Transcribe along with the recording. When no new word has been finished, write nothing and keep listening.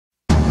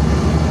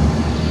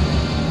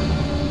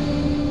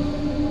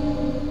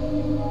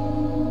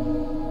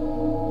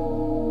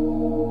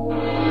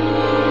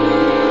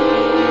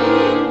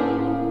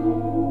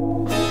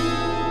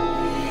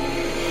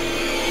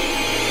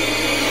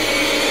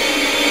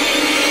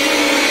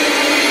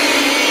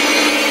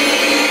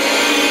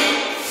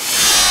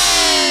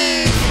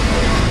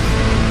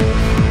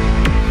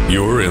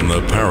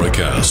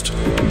broadcast,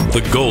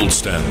 the gold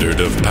standard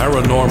of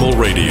paranormal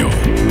radio.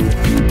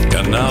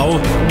 And now,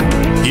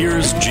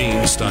 here's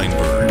Gene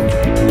Steinberg.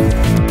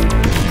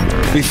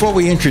 Before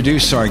we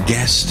introduce our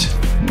guest,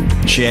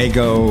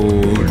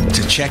 Thiago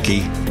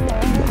Ticchetti,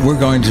 we're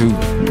going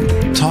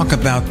to talk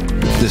about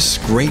this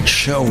great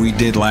show we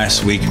did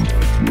last week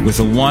with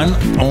the one,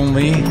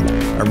 only,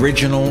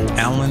 original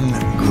Alan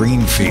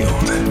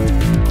Greenfield.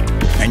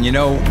 And you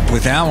know,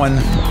 with Alan,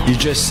 you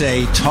just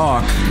say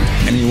talk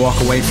and you walk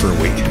away for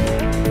a week.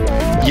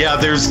 Yeah,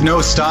 there's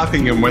no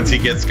stopping him once he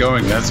gets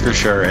going, that's for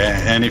sure.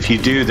 And if you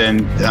do,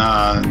 then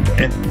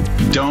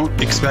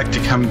don't expect to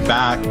come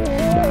back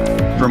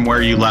from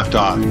where you left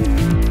off.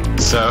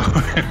 So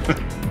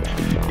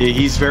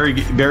he's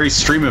very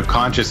stream of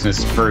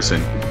consciousness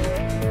person.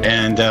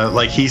 And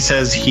like he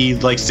says, he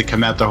likes to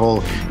come at the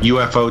whole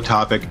UFO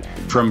topic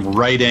from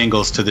right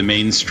angles to the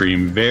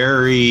mainstream.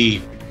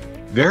 Very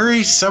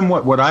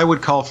somewhat what I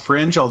would call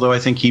fringe, although I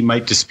think he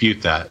might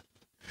dispute that.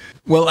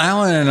 Well,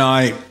 Alan and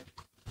I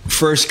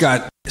first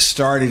got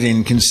started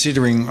in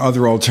considering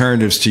other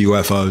alternatives to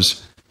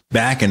UFOs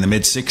back in the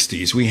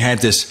mid-'60s. We had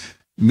this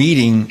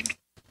meeting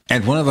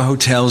at one of the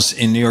hotels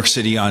in New York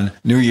City on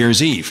New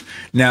Year's Eve.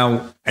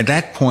 Now, at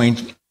that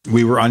point,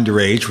 we were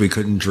underage. We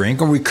couldn't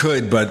drink, or we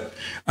could, but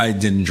I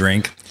didn't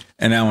drink,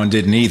 and Alan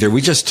didn't either.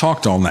 We just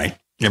talked all night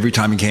every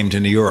time he came to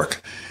New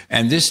York.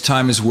 And this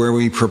time is where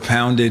we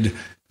propounded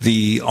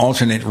the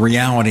alternate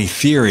reality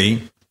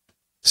theory,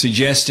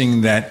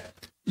 suggesting that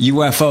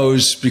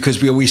UFOs,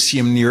 because we always see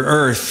them near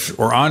Earth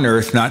or on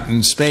Earth, not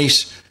in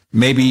space,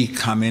 maybe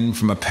come in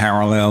from a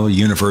parallel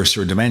universe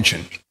or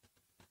dimension.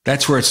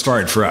 That's where it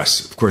started for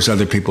us. Of course,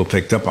 other people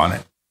picked up on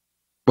it.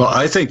 Well,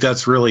 I think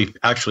that's really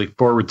actually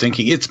forward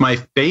thinking. It's my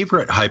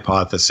favorite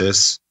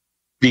hypothesis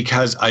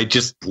because I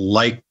just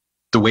like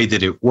the way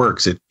that it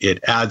works.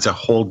 It adds a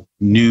whole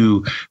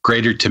new,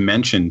 greater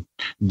dimension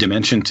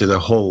to the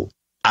whole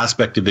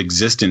aspect of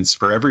existence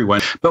for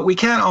everyone. But we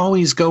can't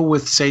always go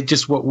with, say,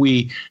 just what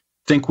we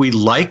think we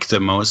like the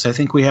most. I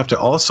think we have to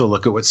also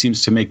look at what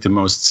seems to make the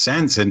most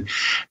sense. And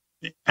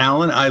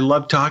Alan, I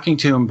love talking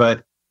to him,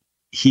 but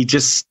he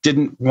just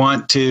didn't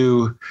want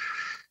to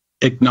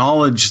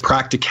acknowledge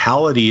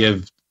practicality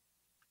of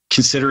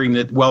considering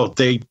that, well,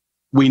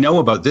 we know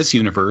about this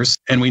universe,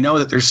 and we know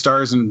that there's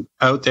stars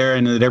out there,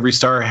 and that every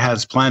star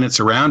has planets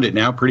around it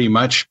now. Pretty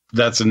much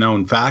that's a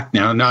known fact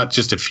now, not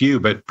just a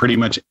few, but pretty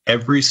much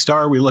every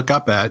star we look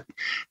up at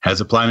has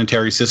a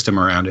planetary system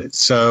around it.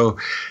 So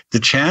the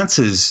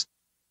chances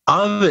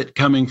of it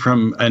coming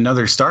from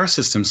another star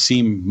system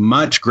seem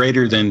much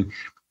greater than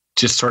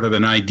just sort of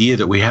an idea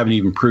that we haven't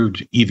even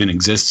proved even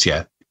exists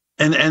yet.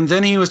 And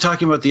then he was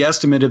talking about the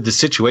estimate of the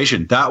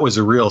situation. That was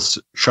a real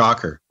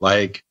shocker.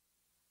 Like,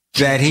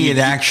 that he had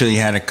actually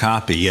had a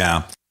copy,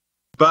 yeah.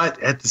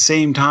 But at the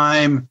same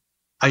time,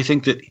 I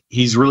think that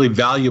he's really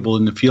valuable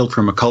in the field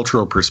from a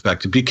cultural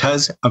perspective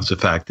because of the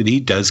fact that he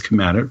does come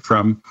at it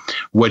from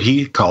what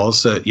he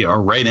calls a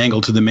right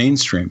angle to the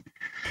mainstream.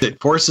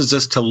 It forces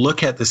us to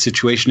look at the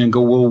situation and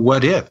go, well,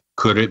 what if?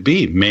 Could it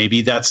be?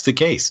 Maybe that's the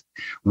case.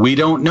 We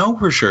don't know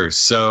for sure,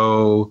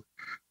 so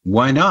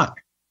why not?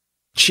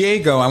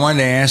 Thiago, I wanted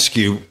to ask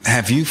you,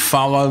 have you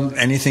followed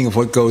anything of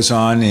what goes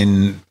on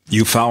in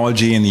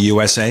ufology in the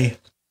USA?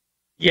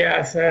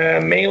 Yes,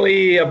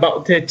 mainly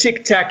about the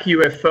Tic Tac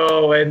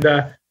UFO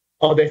and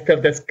all the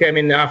stuff that's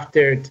coming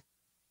after it.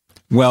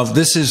 Well,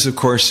 this is, of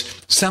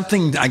course,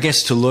 something, I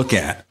guess, to look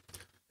at.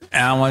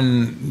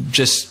 Alan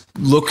just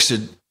looks at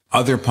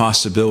other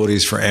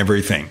possibilities for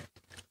everything.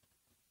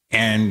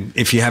 And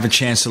if you have a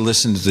chance to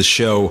listen to the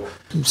show,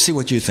 see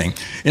what you think.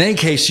 In any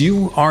case,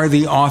 you are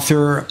the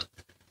author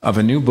of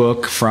a new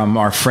book from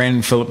our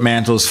friend Philip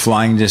Mantle's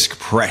Flying Disc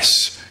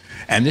Press.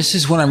 And this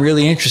is what I'm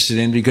really interested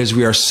in because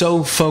we are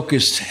so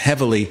focused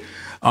heavily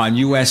on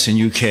US and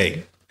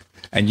UK.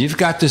 And you've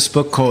got this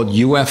book called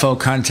UFO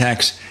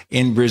Contacts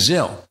in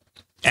Brazil.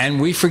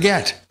 And we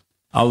forget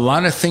a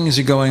lot of things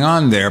are going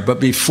on there. But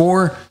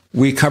before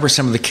we cover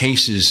some of the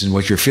cases and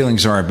what your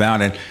feelings are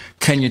about it,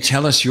 can you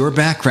tell us your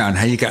background,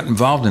 how you got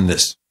involved in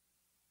this?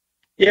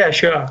 Yeah,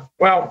 sure.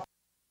 Well,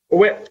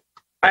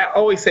 I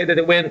always say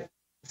that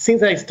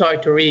since I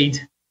started to read,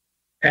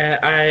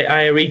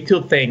 I read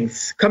two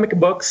things: comic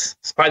books,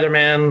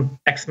 Spider-Man,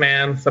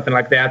 X-Men, something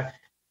like that,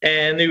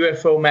 and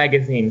UFO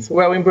magazines.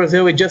 Well, in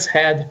Brazil, we just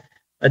had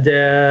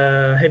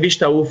the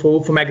Revista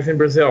UFO magazine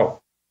Brazil.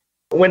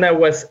 When I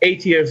was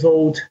 8 years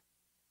old,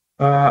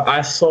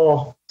 I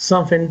saw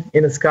something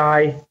in the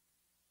sky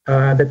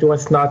that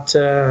was not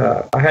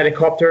a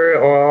helicopter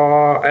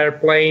or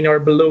airplane or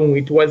balloon.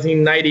 It was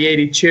in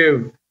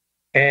 1982.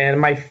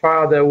 And my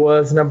father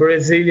was a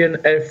Brazilian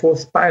Air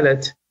Force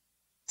pilot.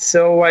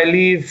 So I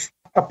live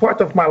a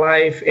part of my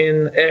life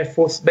in Air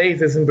Force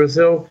bases in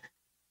Brazil.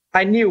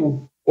 I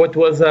knew what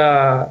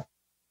an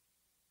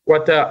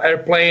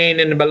airplane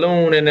and a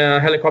balloon and a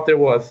helicopter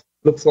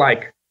looks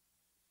like.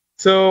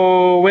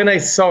 So when I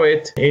saw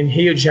it in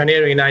Rio de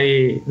Janeiro in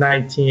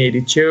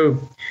 1982,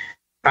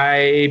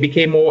 I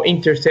became more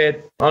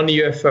interested on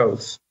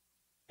UFOs.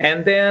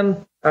 And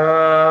then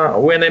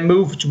When I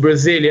moved to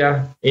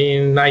Brasilia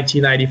in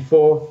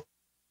 1994,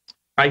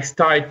 I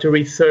started to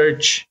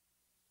research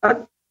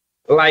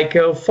like a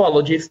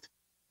ufologist.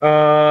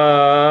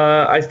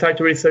 I started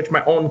to research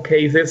my own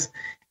cases,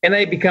 and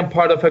I became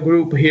part of a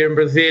group here in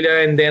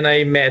Brasilia, and then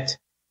I met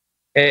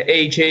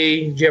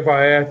AJ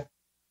Guevara,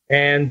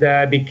 and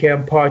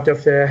became part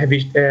of the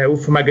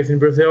UFO magazine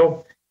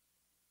Brazil.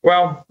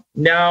 Well,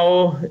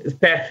 now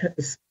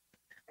it's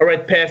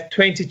already past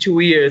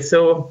 22 years,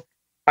 so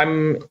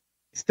I'm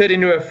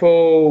studying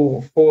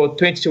UFO for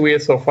 22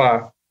 years so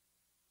far.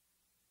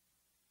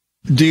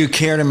 Do you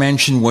care to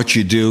mention what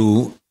you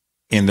do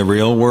in the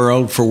real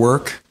world for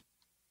work?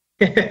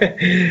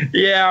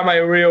 Yeah, my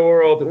real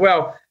world.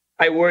 Well,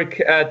 I work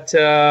at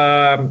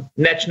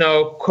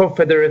National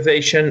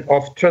Confederation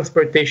of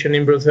Transportation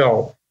in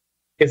Brazil.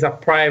 It's a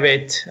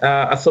private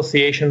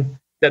association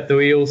that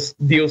deals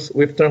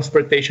with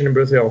transportation in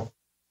Brazil.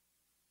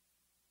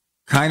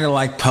 Kind of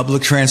like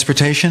public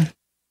transportation?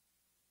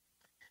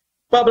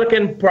 Public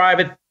and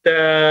private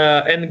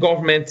and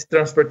government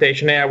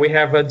transportation. Yeah, we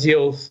have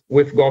deals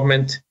with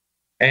government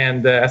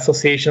and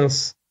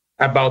associations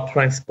about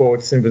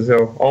transports in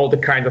Brazil. All the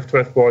kinds of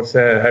transports,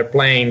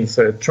 airplanes,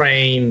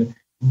 train,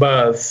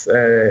 bus,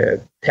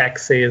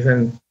 taxis,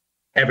 and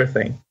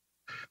everything.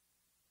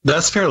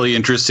 That's fairly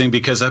interesting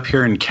because up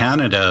here in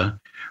Canada,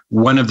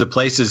 one of the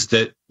places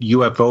that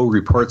UFO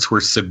reports were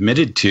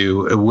submitted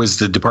to was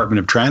the Department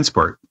of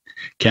Transport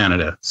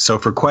Canada. So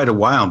for quite a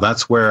while,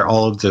 that's where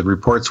all of the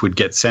reports would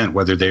get sent,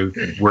 whether they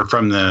were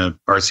from the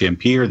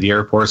RCMP or the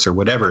Air Force or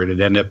whatever.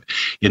 It'd end up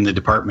in the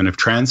Department of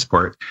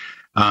Transport.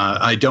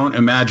 I don't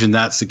imagine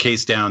that's the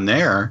case down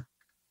there,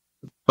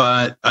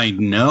 but I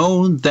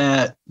know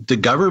that the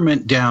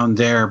government down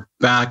there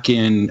back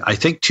in, I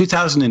think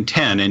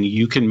 2010, and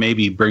you can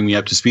maybe bring me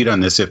up to speed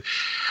on this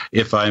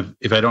if I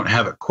don't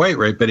have it quite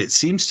right, but it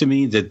seems to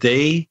me that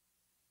they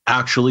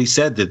actually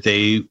said that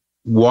they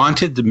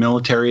wanted the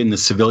military and the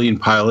civilian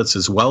pilots,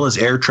 as well as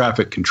air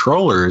traffic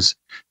controllers,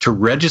 to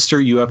register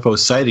UFO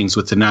sightings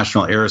with the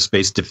National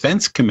Aerospace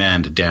Defense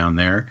Command down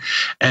there,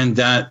 and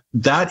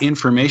that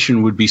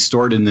information would be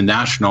stored in the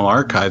National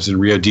Archives in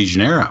Rio de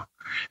Janeiro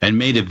and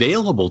made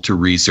available to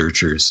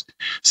researchers.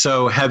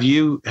 So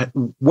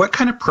what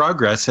kind of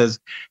progress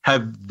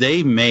have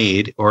they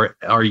made, or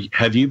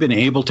have you been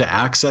able to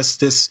access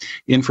this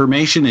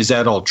information? Is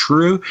that all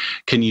true?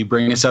 Can you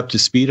bring us up to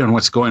speed on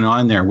what's going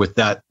on there with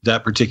that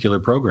particular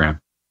program?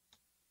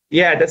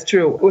 Yeah, that's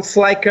true. It's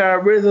like a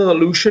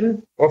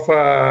resolution of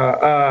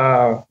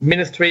a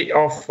Ministry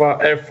of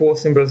Air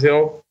Force in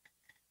Brazil.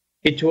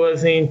 It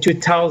was in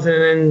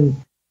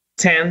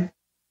 2010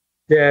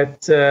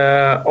 that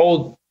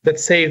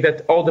says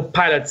that all the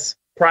pilots,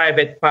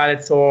 private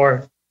pilots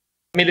or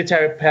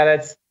military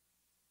pilots,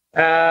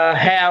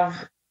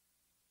 have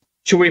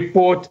to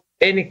report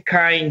any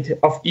kind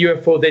of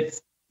UFO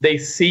that they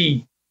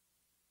see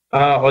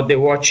or they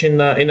watch in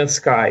the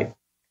sky.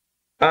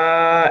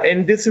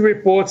 And these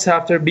reports,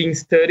 after being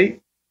studied,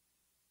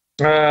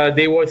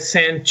 they were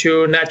sent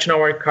to National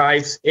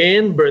Archives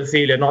in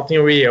Brasilia, not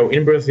in Rio,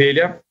 in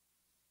Brasilia,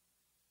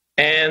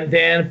 and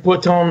then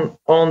put on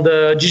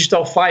the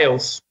digital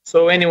files,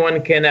 so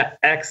anyone can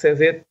access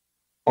it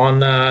on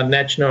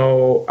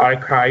National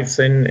Archives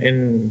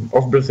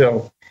of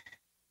Brazil.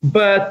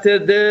 But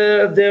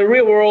the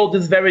real world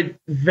is very,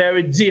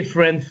 very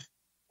different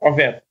of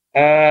it.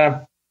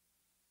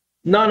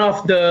 Not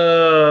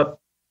all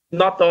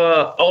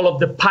of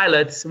the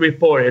pilots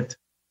report it,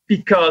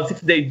 because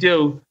if they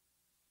do,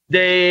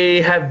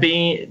 they have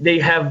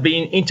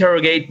been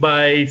interrogated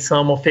by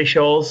some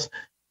officials.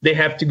 They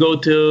have to go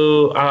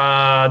to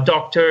a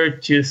doctor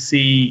to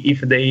see if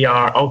they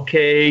are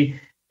okay,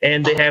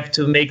 and they have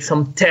to make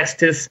some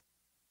tests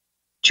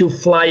to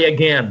fly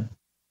again.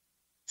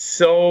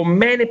 So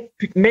many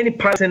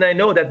pilots, and I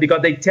know that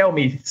because they tell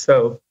me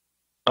so.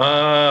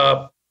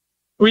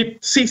 We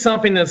see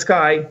something in the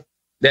sky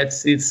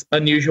it's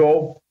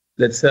unusual,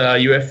 that's a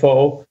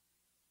UFO.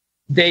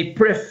 They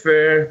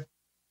prefer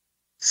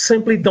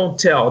simply don't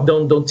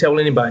tell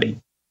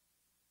anybody.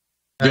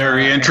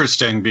 Very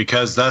interesting,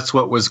 because that's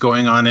what was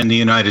going on in the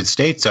United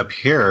States up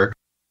here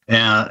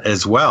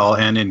as well.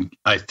 And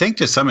I think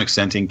to some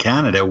extent in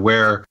Canada,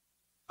 where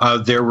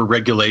there were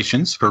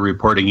regulations for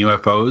reporting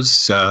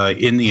UFOs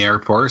in the Air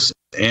Force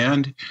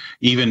and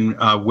even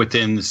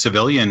within the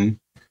civilian,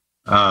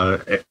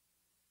 the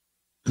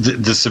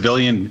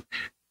civilian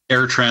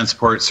air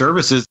transport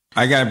services.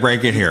 I got to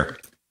break it here.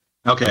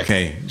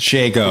 Okay.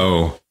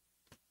 Shago,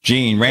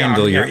 Gene,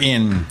 Randall, you're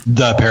in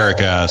the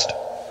Paracast.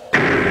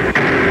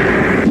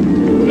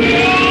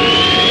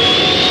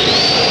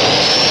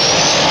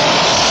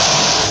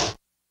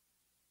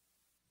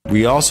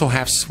 We also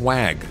have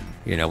swag.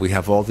 We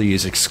have all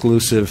these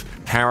exclusive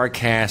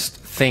Paracast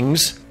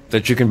things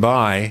that you can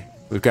buy.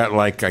 We've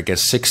got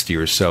 60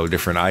 or so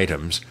different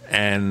items,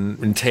 and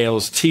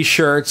entails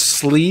t-shirts,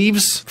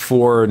 sleeves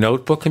for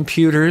notebook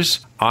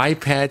computers,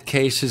 iPad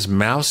cases,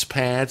 mouse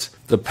pads,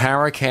 the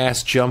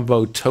Paracast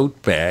Jumbo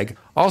tote bag,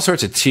 all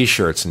sorts of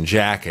T-shirts and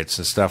jackets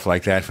and stuff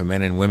like that for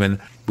men and women.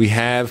 We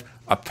have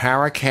a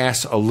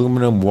Paracast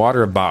aluminum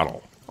water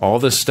bottle. All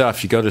this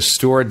stuff, you go to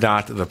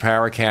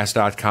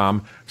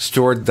store.theparacast.com,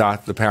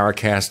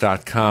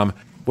 store.theparacast.com.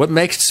 What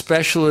makes it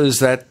special is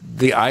that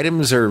the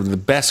items are the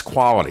best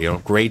quality,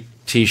 great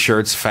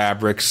T-shirts,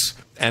 fabrics,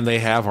 and they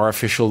have our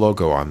official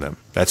logo on them.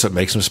 That's what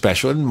makes them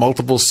special, in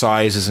multiple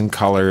sizes and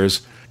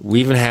colors. We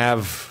even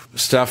have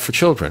stuff for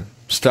children,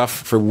 stuff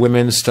for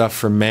women, stuff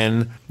for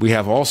men. We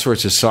have all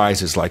sorts of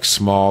sizes, like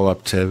small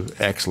up to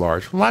X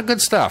large. A lot of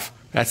good stuff.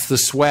 That's the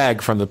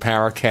swag from the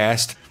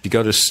Paracast. You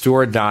go to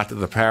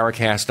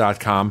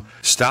store.theparacast.com,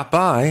 stop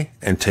by,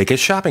 and take a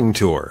shopping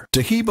tour.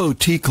 Tahibo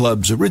Tea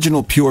Club's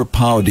original pure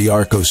Pau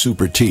d'Arco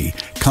Super Tea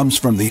comes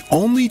from the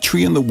only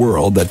tree in the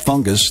world that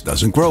fungus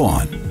doesn't grow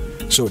on.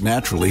 So it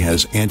naturally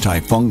has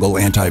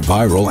antifungal,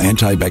 antiviral,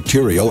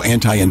 antibacterial,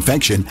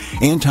 anti-infection,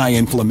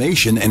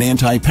 anti-inflammation, and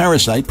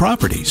anti-parasite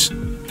properties.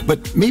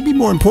 But maybe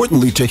more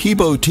importantly,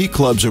 Tahibo Tea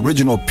Club's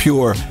original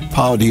pure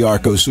Pau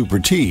d'Arco Super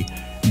Tea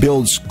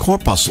builds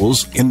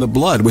corpuscles in the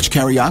blood which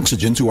carry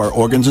oxygen to our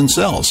organs and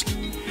cells.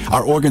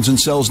 Our organs and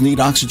cells need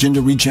oxygen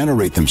to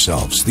regenerate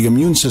themselves. The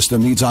immune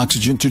system needs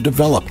oxygen to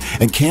develop,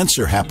 and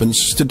cancer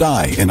happens to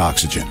die in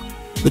oxygen.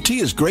 The tea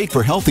is great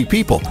for healthy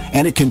people,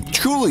 and it can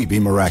truly be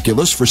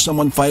miraculous for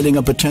someone fighting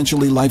a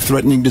potentially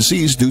life-threatening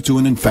disease due to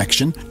an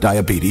infection,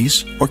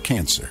 diabetes, or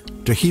cancer.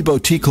 Tahibo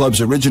Tea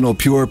Club's original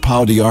pure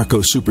Pau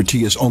d'Arco Super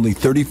Tea is only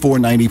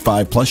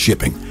 $34.95 plus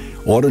shipping.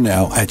 Order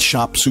now at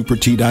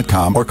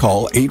shopsupertea.com or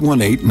call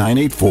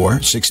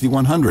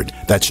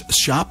 818-984-6100. That's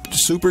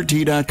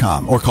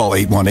shopsupertea.com or call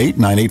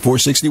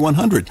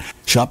 818-984-6100.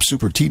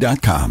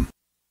 Shopsupertea.com.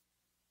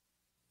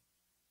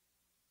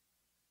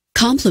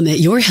 Complement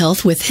your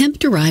health with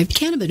hemp-derived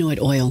cannabinoid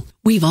oil.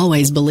 We've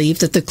always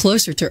believed that the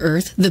closer to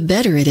Earth, the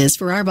better it is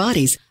for our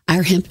bodies.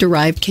 Our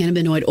hemp-derived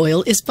cannabinoid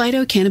oil is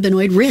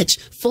phytocannabinoid-rich,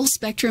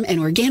 full-spectrum, and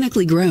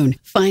organically grown.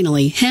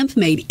 Finally, hemp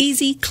made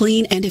easy,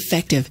 clean, and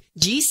effective.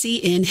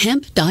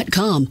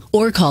 GCNhemp.com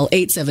or call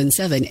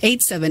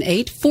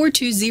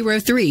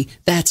 877-878-4203.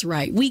 That's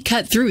right, we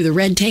cut through the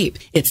red tape.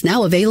 It's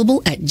now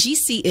available at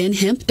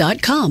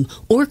GCNhemp.com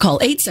or call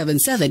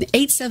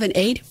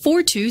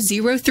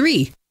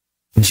 877-878-4203.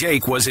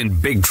 Jake was in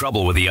big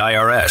trouble with the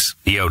IRS.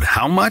 He owed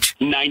how much?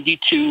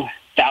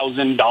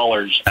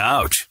 $92,000.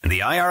 Ouch. And the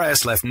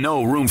IRS left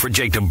no room for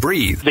Jake to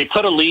breathe. They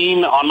put a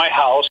lien on my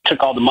house,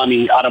 took all the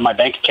money out of my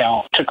bank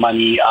account, took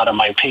money out of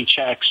my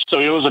paychecks. So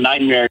it was a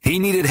nightmare. He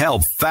needed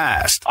help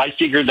fast. I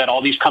figured that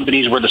all these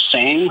companies were the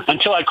same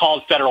until I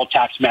called Federal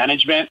Tax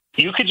Management.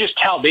 You could just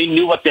tell they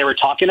knew what they were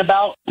talking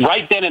about.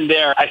 Right then and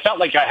there, I felt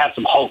like I had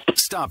some hope.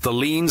 Stop the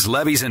liens,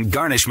 levies, and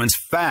garnishments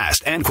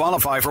fast and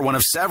qualify for one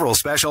of several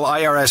special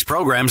IRS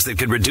programs that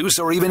could reduce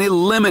or even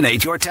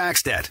eliminate your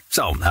tax debt.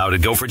 So, how'd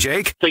it go for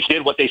Jake? They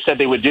did what they said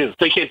they would do.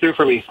 They came through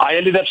for me. I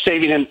ended up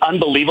saving an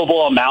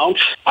unbelievable amount.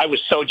 I was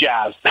so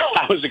jazzed.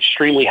 I was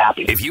extremely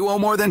happy. If you owe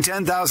more than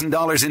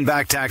 $10,000 in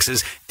back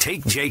taxes,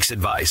 take Jake's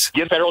advice.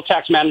 Give Federal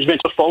Tax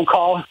Management a phone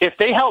call. If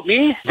they help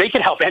me, they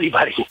can help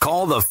anybody.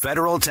 Call the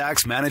Federal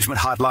Tax Management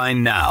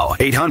Hotline now.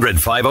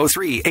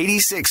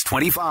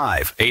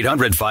 800-503-8625.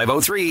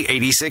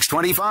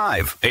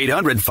 800-503-8625.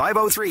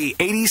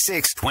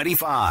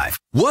 800-503-8625.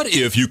 What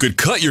if you could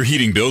cut your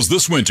heating bills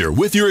this winter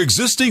with your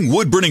existing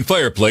wood-burning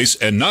fireplace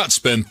and not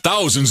spend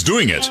thousands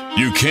doing it?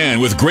 You can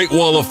with Great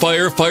Wall of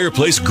Fire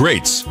fireplace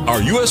grates.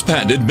 Our U.S.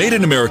 patented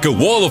made-in-America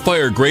Wall of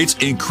Fire grates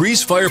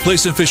increase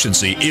fireplace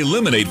efficiency,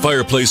 eliminate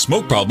fireplace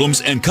smoke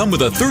problems, and come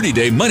with a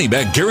 30-day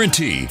money-back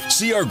guarantee.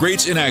 See our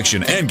grates in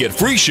action and get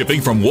free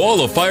shipping from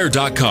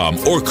walloffire.com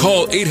or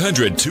call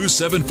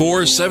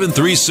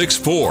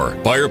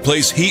 800-274-7364.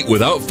 Fireplace heat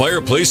without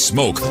fireplace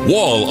smoke.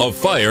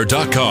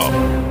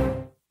 walloffire.com.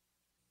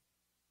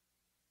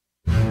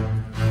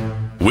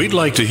 We'd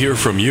like to hear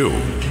from you.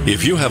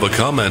 If you have a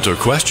comment or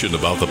question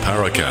about the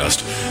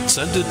Paracast,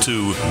 send it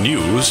to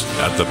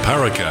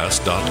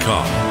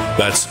news@theparacast.com.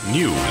 That's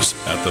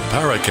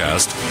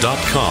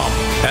news@theparacast.com.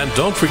 And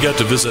don't forget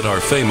to visit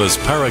our famous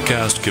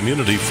Paracast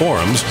community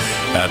forums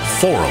at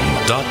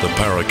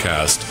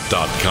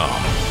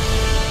forum.theparacast.com.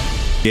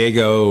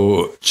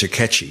 Thiago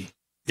Ticchetti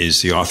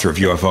is the author of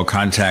UFO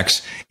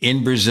Contacts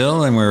in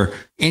Brazil, and we're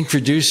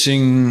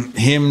introducing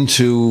him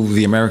to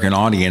the American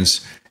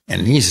audience.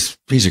 And he's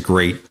a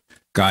great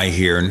guy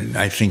here, and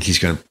I think he's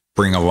going to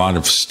bring a lot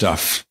of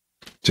stuff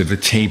to the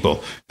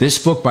table. This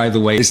book, by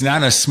the way, is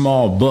not a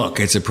small book.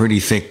 It's a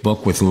pretty thick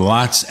book with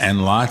lots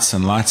and lots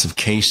and lots of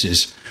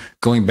cases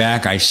going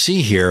back, I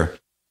see here,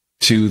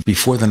 to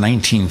before the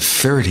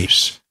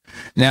 1930s.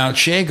 Now,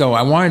 Thiago,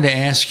 I wanted to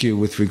ask you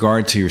with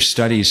regard to your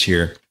studies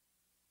here,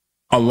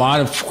 a lot,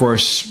 of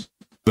course,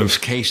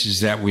 of cases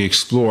that we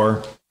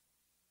explore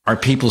are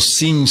people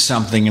seeing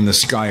something in the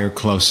sky or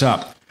close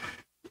up.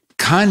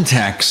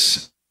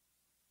 Contacts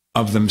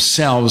of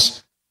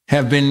themselves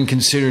have been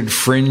considered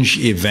fringe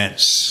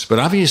events, but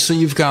obviously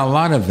you've got a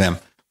lot of them.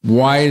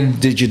 Why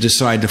did you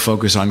decide to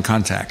focus on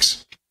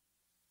contacts?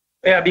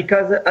 Yeah,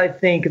 because I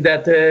think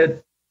that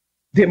the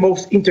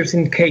most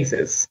interesting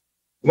cases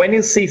when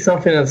you see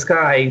something in the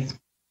sky,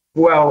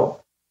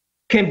 well,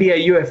 can be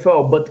a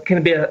UFO, but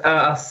can be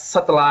a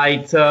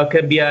satellite,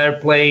 can be an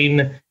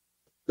airplane,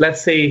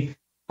 let's say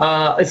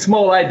a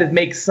small light that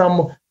makes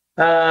some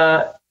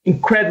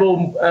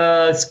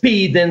incredible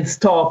speed and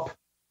stop.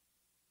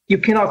 You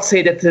cannot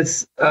say that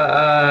it's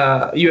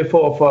a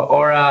UFO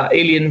or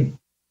alien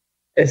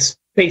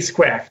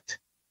spacecraft.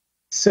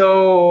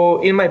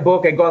 So in my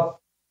book, I got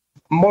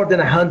more than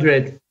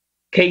 100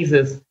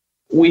 cases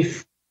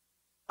with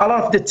a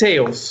lot of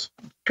details,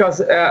 because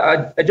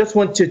I just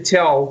want to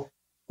tell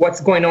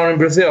what's going on in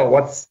Brazil,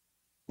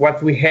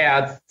 what we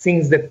had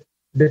since the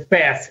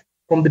past,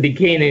 from the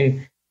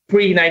beginning,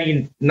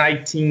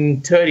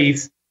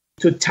 pre-1930s,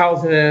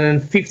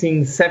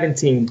 2015,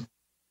 17.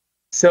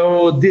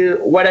 So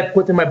what I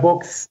put in my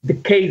books, the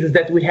cases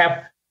that we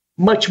have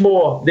much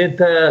more than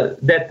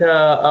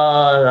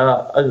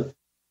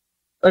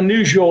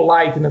unusual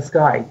light in the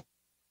sky.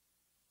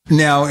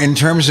 Now, in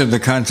terms of the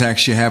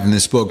contacts you have in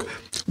this book,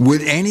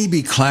 would any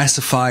be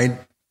classified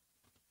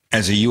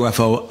as a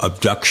UFO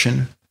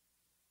abduction?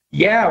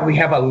 Yeah, we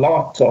have a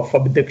lot of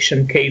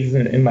abduction cases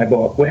in my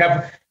book. We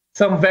have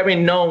some very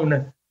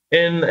known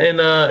in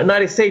the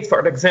United States,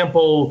 for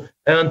example,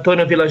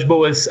 Antonio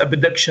Villas-Boas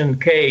abduction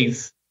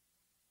case.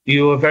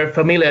 You are very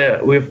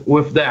familiar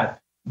with that.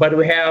 But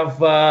we have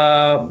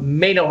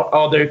many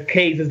other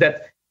cases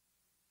that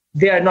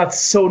they are not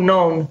so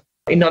known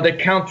in other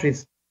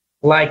countries,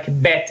 like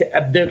Betty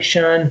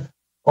abduction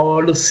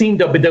or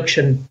Lucinda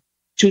abduction.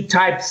 Two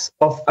types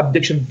of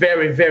abduction,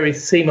 very, very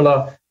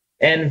similar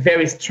and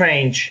very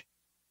strange.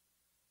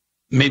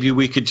 Maybe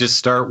we could just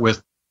start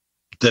with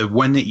the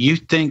one that you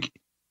think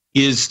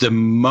is the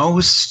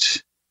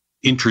most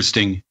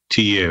interesting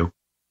to you.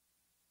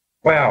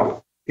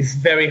 Well, it's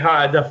very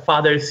hard. The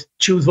fathers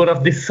choose one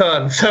of the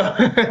sons. So,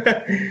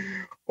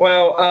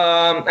 well,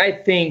 I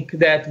think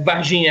that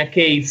Virginia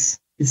case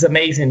is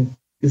amazing.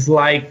 It's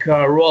like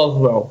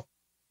Roswell.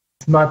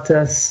 It's not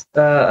as,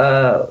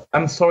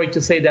 I'm sorry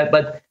to say that,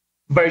 but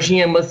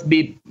Virginia must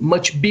be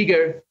much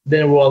bigger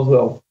than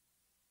Roswell.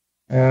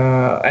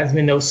 As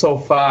we know so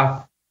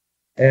far,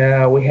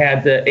 we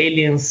had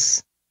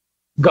aliens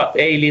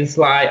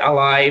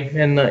alive,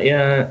 and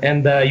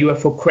the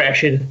UFO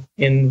crashed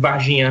in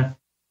Virginia,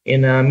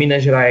 in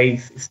Minas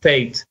Gerais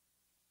state.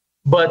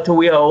 But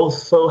we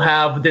also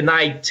have the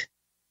night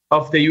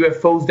of the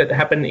UFOs that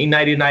happened in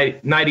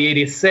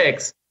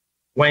 1986,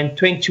 when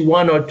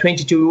 21 or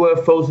 22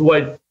 UFOs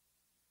were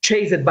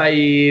chased by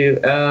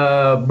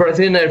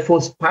Brazilian Air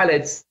Force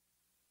pilots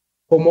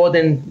for more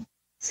than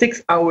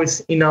 6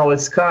 hours in our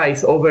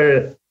skies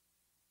over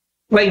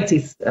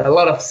plenty, a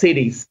lot of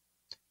cities.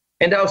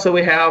 And also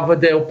we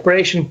have the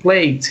Operation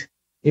Plate,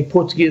 in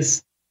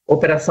Portuguese,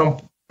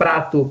 Operação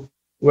Prato,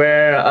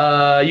 where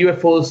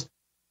UFOs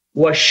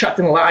were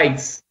shooting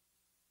lights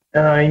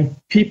in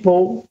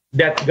people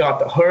that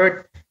got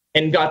hurt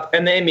and got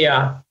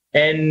anemia.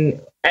 And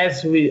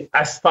as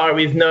far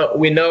as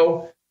we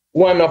know,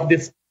 one of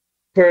this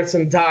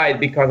person died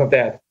because of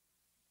that.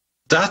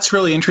 That's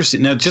really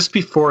interesting. Now, just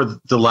before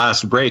the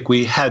last break,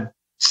 we had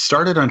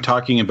started on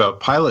talking about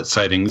pilot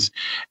sightings,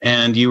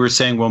 and you were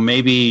saying, well,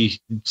 maybe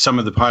some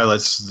of the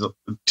pilots,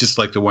 just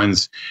like the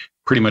ones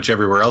pretty much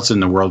everywhere else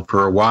in the world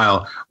for a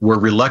while, were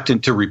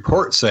reluctant to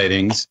report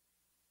sightings.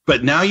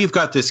 But now you've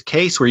got this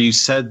case where you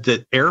said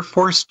that Air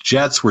Force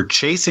jets were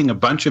chasing a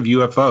bunch of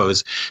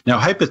UFOs. Now,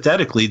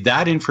 hypothetically,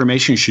 that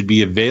information should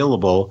be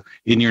available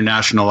in your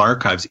national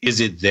archives.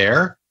 Is it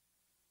there?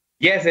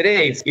 Yes, it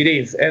is. It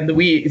is. And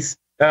we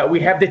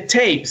have the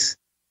tapes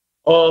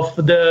of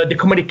the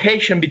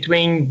communication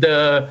between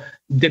the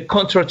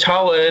control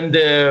tower and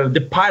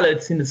the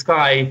pilots in the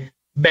sky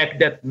back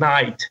that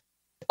night.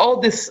 All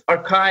these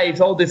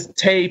archives, all these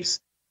tapes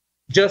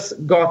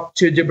just got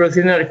to the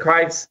Brazilian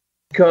archives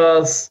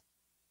because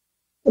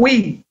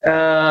we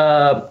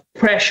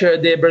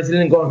pressured the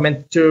Brazilian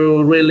government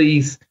to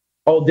release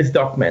all these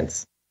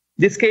documents.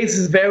 This case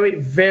is very,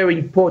 very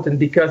important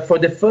because for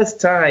the first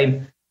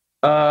time,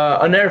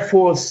 an Air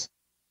Force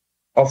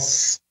of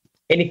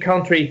any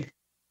country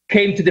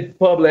came to the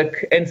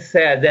public and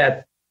said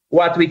that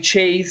what we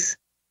chase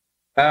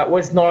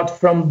was not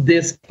from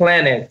this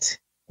planet.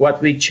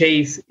 What we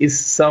chase is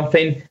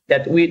something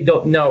that we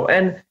don't know.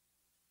 And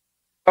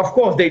of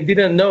course, they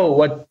didn't know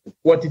what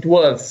it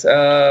was,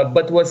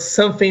 but was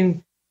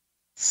something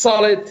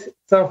solid,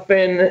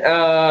 something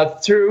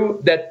true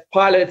that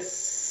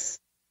pilots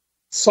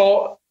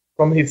saw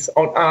from his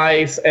own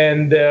eyes,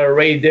 and the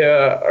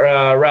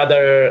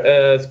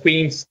radar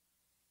screens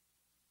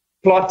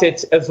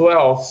plotted as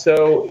well.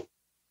 So,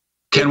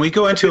 can we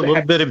go into a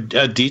little bit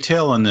of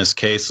detail on this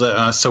case?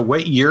 So,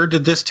 what year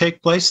did this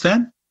take place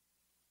then?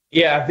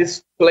 Yeah,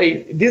 this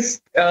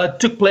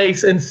took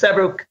place in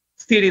several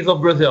cities of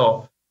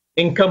Brazil.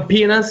 In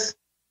Campinas,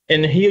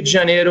 in Rio de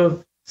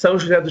Janeiro, São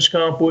José dos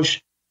Campos,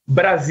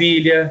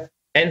 Brasília,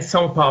 and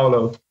São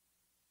Paulo.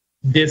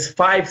 These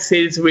 5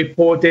 cities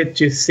reported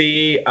to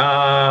see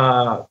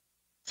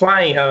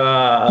flying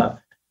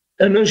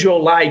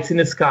unusual lights in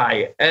the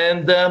sky.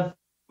 And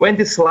when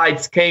these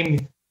lights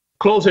came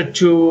closer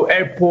to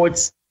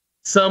airports,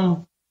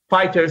 some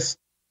fighters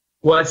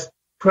was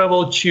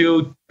travel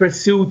to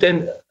pursue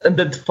and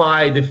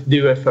identify the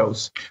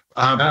UFOs.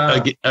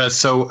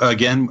 So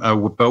again,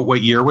 about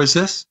what year was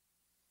this?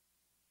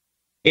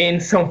 In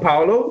São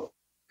Paulo,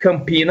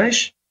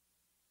 Campinas.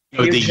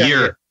 Oh, the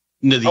year.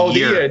 No,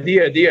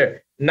 the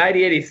year.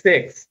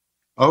 1986.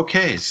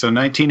 Okay, so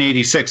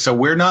 1986. So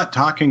we're not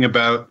talking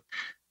about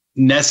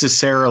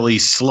necessarily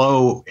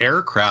slow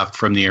aircraft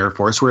from the Air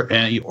Force,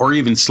 or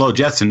even slow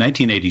jets. In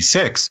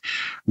 1986,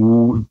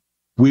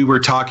 we were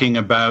talking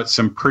about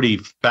some pretty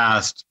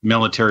fast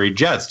military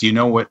jets. Do you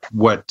know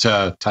what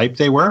type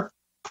they were?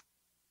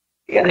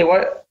 Yeah, they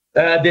were.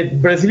 The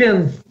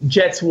Brazilian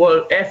jets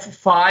were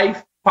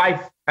F5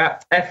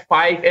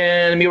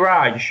 and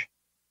Mirage,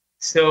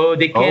 so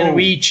they can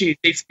reach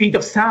the speed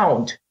of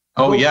sound.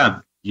 Oh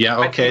yeah,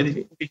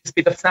 okay. The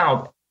speed of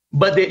sound,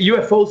 but the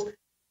UFOs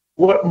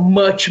were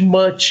much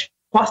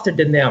faster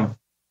than them.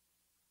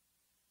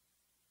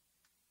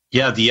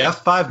 Yeah, the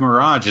F5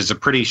 Mirage is a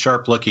pretty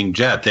sharp-looking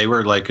jet. They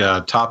were like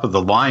top of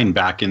the line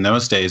back in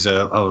those days.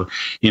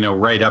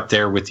 Right up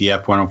there with the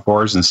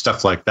F-104s and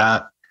stuff like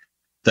that.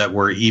 That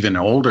were even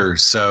older.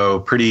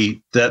 So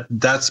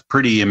that's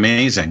pretty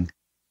amazing.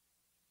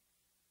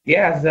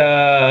 Yes,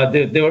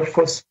 they were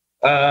first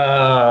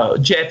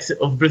jets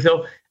of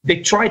Brazil.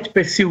 They tried to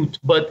pursue,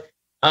 but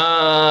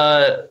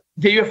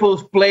the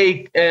UFOs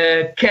play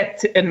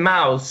cat and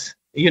mouse.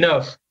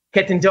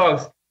 Cat and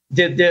dogs.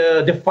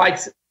 The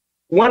fights.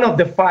 One of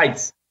the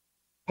fights,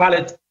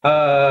 piloted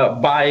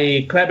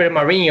by Kleber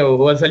Marinho,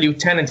 was a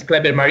Lieutenant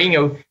Kleber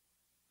Marinho.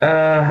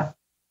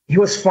 He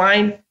was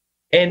flying,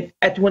 and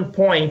at one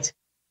point,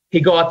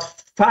 he got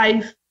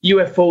 5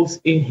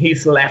 UFOs in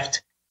his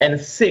left and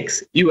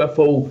 6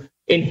 UFO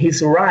in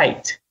his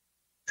right.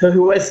 So he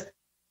was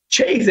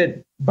chased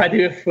by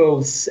the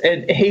UFOs,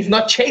 and he's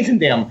not chasing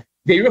them.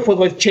 The UFOs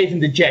was chasing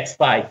the jets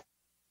by.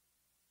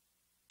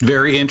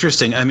 Very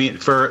interesting. I mean,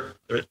 for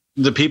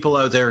the people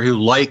out there who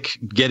like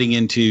getting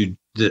into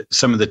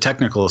some of the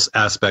technical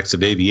aspects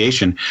of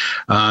aviation,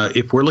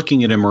 if we're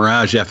looking at a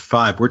Mirage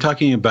F5, we're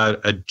talking about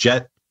a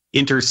jet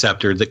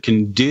interceptor that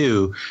can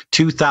do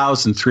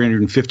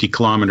 2,350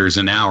 kilometers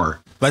an hour.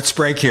 Let's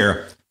break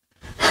here.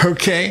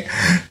 Okay.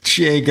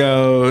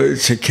 Thiago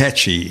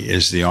Ticchetti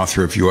is the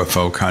author of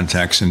UFO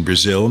Contacts in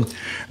Brazil.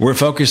 We're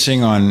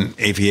focusing on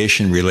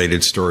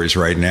aviation-related stories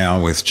right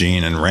now with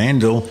Gene and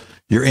Randall.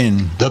 You're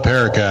in the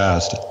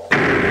Paracast.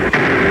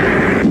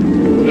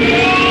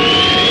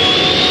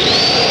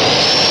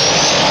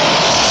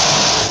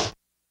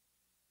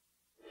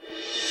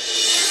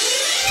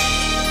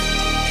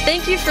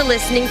 Thank you for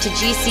listening to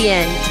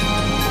GCN.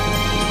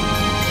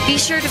 Be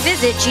sure to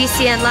visit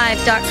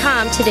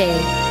GCNlive.com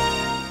today.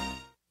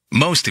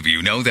 Most of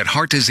you know that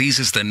heart disease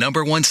is the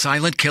 #1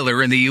 silent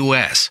killer in the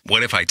U.S.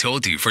 What if I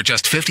told you for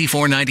just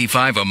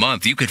 $54.95 a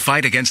month you could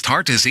fight against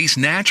heart disease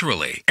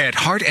naturally? At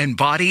Heart and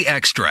Body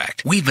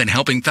Extract, we've been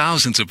helping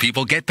thousands of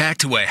people get back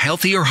to a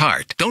healthier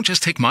heart. Don't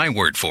just take my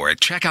word for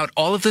it. Check out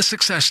all of the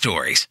success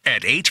stories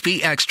at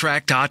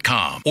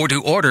hbextract.com, or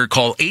to order,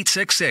 call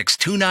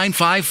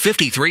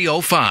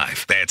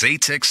 866-295-5305. That's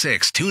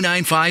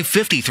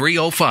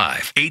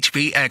 866-295-5305.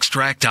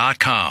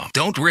 hbextract.com.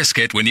 Don't risk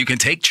it when you can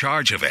take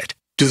charge of it.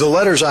 Do the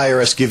letters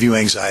IRS give you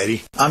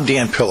anxiety? I'm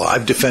Dan Pilla.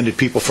 I've defended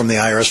people from the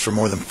IRS for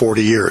more than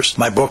 40 years.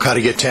 My book, How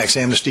to Get Tax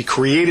Amnesty,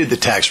 created the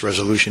tax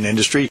resolution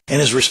industry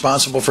and is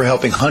responsible for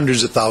helping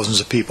hundreds of thousands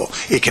of people.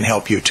 It can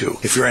help you too.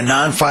 If you're a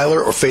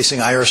non-filer or facing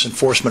IRS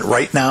enforcement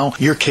right now,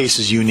 your case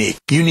is unique.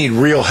 You need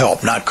real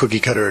help, not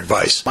cookie-cutter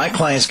advice. My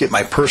clients get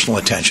my personal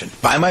attention.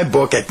 Buy my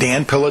book at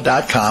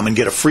danpilla.com and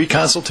get a free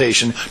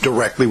consultation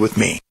directly with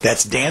me.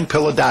 That's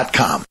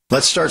danpilla.com.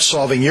 Let's start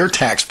solving your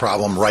tax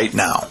problem right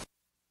now.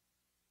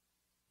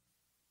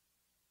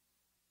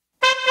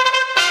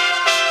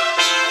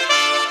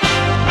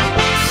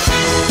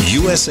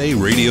 USA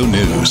Radio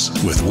News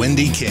with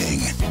Wendy King.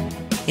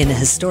 In a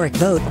historic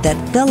vote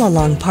that fell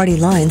along party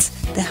lines,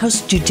 the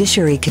House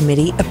Judiciary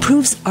Committee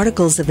approves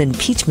articles of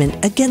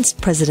impeachment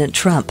against President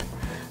Trump.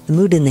 The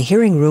mood in the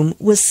hearing room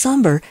was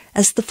somber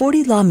as the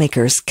 40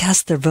 lawmakers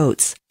cast their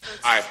votes.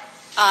 Aye.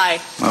 Aye.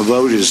 My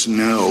vote is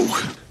no.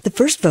 The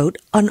first vote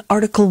on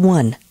Article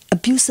 1,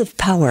 Abuse of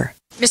Power.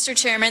 Mr.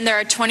 Chairman, there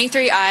are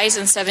 23 ayes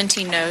and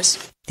 17 noes.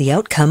 The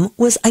outcome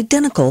was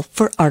identical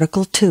for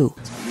Article 2.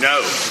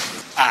 No.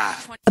 Aye.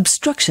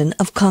 Obstruction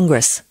of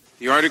Congress.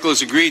 The article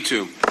is agreed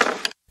to.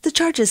 The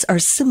charges are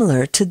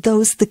similar to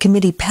those the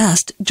committee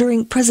passed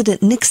during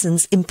President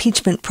Nixon's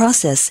impeachment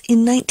process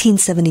in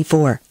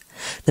 1974.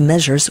 The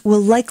measures will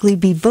likely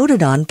be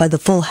voted on by the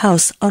full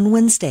House on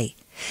Wednesday.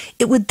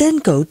 It would then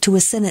go to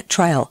a Senate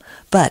trial,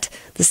 but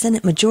the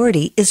Senate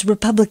majority is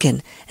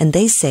Republican, and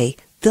they say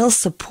they'll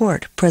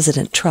support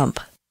President Trump.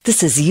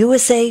 This is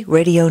USA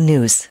Radio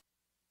News.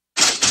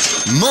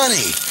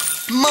 Money!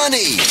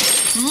 Money!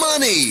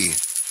 Money!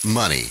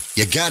 Money.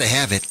 You gotta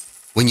have it.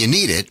 When you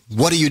need it,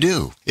 what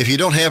do? If you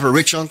don't have a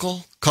rich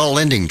uncle, Call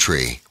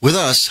LendingTree. With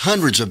us,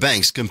 hundreds of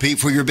banks compete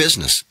for your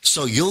business,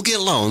 so you'll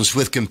get loans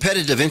with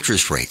competitive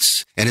interest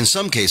rates, and in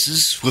some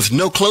cases, with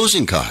no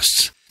closing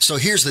costs. So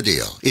here's the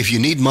deal. If you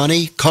need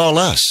money, call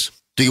us.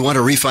 Do you want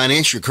to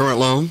refinance your current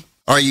loan?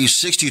 Are you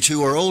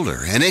 62 or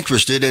older and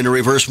interested in a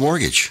reverse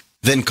mortgage?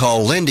 Then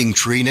call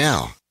LendingTree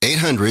now.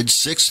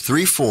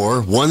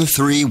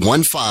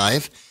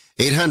 800-634-1315.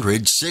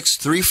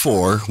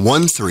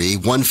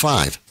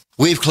 800-634-1315.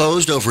 We've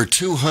closed over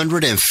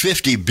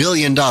 $250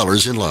 billion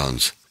in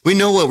loans. We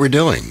know what we're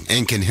doing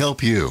and can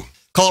help you.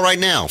 Call right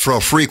now for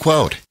a free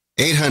quote.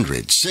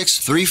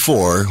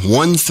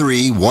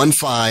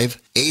 800-634-1315.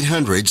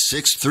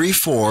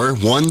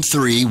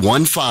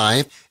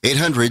 800-634-1315.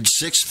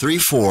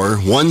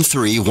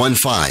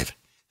 800-634-1315.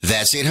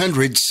 That's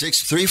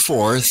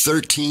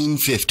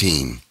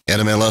 800-634-1315.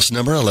 NMLS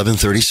number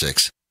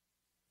 1136.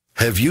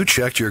 Have you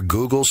checked your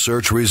Google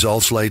search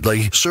results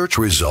lately? Search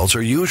results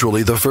are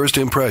usually the first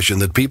impression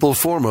that people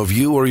form of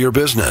you or your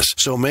business.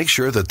 So make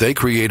sure that they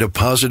create a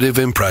positive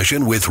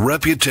impression with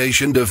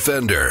Reputation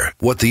Defender.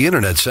 What the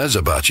internet says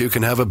about you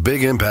can have a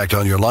big impact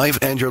on your life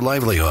and your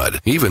livelihood,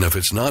 even if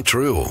it's not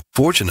true.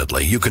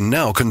 Fortunately, you can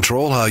now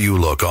control how you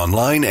look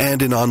online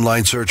and in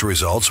online search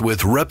results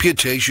with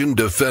Reputation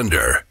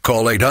Defender.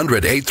 Call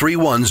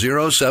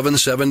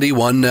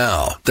 800-831-0771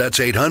 now. That's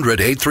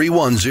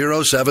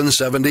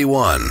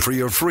 800-831-0771. For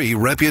your free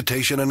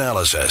reputation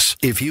analysis.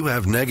 If you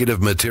have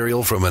negative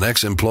material from an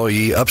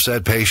ex-employee,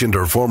 upset patient,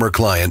 or former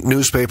client,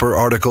 newspaper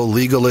article,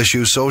 legal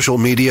issue, social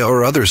media,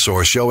 or other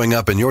source showing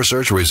up in your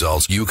search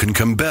results, you can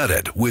combat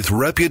it with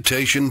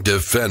Reputation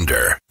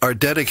Defender. Our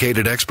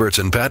dedicated experts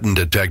in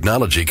patented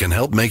technology can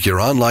help make your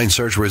online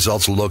search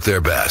results look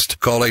their best.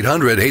 Call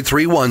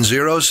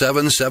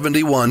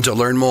 800-831-0771 to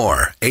learn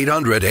more.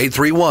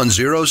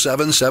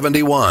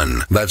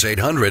 800-831-0771. That's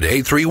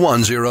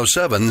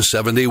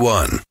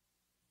 800-831-0771.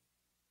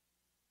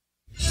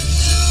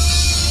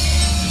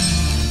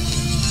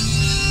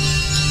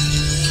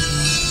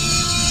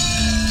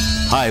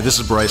 Hi, this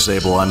is Bryce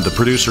Abel. I'm the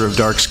producer of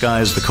Dark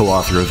Skies, the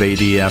co-author of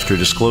AD After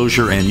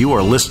Disclosure, and you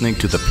are listening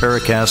to the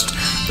Paracast,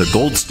 the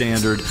gold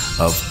standard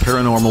of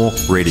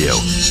paranormal radio.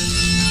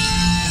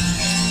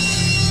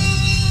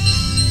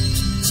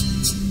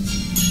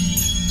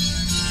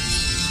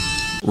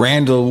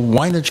 Randall,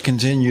 why don't you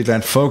continue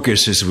that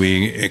focus as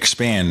we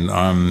expand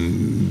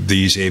on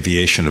these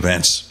aviation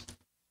events?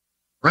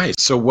 Right.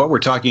 So what we're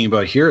talking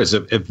about here is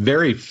a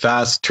very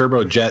fast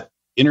turbojet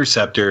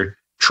interceptor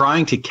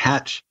trying to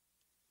catch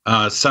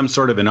some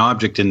sort of an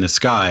object in the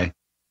sky,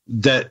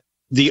 that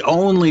the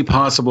only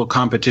possible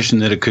competition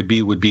that it could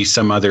be would be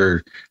some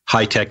other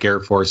high-tech air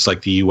force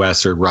like the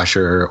US or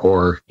Russia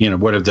or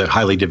one of the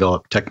highly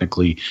developed,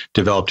 technically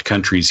developed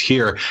countries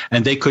here.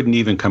 And they couldn't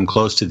even come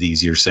close to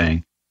these, you're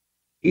saying?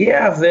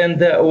 Yes,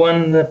 and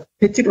one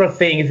particular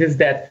thing is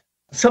that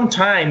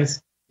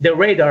sometimes the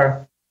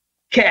radar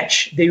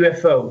catch the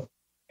UFO,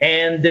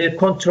 and the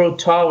control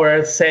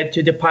tower said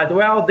to the pilot,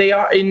 well, they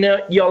are in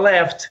your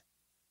left,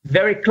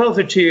 very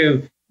closer to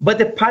you, but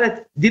the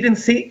pilot didn't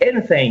see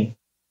anything.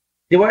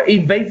 They were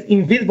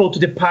invisible to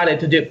the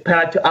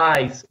pilot's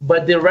eyes,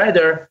 but the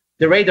radar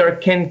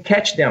can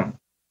catch them.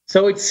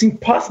 So it's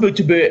impossible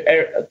to be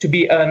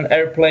an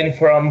airplane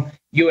from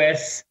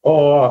US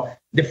or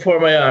the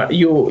former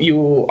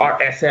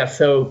URSS.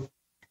 So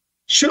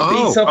should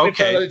be something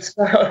from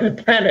the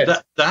planet.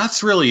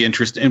 That's really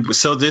interesting.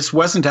 So this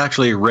wasn't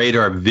actually a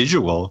radar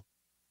visual.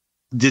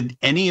 Did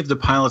any of the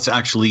pilots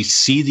actually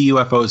see the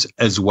UFOs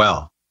as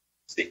well?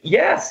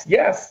 Yes.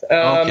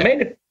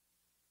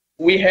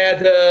 We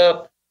had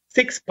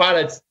 6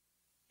 pilots.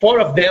 4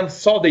 of them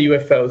saw the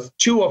UFOs.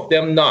 2 of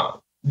them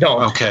don't.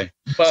 Okay.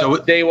 But so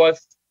they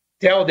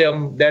tell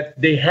them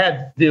that they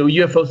had the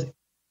UFOs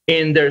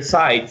in their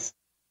sights.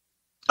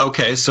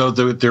 Okay, so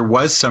there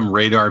was some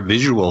radar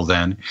visual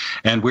then,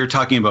 and we're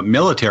talking about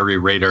military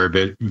radar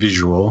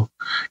visual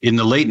in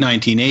the late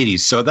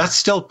 1980s. So that's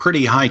still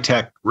pretty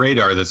high-tech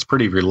radar that's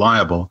pretty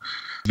reliable.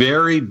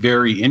 Very,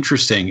 very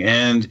interesting.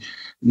 And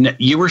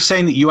you were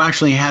saying that you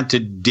actually had to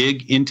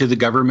dig into the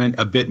government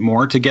a bit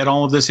more to get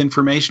all of this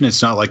information.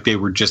 It's not like they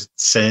were just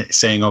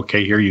saying,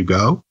 okay, here you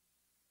go.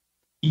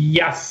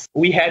 Yes,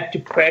 we had to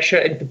pressure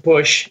and to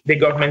push the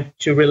government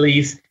to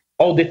release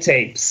all the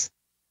tapes.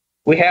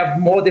 We have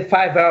more than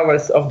 5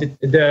 hours of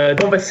the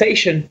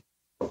conversation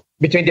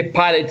between the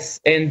pilots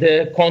and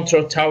the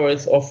control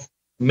towers of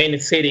many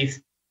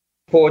cities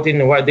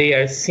reporting what they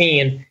are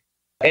seeing.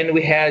 And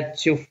we had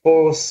to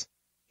force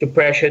to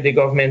pressure the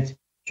government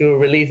to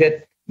release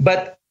it.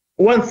 But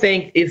one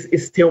thing is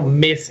still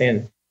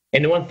missing,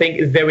 and one thing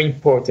is very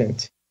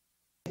important: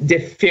 the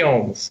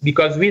films,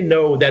 because we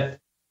know that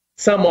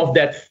some of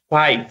that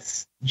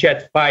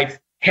jet fights,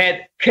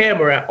 had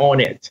camera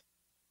on it.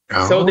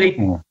 So they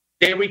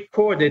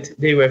recorded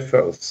the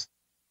UFOs.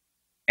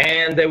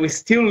 And we're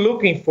still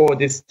looking for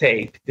this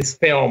tape, this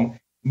film.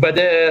 But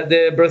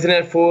the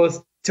Brazilian force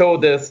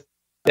told us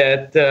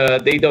that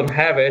they don't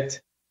have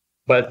it,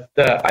 but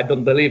I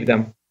don't believe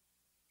them.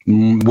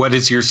 What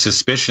is your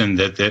suspicion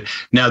that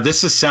now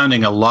this is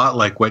sounding a lot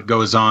like what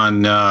goes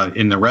on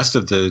in the rest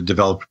of the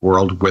developed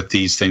world with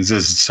these things?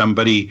 Is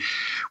somebody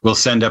will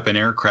send up an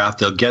aircraft,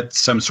 they'll get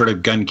some sort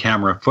of gun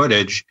camera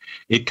footage,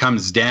 it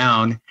comes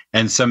down,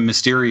 and some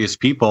mysterious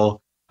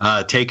people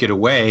take it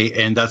away,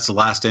 and that's the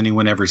last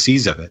anyone ever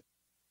sees of it.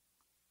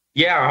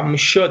 Yeah, I'm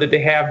sure that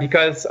they have,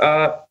 because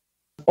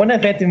one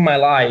event in my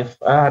life,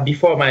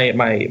 before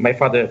my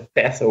father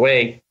passed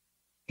away,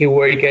 he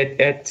worked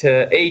at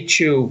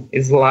A2,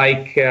 is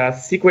like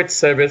Secret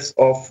Service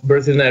of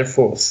Brazilian Air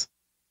Force.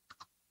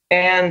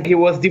 And he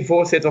was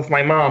divorced of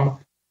my mom.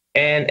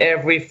 And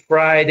every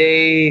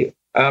Friday,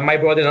 my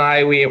brother and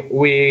I,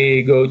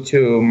 we go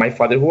to my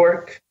father's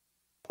work.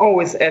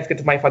 Always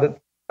asking my father,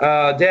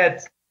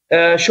 Dad,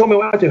 show me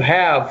what you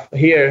have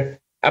here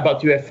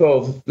about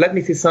UFOs. Let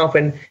me see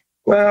something.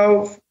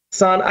 Well,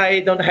 son,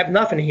 I don't have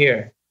nothing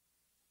here.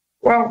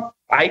 Well,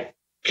 I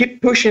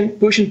keep pushing.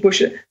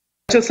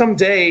 Until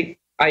someday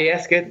I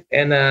asked it,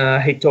 and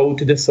he told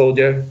to a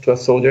soldier,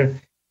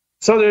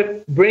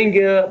 bring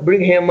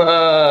him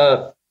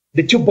the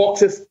 2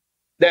 boxes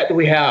that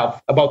we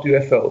have about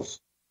UFOs.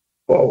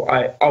 Well,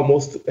 I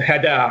almost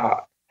had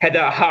a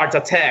heart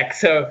attack.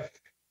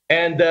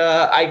 And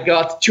I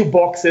got 2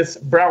 boxes,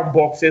 brown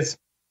boxes,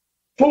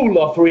 full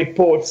of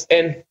reports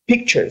and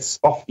pictures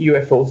of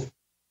UFOs.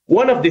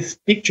 One of these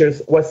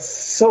pictures was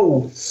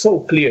so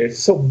clear,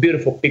 so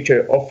beautiful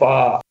picture of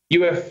a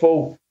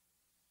UFO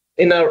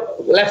in the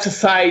left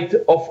side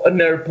of an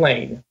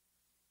airplane.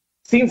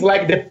 Seems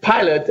like the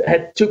pilot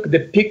had took the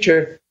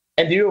picture,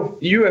 and the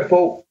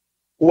UFO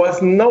was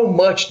no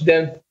much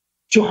than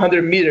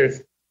 200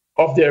 meters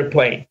of the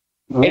airplane.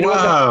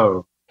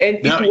 Wow!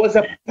 It was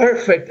a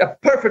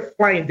perfect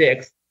flying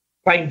disc.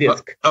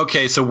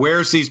 Okay, so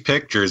where's these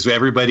pictures?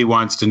 Everybody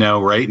wants to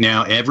know right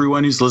now.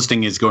 Everyone who's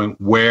listening is going,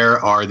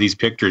 where are these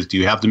pictures? Do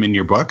you have them in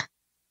your book?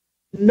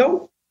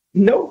 No,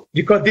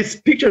 because this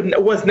picture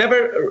was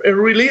never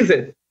released.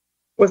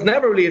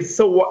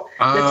 So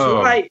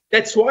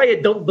that's why I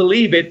don't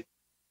believe it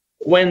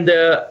when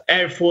the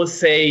Air Force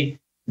say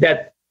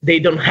that they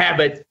don't have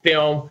a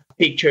film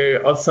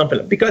picture or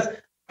something, because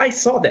I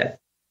saw that,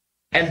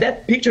 and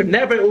that picture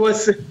never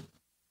was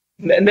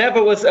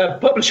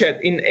published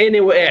in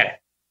anywhere.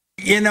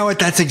 You know what?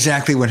 That's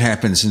exactly what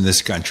happens in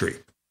this country.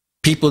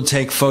 People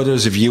take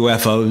photos of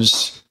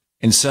UFOs,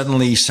 and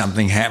suddenly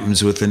something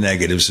happens with the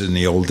negatives. In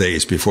the old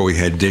days, before we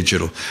had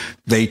digital,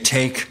 they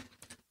take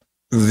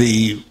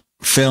the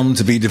film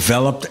to be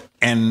developed,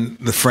 and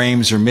the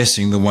frames are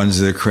missing, the ones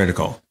that are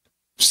critical.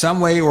 Some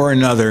way or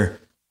another,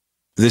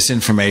 this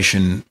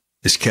information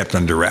is kept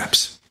under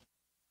wraps.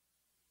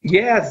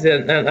 Yes,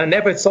 and I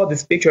never saw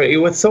this picture. It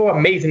was so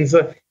amazing.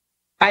 So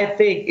I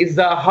think it's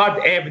the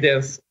hard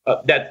evidence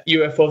that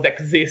UFOs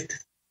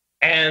exist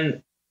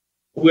and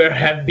we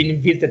have been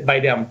visited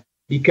by them.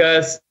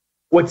 Because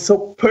what's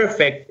so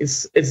perfect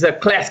is a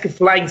classic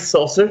flying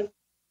saucer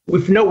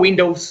with no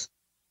windows,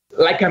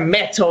 like a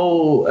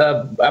metal,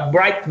 a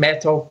bright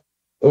metal,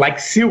 like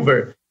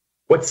silver.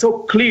 What's so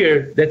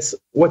clear that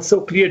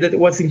it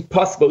was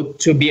impossible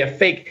to be a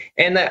fake.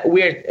 And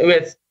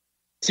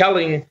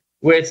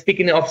we're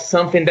speaking of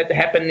something that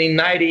happened in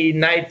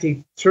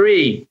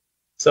 1993.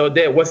 So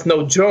there was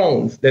no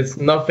drones. There's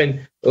nothing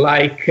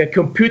like a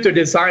computer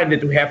design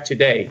that we have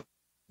today.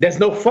 There's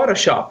no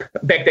Photoshop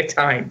back that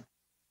time.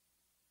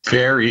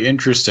 Very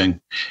interesting.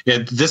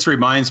 This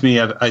reminds me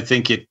of, I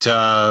think it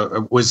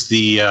was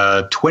the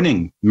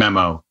twinning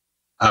memo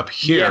up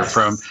here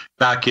from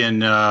back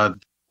in,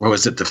 what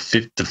was it, the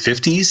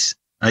 50s,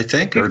 I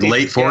think, or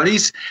late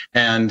 40s,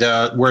 and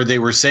where they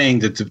were saying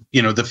that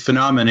the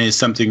phenomena is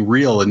something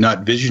real and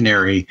not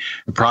visionary,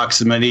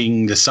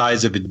 approximating the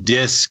size of a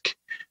disc,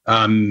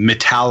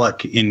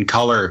 metallic in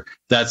color,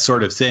 that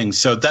sort of thing.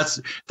 So that's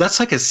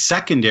like a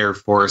second Air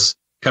Force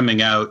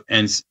coming out,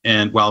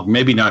 and well,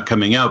 maybe not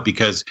coming out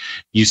because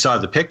you saw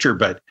the picture,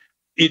 but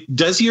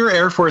does your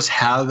Air Force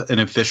have an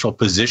official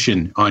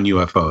position on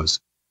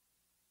UFOs?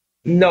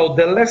 No,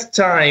 the last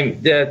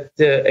time that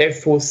the Air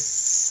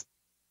Force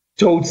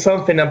told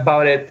something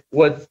about it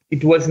was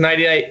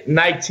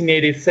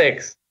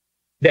 1986.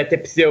 That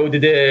episode,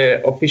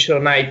 the official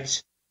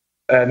night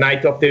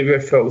of the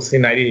UFOs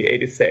in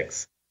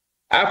 1986.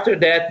 After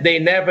that, they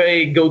never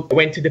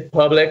went to the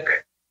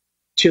public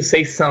to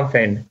say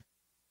something.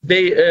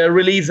 They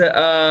released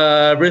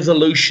a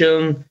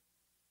resolution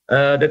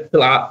that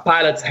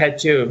pilots had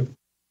to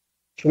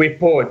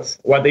report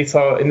what they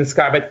saw in the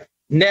sky, but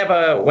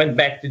never went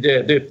back to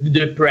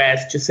the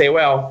press to say,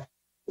 well,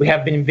 we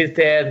have been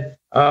visited,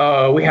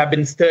 we have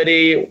been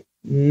studied.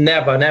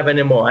 Never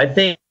anymore. I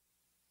think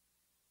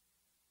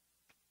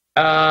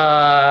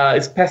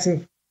it's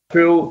passing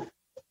through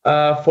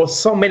for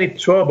so many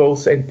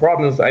troubles and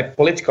problems, like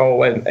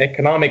political and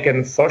economic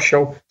and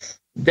social,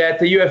 that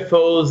the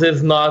UFOs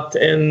is not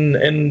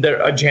in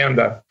their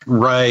agenda.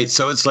 Right.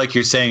 So it's like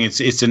you're saying,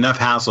 it's enough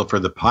hassle for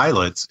the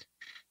pilots,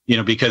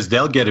 because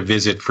they'll get a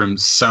visit from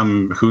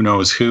some who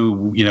knows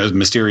who,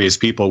 mysterious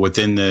people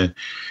within the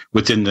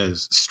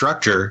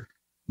structure.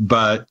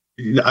 But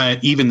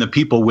even the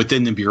people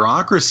within the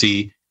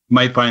bureaucracy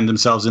might find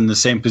themselves in the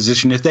same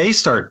position if they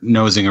start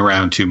nosing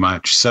around too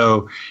much.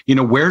 So,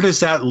 where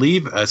does that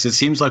leave us? It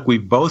seems like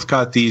we've both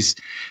got these,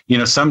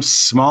 some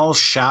small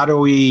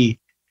shadowy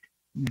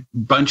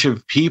bunch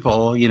of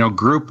people,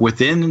 group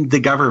within the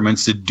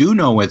governments that do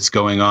know what's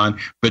going on,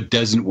 but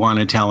doesn't want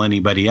to tell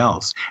anybody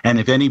else. And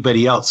if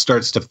anybody else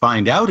starts to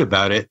find out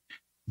about it,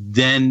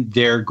 then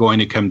they're going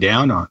to come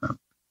down on them.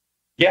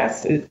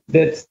 Yes,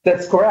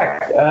 that's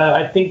correct.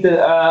 I think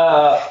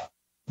that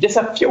just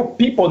a few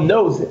people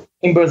knows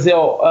in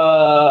Brazil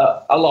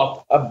a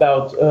lot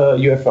about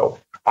UFO.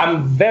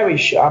 I'm very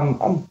sure.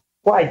 I'm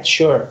quite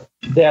sure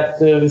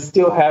that we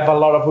still have a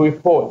lot of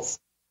reports,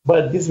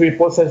 but these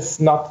reports is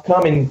not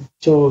coming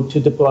to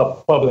the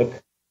public.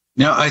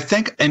 Now, I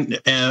think, and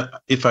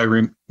if I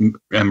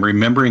am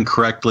remembering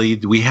correctly,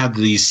 we have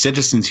these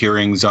citizens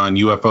hearings on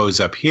UFOs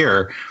up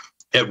here,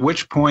 at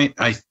which point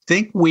I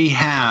think we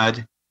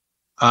had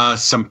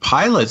some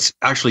pilots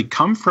actually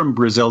come from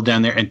Brazil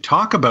down there and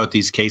talk about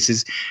these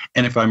cases.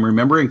 And if I'm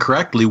remembering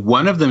correctly,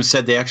 one of them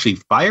said they actually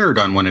fired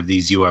on one of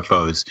these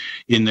UFOs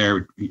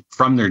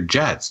from their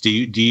jets. Do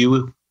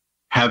you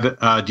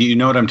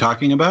know what I'm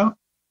talking about?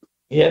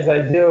 Yes,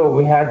 I do.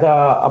 We had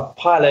a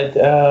pilot,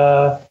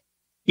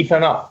 if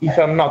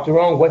I'm not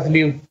wrong, was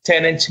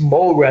Lieutenant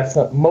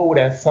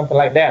Moura, something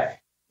like that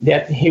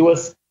he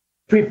was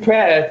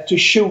prepared to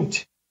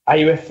shoot a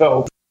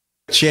UFO.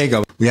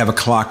 Thiago, we have a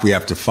clock we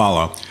have to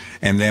follow,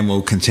 and then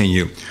we'll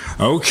continue.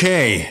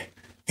 Okay,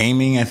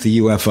 aiming at the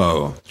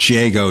UFO.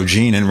 Thiago,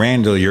 Gene, and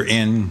Randall, you're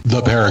in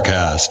the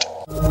Paracast.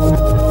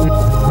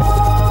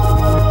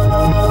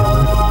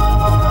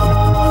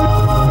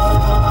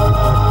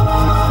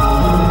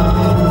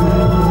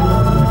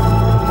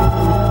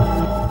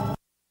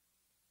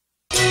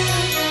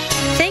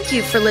 Thank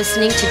you for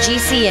listening to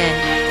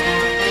GCN.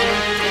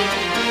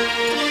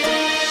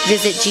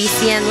 Visit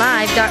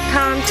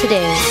GCNlive.com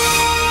today.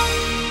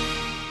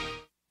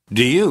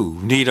 Do you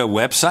need a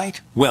website?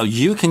 Well,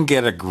 you can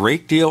get a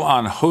great deal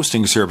on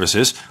hosting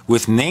services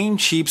with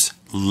Namecheap's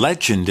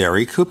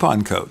legendary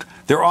coupon code.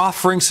 They're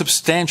offering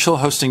substantial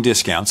hosting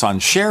discounts on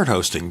shared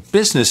hosting,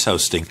 business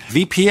hosting,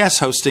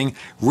 VPS hosting,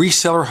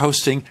 reseller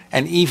hosting,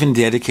 and even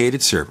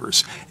dedicated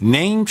servers.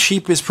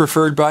 Namecheap is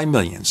preferred by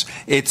millions.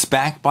 It's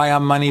backed by a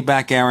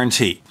money-back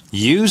guarantee.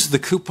 Use the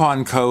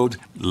coupon code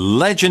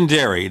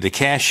LEGENDARY to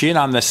cash in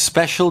on the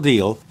special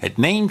deal at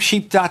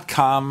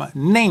Namecheap.com,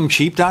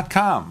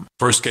 Namecheap.com.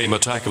 First came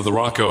Attack of the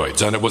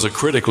Rockoids, and it was a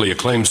critically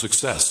acclaimed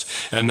success.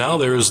 And now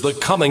there's The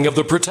Coming of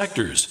the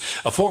Protectors.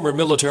 A former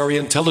military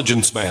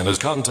intelligence man is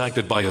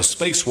contacted by a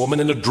space woman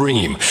in a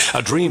dream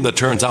that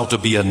turns out to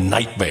be a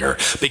nightmare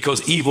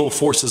because evil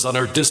forces on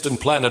her distant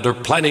planet are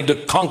planning to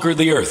conquer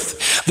the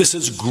Earth. This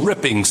is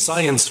gripping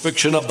science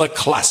fiction of the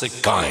classic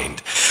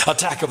kind.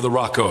 Attack of the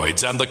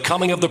Rockoids and The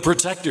Coming of the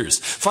Protectors.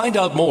 Find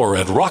out more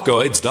at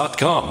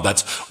rockoids.com.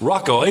 That's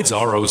rockoids,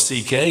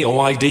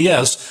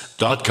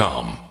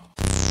 ROCKOIDS.com.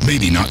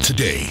 Maybe not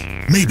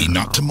today, maybe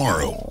not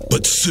tomorrow,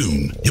 but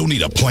soon you'll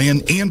need a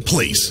plan and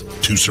place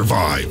to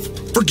survive.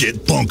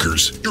 Forget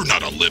bunkers. You're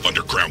not a live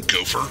underground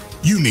gopher.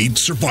 You need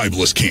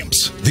survivalist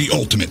camps, the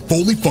ultimate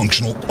fully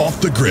functional,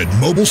 off-the-grid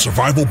mobile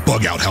survival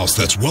bug-out house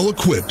that's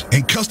well-equipped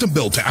and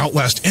custom-built to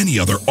outlast any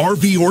other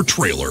RV or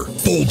trailer.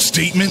 Bold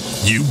statement?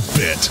 You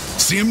bet.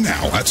 See them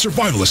now at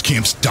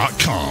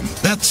survivalistcamps.com.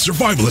 That's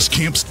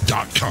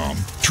survivalistcamps.com.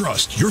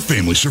 Trust your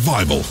family's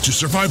survival to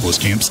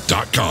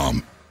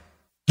survivalistcamps.com.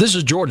 This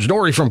is George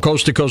Norrie from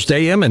Coast to Coast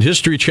AM and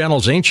History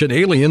Channel's Ancient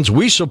Aliens.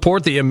 We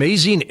support the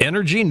amazing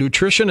energy,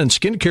 nutrition, and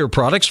skincare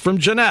products from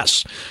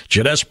Jeunesse.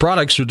 Jeunesse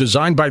products are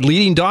designed by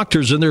leading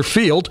doctors in their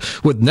field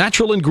with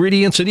natural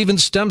ingredients and even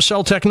stem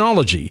cell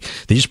technology.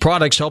 These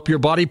products help your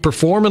body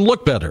perform and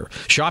look better.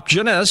 Shop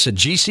Jeunesse at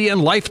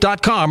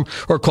GCNlife.com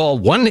or call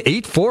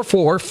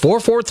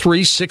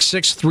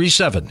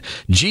 1-844-443-6637.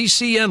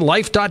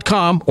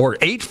 GCNlife.com or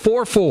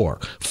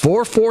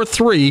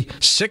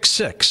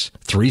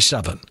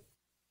 844-443-6637.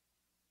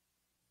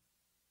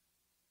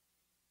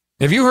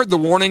 Have you heard the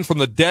warning from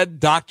the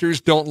Dead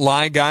Doctors Don't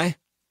Lie guy?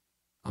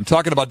 I'm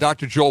talking about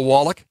Dr. Joel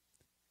Wallach.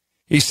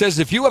 He says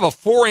if you have a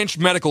 4-inch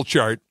medical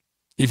chart,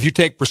 if you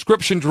take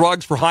prescription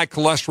drugs for high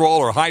cholesterol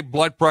or high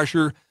blood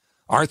pressure,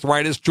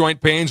 arthritis,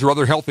 joint pains, or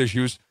other health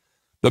issues,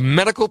 the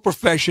medical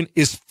profession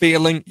is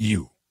failing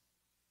you.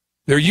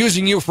 They're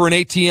using you for an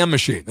ATM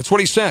machine. That's what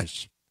he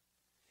says.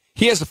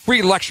 He has a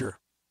free lecture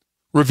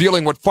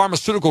revealing what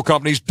pharmaceutical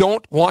companies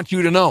don't want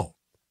you to know.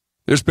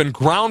 There's been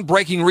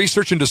groundbreaking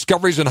research and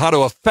discoveries on how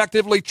to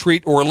effectively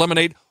treat or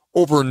eliminate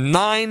over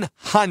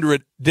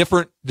 900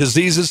 different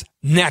diseases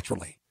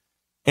naturally.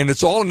 And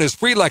it's all in his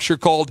free lecture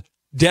called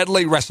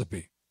Deadly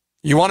Recipe.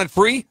 You want it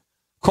free?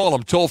 Call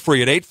him toll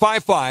free at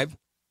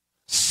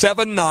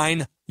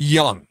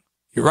 855-79-YOUNG.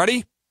 You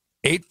ready?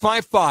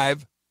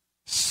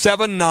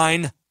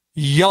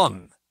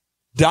 855-79-YOUNG.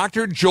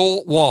 Dr.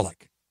 Joel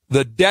Wallach,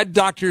 the Dead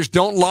Doctors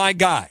Don't Lie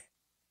guy,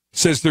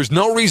 says there's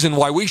no reason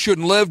why we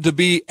shouldn't live to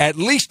be at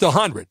least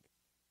 100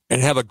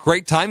 and have a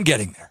great time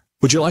getting there.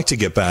 Would you like to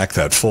get back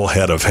that full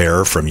head of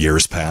hair from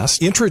years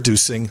past?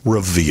 Introducing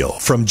Reveal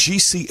from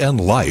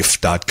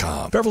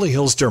GCNlife.com. Beverly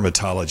Hills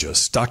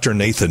dermatologist Dr.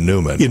 Nathan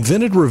Newman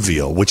invented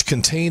Reveal, which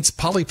contains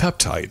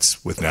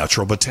polypeptides with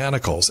natural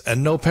botanicals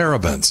and no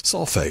parabens,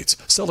 sulfates,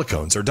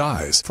 silicones, or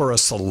dyes for a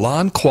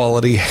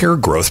salon-quality hair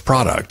growth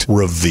product.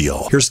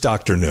 Reveal. Here's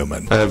Dr.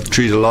 Newman. I have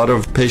treated a lot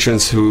of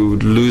patients who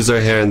lose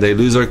their hair and they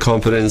lose their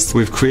confidence.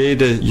 We've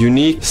created a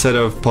unique set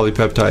of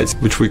polypeptides,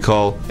 which we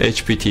call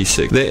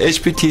HPT6. The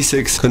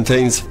HPT6 contains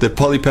the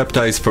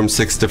polypeptides from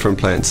 6 different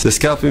plants. The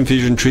scalp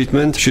infusion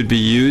treatment should be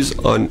used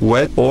on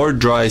wet or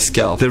dry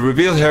scalp. The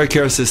Reveal hair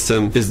care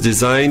system is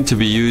designed to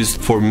be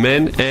used for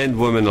men and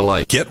women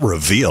alike. Get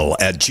Reveal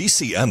at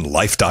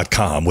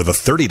GCNlife.com with a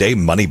 30-day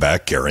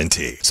money-back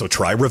guarantee. So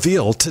try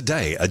Reveal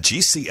today at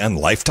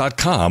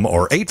GCNlife.com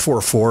or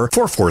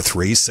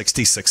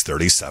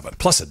 844-443-6637.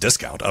 Plus a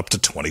discount up to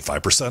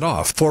 25%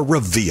 off for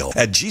Reveal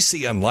at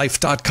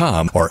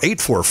GCNlife.com or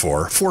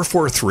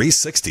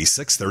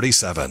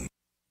 844-443-6637.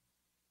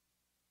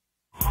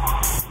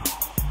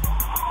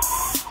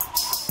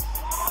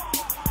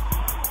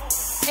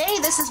 Hey,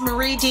 this is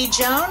Marie D.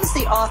 Jones,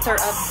 the author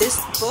of This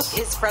Book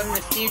is from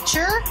the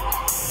Future,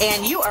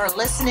 and you are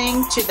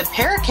listening to the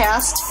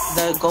Paracast,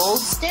 the gold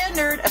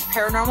standard of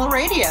paranormal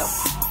radio.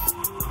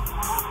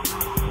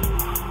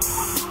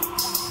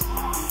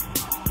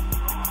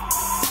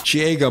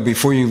 Thiago,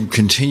 before you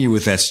continue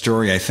with that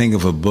story, I think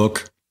of a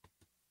book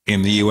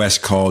in the U.S.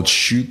 called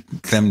Shoot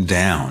Them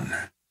Down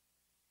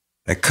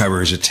that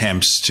covers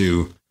attempts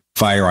to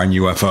fire on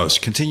UFOs.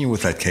 Continue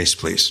with that case,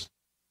 please.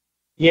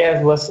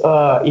 Yes, it was,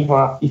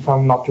 if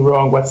I'm not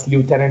wrong, was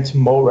Lieutenant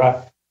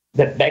Moura,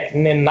 that back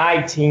in the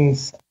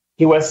 19s,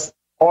 he was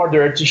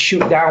ordered to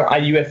shoot down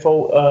a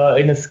UFO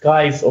in the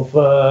skies of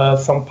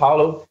São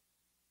Paulo.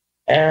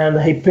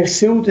 And he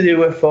pursued the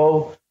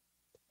UFO,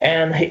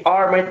 and he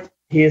armed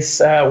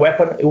his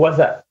weapon. It was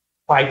a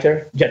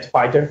fighter, jet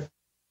fighter.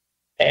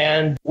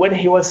 And when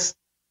he was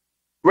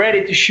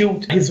ready to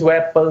shoot, his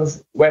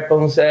weapons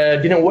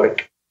didn't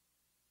work.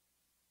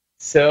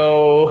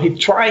 So he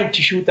tried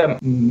to shoot a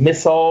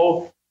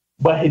missile,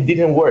 but it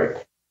didn't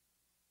work.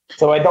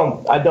 So I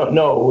don't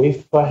know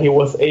if he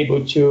was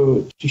able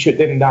to shoot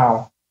them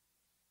down.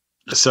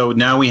 So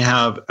now we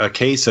have a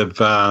case of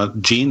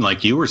Gene,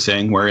 like you were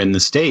saying, where in the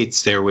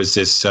States there was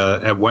this,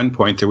 at one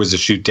point there was a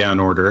shoot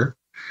down order,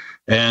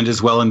 and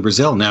as well in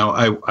Brazil. Now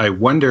I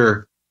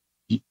wonder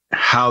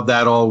how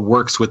that all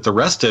works with the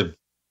rest of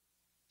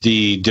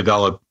the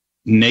developed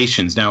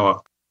nations.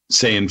 Now,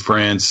 say in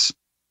France,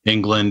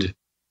 England,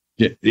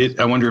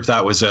 I wonder if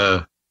that was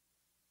a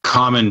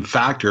common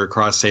factor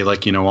across, say,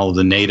 like, all of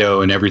the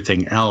NATO and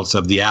everything else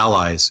of the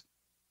allies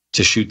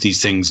to shoot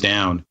these things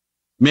down.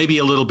 Maybe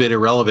a little bit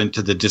irrelevant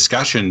to the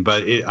discussion,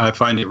 but I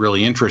find it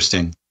really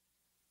interesting.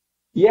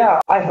 Yeah,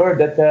 I heard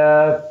that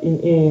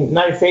in the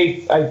United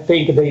States, I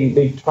think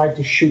they tried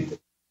to shoot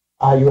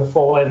a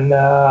UFO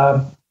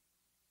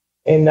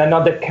in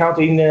another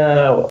country in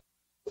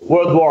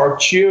World War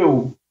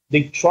II.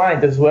 They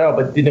tried as well,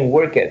 but didn't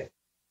work it.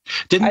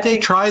 Didn't they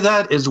try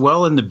that as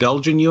well in the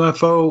Belgian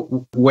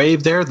UFO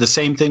wave there? The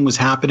same thing was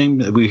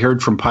happening. We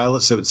heard from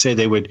pilots that would say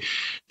they would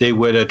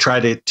try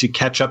to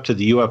catch up to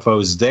the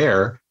UFOs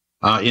there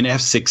in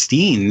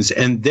F-16s,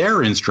 and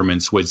their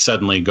instruments would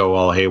suddenly go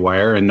all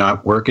haywire and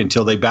not work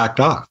until they backed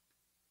off.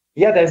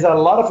 Yeah, there's a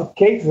lot of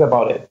cases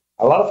about it.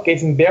 A lot of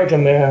cases in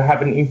Belgium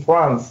happen in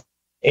France,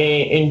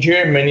 in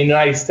Germany, in the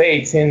United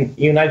States, in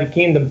the United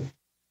Kingdom.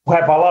 We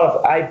have a lot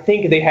of, I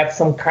think they have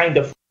some kind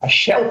of a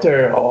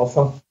shelter or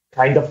some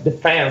kind of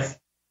defense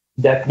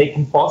that make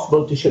it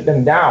possible to shoot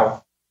them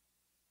down.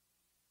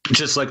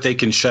 Just like they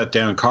can shut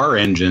down car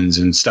engines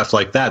and stuff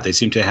like that. They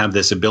seem to have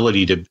this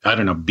ability to,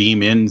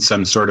 beam in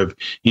some sort of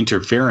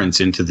interference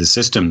into the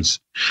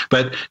systems.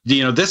 But,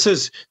 this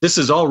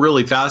is all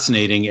really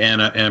fascinating,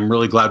 and I'm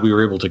really glad we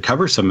were able to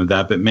cover some of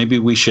that. But maybe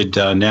we should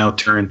now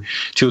turn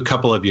to a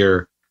couple of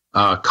your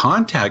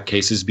contact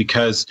cases,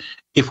 because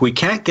if we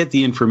can't get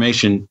the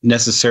information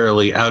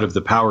necessarily out of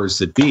the powers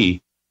that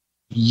be,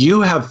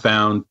 you have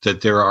found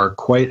that there are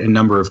quite a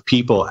number of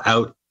people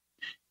out,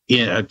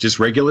 just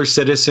regular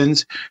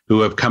citizens,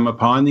 who have come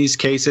upon these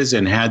cases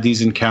and had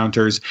these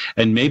encounters.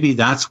 And maybe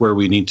that's where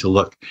we need to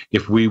look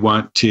if we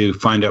want to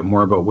find out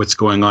more about what's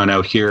going on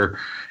out here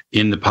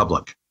in the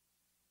public.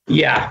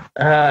 Yeah,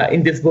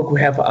 in this book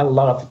we have a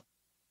lot of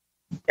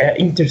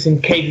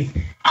interesting cases,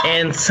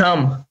 and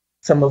some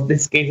of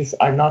these cases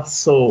are not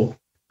so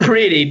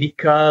pretty,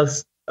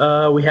 because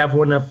we have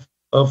one of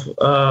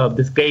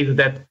this case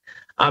that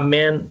a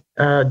man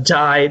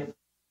died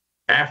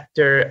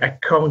after a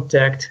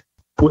contact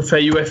with a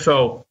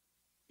UFO.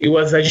 It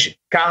was a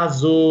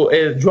caso,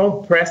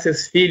 João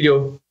Prestes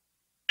Filho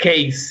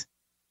case,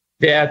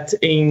 that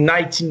in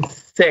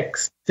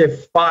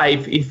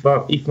 1965, if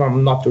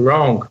I'm not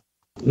wrong,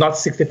 not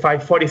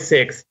 65,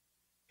 46,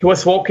 he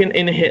was walking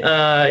in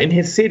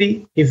his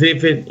city. He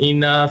lived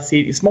in a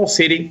small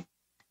city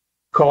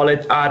called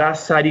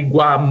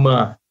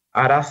Araçariguama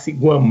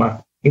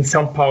in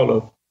São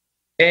Paulo.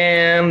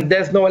 and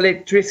there's no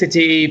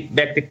electricity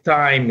back at the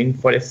time in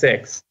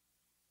 46.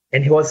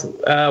 And he was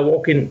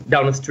walking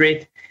down the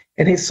street,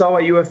 and he saw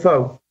a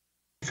UFO.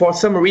 For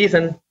some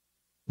reason,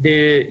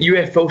 the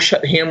UFO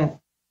shot him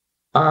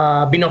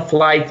beam of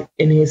light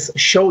in his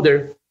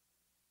shoulder,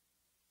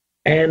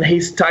 and he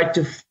started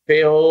to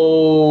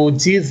feel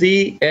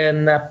dizzy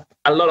and a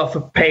lot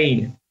of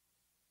pain.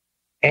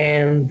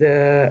 And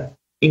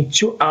in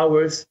 2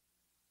 hours,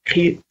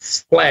 his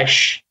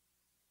flesh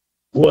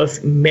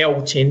was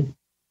melting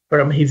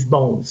from his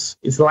bones.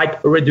 It's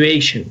like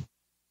radiation,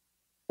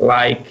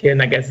 like in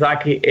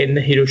Nagasaki and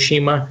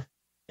Hiroshima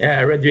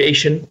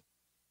radiation.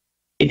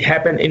 It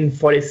happened in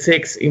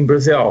 46 in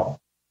Brazil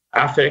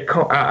after a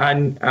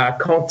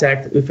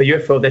contact with a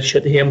UFO that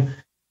shot him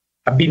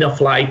a beam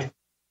of light.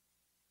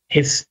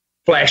 His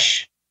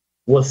flesh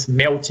was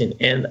melting,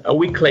 and a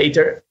week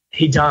later,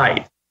 he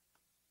died.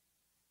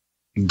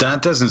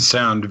 That doesn't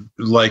sound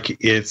like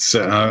it's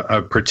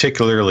a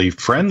particularly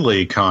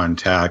friendly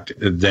contact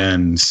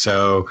then.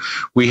 So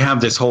we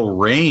have this whole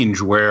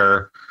range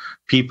where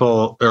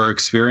people are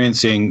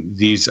experiencing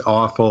these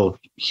awful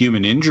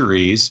human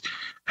injuries,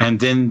 and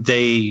then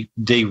they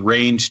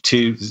range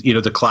to,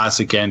 the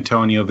classic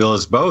Antonio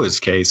Villas-Boas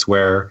case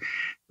where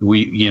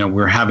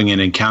we're having an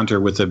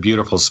encounter with a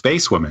beautiful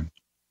space woman.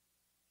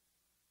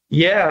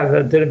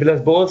 Yeah, the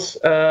Villas-Boas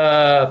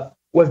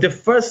was the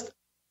first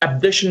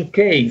abduction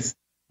case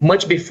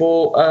much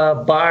before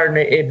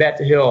Barney and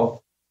Betty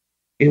Hill.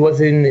 It was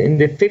in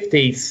the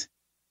 50s,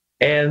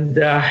 and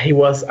he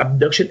was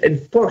abducted and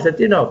forced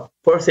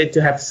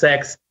to have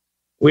sex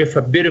with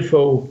a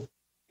beautiful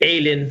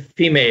alien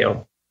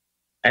female.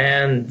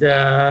 And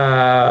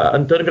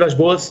Antonio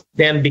Villas-Boas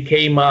then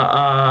became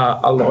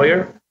a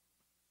lawyer,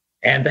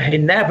 and he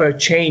never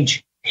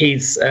changed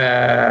his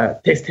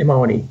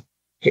testimony.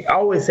 He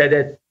always said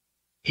that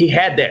he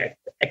had that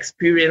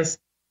experience,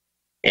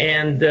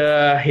 and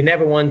he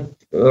never wanted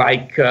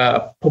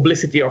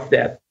publicity of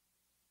that.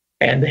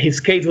 And his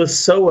case was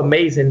so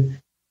amazing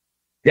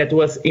that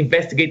was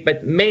investigated by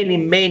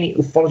many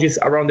ufologists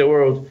around the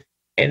world,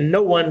 and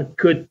no one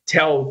could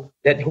tell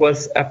that it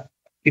was a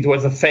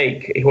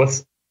fake.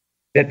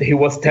 That he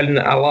was telling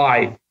a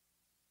lie.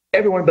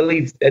 Everyone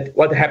believes that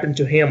what happened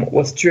to him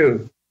was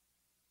true.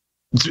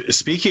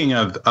 Speaking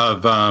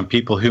of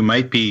people who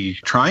might be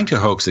trying to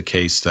hoax a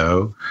case,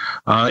 though,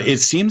 it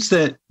seems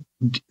that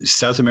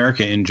South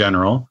America in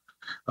general,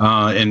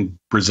 and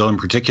Brazil in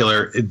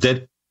particular,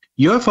 that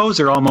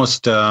UFOs are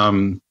almost,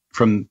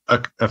 from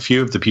a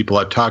few of the people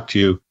I've talked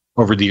to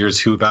over the years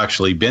who've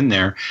actually been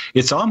there,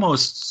 it's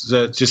almost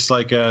just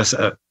like a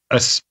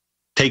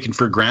taken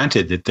for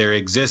granted that they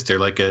exist. They're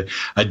like a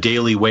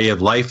daily way of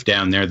life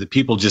down there, that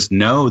people just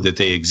know that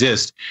they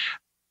exist.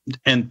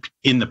 And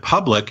in the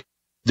public,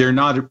 they're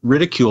not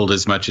ridiculed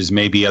as much as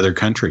maybe other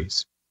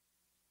countries.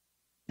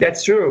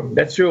 That's true.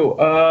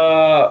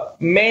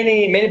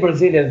 Many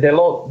Brazilians,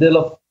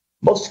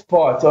 most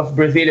part of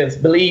Brazilians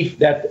believe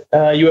that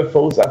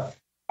UFOs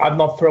are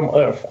not from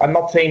Earth. I'm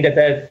not saying that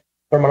they're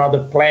from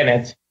another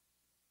planet.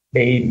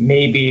 They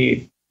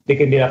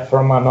can be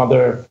from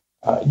another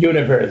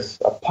universe,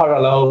 a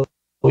parallel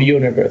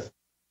universe.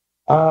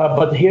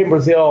 But here in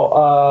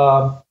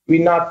Brazil, we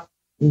not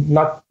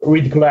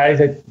ridiculize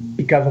it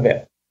because of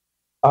it.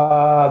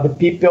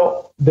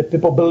 The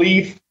people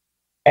believe,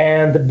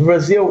 and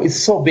Brazil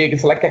is so big,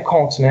 it's like a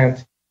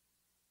continent,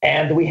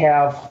 and we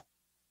have,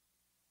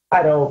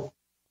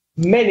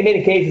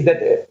 many cases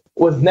that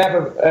was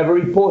never ever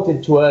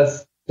reported to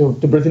us, to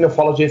Brazilian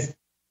ufologists,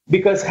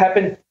 because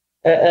happened.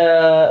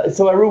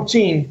 So a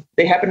routine,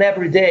 they happen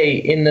every day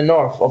in the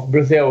north of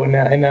Brazil, in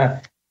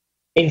a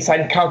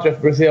inside country of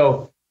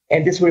Brazil,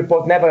 and this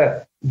report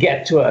never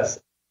get to us.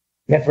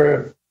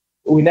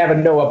 We never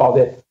know about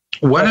it.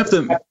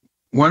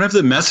 One of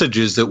the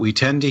messages that we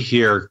tend to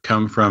hear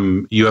come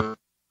from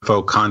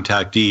UFO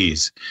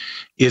contactees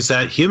is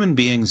that human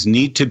beings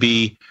need to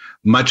be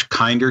much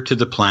kinder to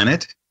the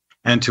planet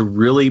and to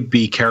really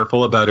be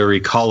careful about our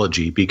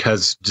ecology,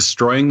 because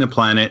destroying the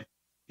planet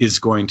is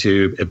going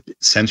to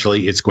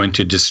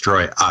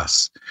destroy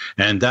us.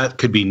 And that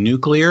could be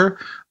nuclear,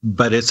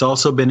 but it's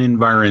also been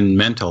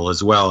environmental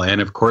as well. And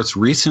of course,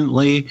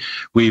 recently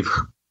we've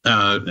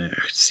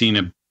seen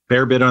a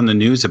fair bit on the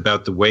news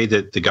about the way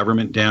that the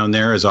government down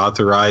there has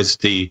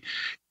authorized the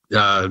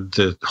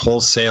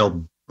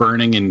wholesale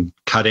burning and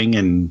cutting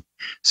and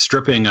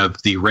stripping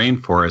of the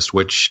rainforest,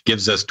 which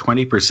gives us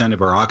 20%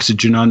 of our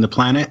oxygen on the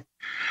planet.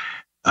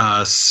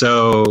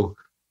 So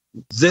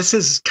this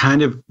is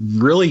kind of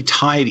really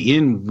tied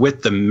in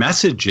with the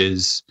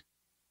messages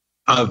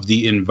of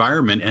the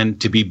environment and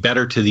to be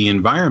better to the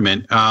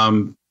environment.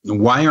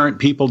 Why aren't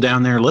people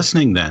down there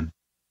listening then?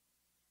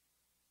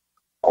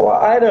 Well,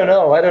 I don't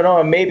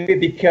know. Maybe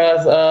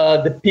because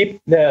the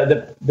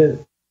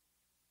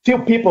few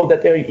people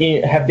that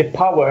have the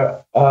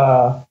power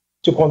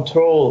to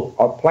control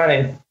our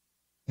planet,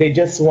 they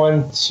just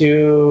want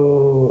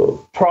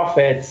to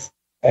profit,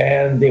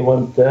 and they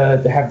want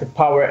to have the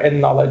power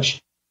and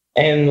knowledge,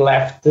 and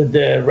left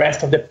the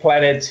rest of the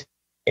planet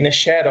in a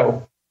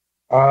shadow.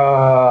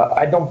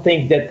 I don't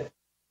think that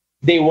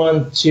they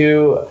want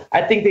to.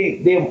 I think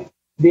they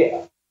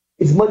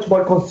is much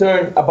more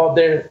concerned about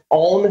their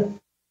own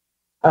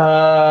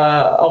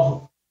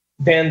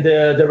than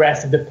the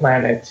rest of the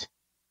planet.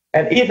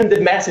 And even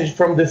the message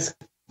from the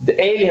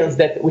aliens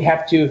that we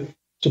have to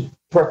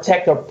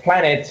protect our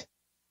planet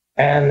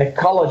and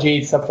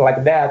ecology, stuff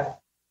like that.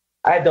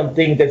 I don't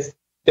think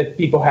that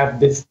people have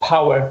this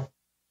power.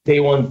 They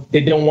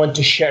don't want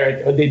to share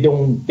it, or they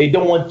don't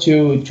want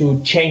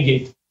to change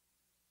it.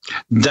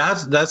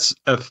 That's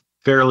a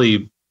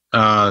fairly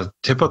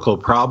typical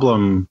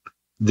problem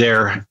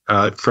there,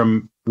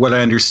 from what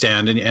I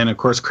understand, and of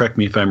course, correct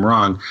me if I'm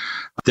wrong,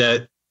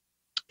 that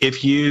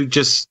if you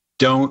just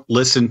don't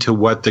listen to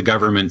what the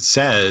government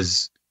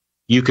says,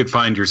 you could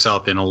find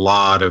yourself in a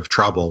lot of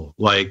trouble,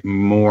 like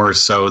more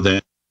so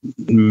than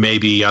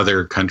maybe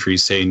other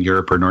countries, say in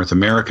Europe or North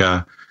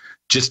America,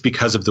 just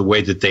because of the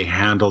way that they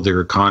handle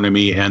their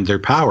economy and their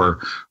power,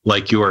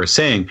 like you are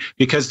saying.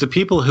 Because the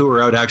people who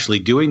are out actually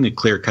doing the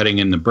clear cutting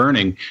and the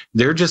burning,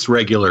 they're just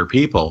regular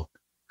people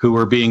who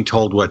are being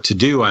told what to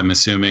do, I'm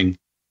assuming.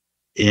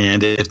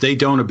 And if they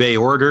don't obey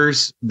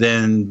orders,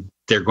 then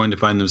they're going to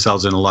find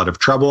themselves in a lot of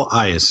trouble,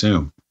 I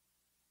assume.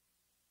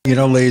 You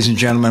know, ladies and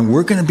gentlemen,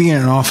 we're going to be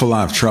in an awful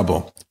lot of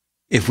trouble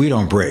if we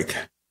don't break.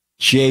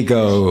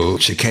 Thiago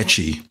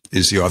Ticchetti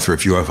is the author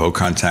of UFO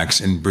Contacts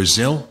in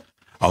Brazil.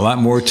 A lot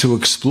more to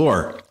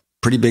explore.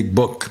 Pretty big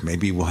book.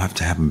 Maybe we'll have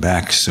to have him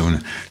back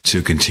soon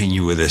to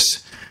continue with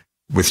this.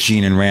 With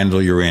Gene and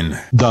Randall, you're in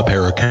The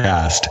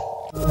Paracast.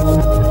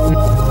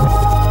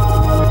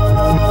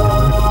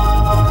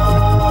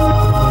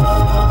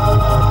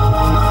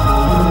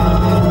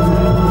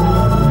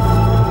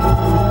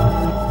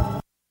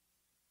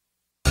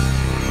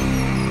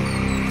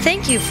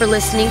 Thank you for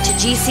listening to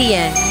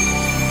GCN.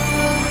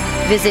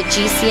 Visit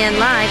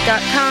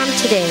GCNlive.com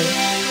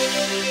today.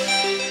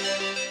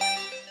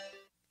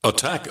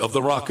 Attack of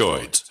the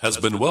Rockoids has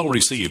been well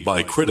received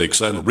by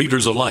critics and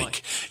readers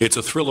alike. It's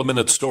a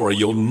thrill-a-minute story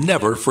you'll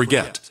never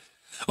forget.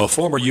 A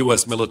former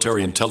U.S.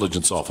 military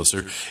intelligence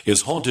officer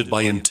is haunted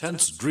by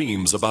intense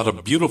dreams about a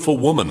beautiful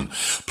woman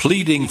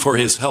pleading for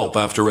his help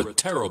after a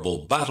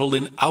terrible battle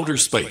in outer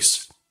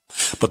space.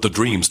 But the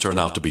dreams turn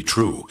out to be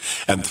true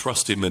and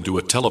thrust him into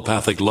a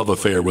telepathic love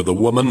affair with a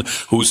woman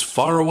whose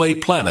faraway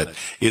planet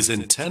is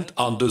intent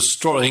on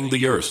destroying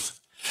the Earth.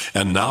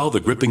 And now the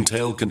gripping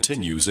tale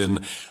continues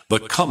in The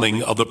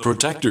Coming of the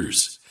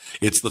Protectors.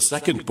 It's the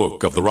second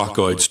book of the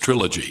Rockoids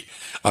trilogy,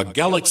 a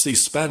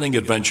galaxy-spanning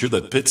adventure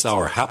that pits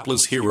our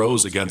hapless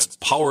heroes against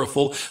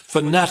powerful,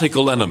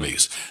 fanatical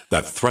enemies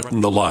that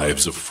threaten the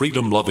lives of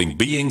freedom-loving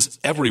beings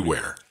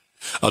everywhere.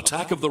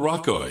 Attack of the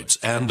Rockoids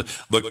and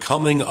The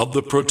Coming of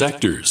the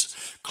Protectors.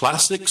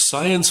 Classic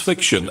science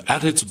fiction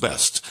at its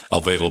best,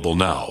 available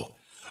now.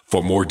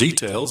 For more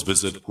details,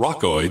 visit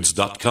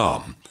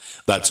rockoids.com.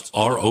 That's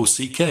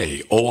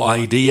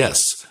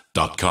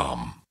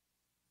ROCKOIDS.com.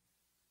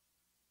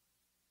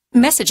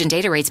 Message and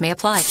data rates may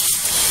apply.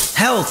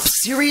 Help!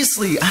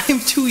 Seriously, I'm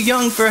too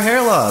young for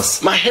hair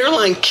loss. My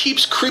hairline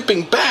keeps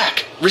creeping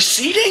back.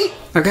 Receding?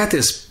 I've got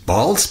this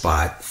bald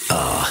spot.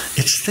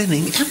 It's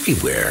thinning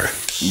everywhere.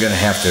 I'm gonna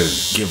have to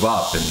give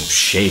up and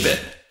shave it.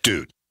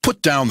 Dude,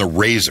 put down the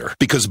razor,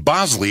 because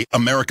Bosley,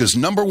 America's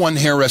 #1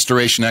 hair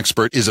restoration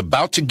expert, is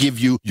about to give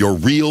you your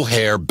real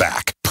hair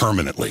back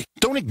permanently.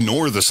 Don't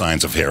ignore the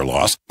signs of hair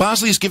loss.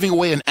 Bosley is giving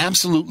away an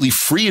absolutely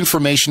free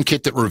information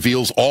kit that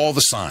reveals all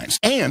the signs,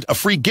 and a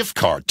free gift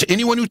card to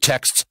anyone who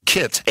texts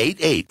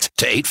KIT88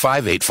 to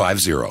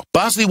 85850.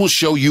 Bosley will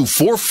show you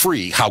for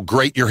free how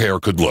great your hair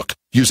could look.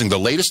 Using the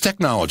latest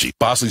technology,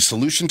 Bosley's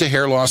solution to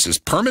hair loss is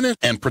permanent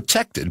and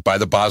protected by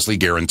the Bosley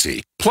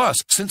Guarantee.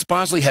 Plus, since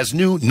Bosley has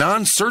new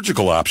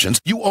non-surgical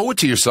options, you owe it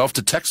to yourself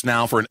to text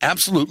now for an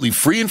absolutely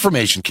free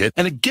information kit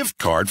and a gift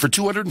card for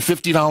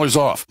 $250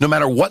 off, no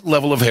matter what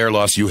level of hair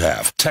loss you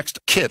have. Text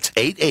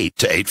KIT88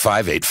 to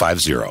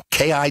 85850.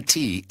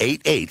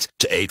 KIT88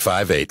 to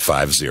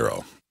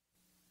 85850.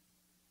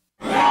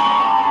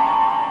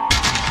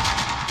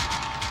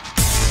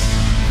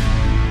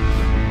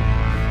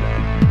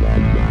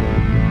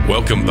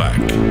 Welcome back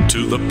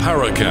to the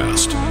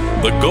Paracast,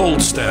 the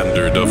gold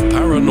standard of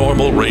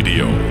paranormal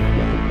radio.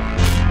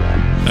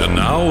 And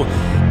now,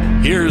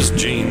 here's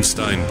Gene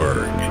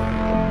Steinberg.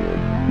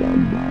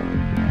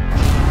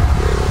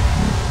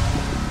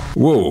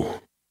 Whoa,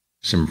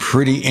 some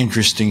pretty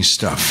interesting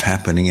stuff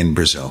happening in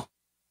Brazil.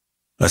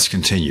 Let's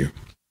continue.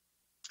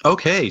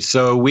 Okay,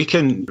 so we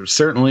can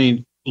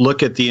certainly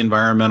look at the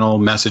environmental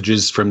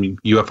messages from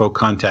UFO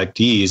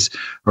contactees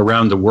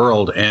around the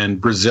world, and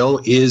Brazil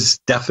is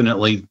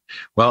definitely,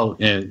 well,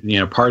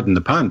 pardon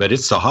the pun, but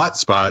it's the hot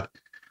spot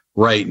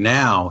right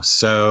now.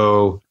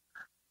 So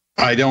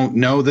I don't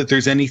know that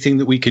there's anything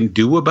that we can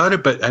do about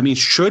it, but I mean,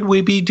 should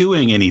we be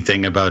doing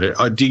anything about it?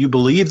 Do you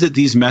believe that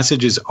these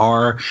messages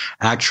are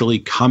actually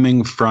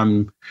coming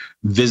from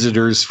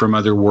visitors from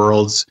other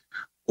worlds,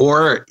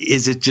 or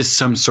is it just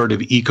some sort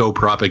of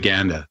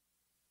eco-propaganda?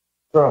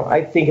 Bro,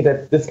 I think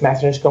that this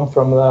message comes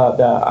from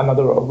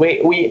another world.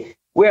 We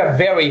are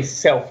very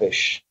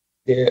selfish.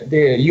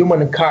 the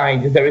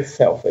humankind is very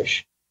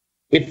selfish.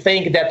 We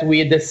think that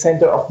we are the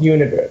center of the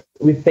universe.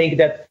 We think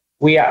that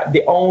we are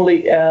the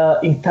only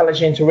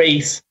intelligent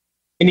race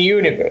in the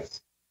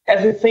universe.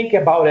 As we think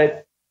about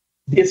it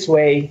this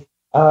way,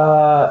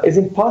 it's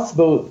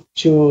impossible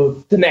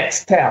to the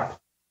next step.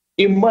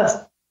 You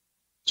must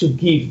to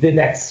give the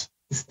next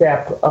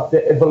step of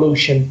the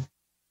evolution,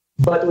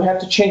 but we have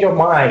to change our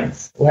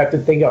minds. We have to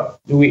think of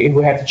we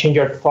have to change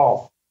our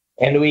thought,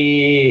 and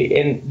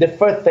the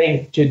first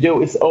thing to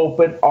do is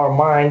open our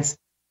minds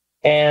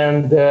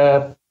and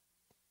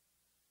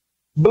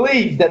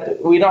believe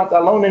that we're not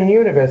alone in the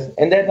universe,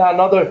 and there are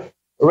other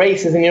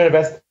races in the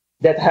universe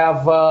that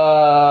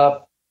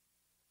have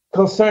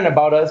concern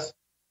about us.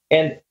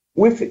 And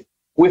if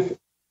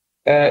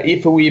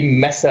we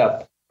mess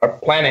up, our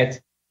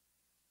planet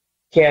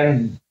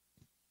can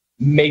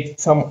make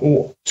some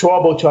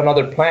trouble to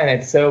another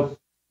planet. So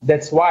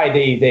that's why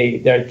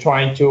they're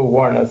trying to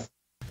warn us.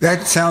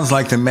 That sounds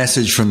like the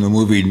message from the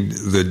movie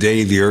The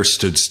Day the Earth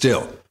Stood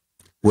Still,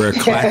 where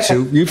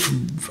Klaatu, you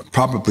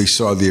probably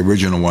saw the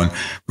original one,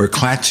 where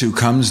Klaatu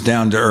comes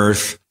down to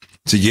Earth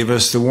to give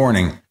us the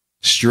warning,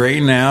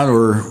 straighten out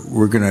or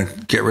we're going to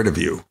get rid of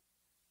you.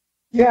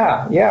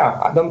 Yeah.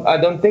 I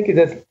don't think it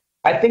is.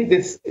 I think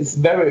this is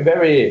very,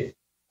 very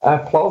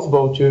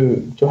plausible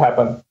to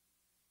happen.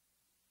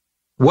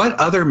 What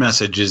other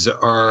messages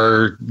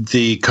are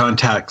the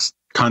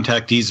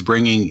contactees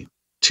bringing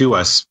to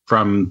us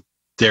from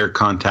their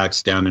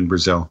contacts down in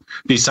Brazil?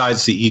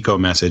 Besides the eco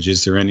message,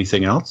 is there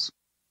anything else?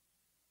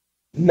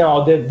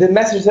 No, the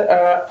messages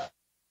are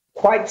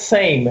quite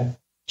same.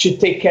 To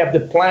take care of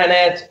the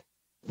planet,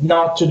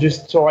 not to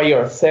destroy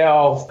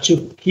ourselves,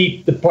 to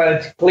keep the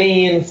planet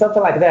clean,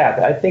 something like that.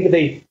 I think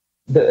the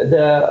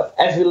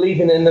as we live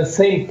in the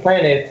same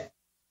planet,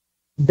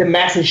 the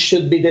message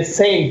should be the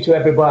same to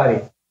everybody.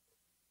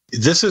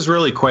 This is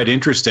really quite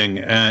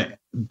interesting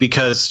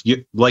because,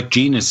 like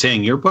Gene is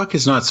saying, your book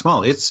is not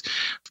small. It's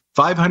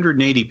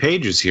 580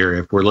 pages here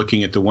if we're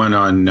looking at the one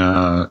on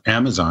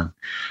Amazon.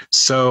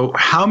 So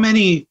how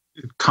many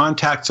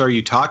contacts are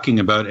you talking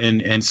about?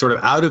 And sort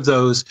of out of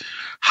those,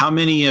 how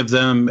many of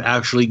them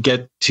actually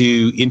get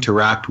to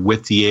interact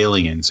with the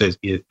aliens?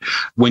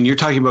 When you're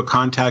talking about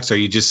contacts, are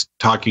you just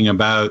talking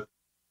about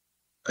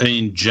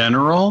in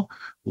general,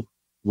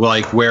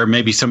 like where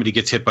maybe somebody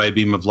gets hit by a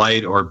beam of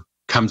light or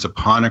comes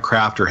upon a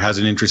craft or has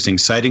an interesting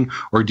sighting?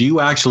 Or do you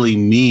actually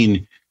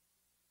mean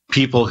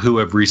people who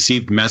have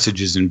received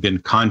messages and been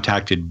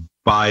contacted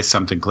by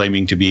something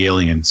claiming to be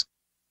aliens?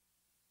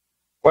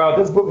 Well,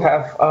 this book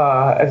has,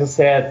 as I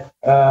said,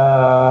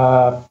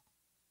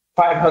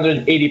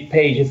 580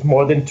 pages,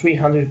 more than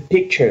 300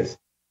 pictures,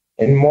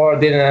 and more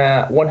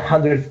than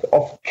 100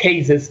 of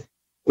cases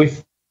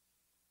with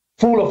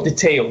full of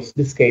details,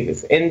 these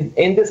cases. And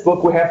in this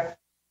book, we have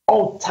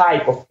all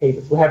type of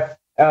cases. We have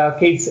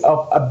case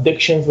of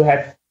abductions. We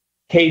have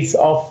case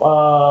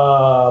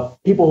of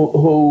people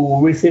who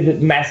received a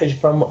message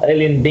from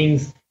alien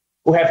beings.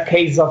 We have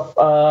case of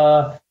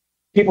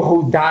people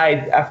who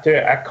died after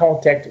a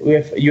contact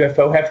with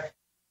UFO. We have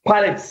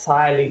pilot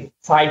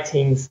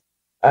sightings,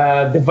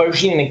 the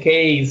Virginia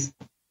case.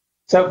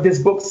 So this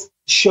book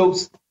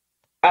shows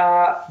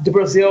the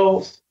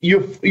Brazil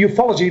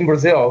ufology in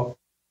Brazil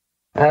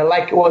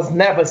like it was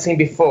never seen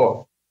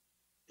before.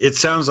 It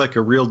sounds like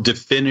a real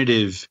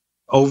definitive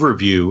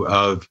overview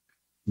of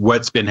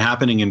what's been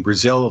happening in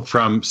Brazil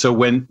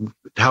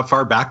how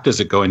far back does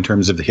it go in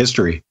terms of the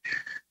history?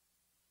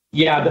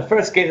 Yeah, the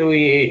first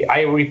case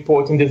I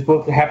report in this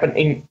book happened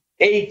in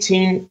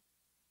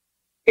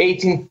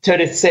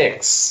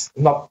 1836,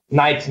 not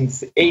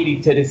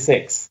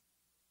 1836.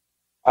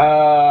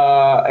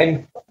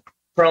 And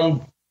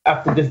from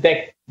after the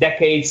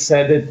decades,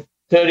 the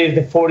 30s,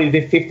 the 40s,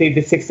 the 50s,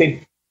 the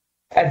 60s,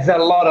 there's a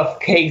lot of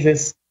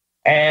cases.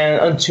 And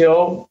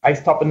until I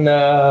stopped in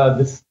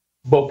this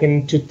book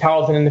in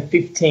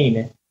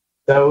 2015.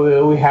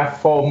 So we have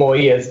 4 more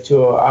years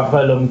to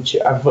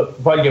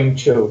volume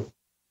 2.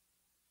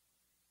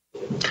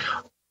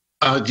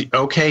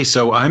 Okay,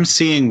 so I'm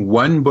seeing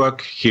one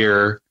book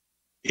here.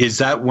 Is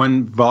that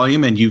one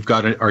volume? And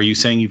are you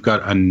saying you've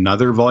got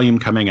another volume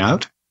coming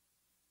out?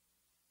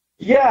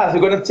 Yeah, it's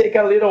going to take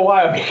a little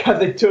while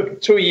because it took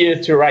 2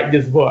 years to write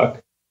this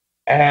book.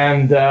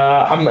 And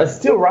I'm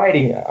still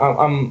writing.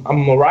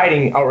 I'm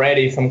writing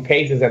already some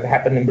cases that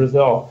happened in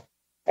Brazil.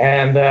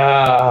 And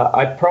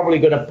I'm probably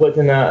going to put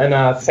in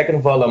a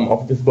second volume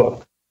of this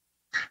book.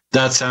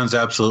 That sounds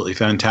absolutely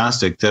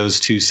fantastic. Those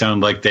two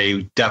sound like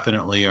they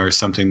definitely are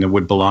something that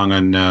would belong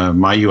on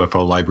my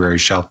UFO library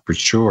shelf for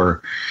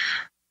sure.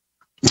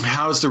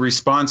 How's the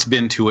response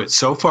been to it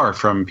so far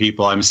from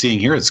people? I'm seeing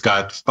here it's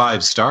got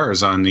 5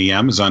 stars on the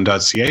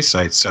Amazon.ca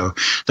site, so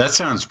that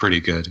sounds pretty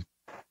good.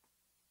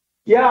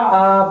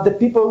 Yeah, the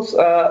people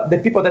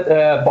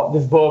that bought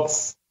these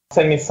books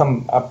sent me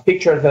some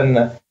pictures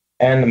and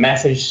a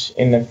message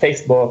in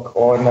Facebook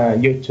or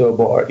on YouTube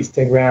or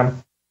Instagram,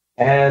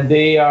 and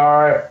they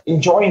are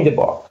enjoying the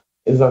book.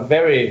 It's a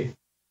very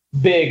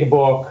big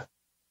book,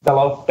 a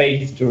lot of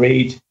pages to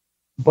read.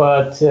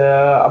 But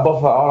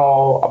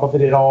above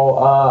it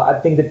all, I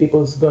think the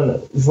people is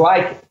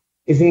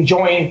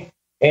enjoying,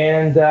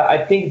 and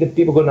I think the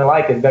people are going to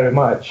like it very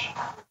much.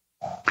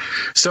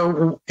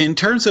 So in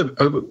terms of,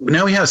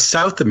 now we have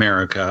South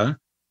America,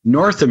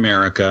 North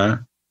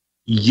America,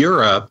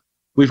 Europe.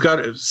 We've got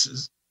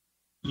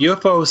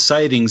UFO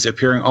sightings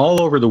appearing all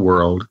over the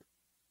world,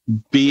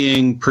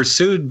 being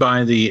pursued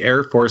by the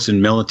Air Force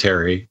and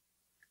military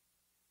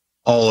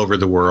all over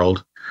the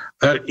world.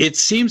 It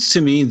seems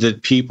to me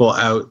that people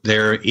out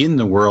there in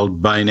the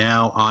world by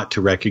now ought to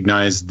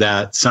recognize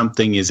that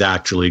something is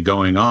actually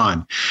going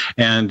on.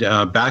 And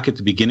back at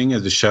the beginning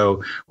of the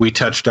show, we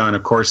touched on,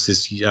 of course,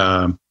 this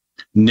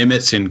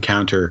Nimitz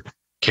encounter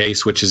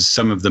case, which is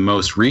some of the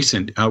most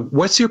recent.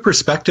 What's your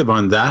perspective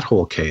on that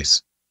whole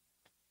case?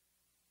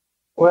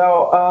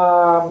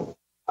 Well,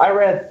 I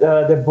read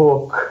the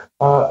book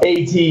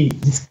AD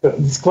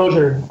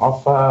Disclosure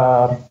of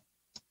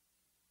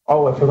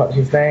I forgot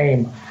his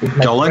name.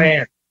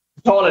 Dolan?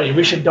 Dolan,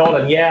 Richard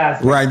Dolan,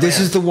 yes. Right, this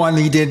is the one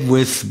he did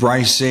with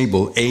Bryce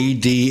Zabel,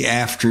 AD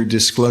After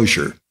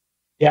Disclosure.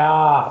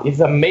 Yeah, it's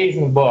an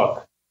amazing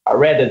book. I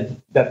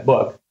read that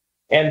book.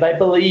 And I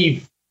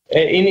believe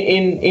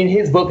in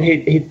his book,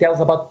 he tells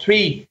about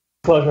 3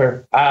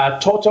 disclosure,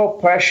 total,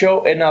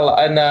 partial, and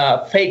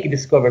a fake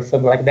discovery,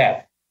 something like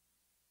that.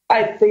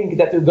 I think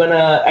that we're going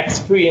to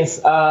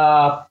experience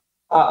a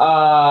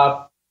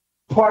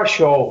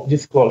partial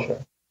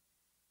disclosure.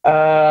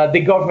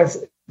 The government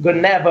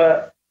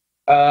never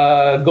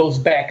goes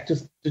back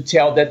to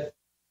tell that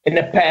in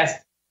the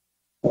past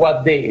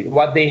what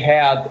they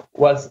had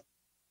was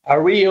a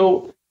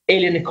real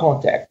alien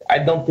contact. I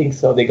don't think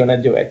so. They're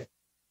gonna do it.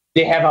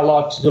 They have a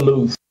lot to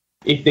lose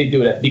if they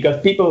do that, because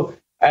people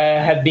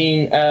have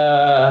been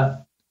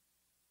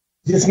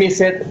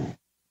dismissed.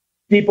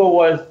 People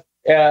were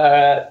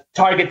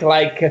targeted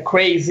like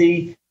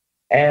crazy,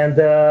 and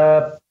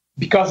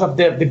because of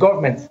the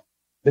government.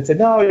 They said,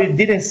 no, you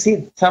didn't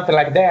see something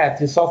like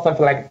that. You saw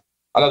something like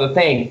another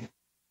thing.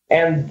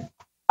 And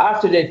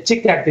after the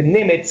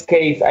Nimitz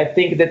case, I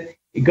think that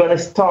you're going to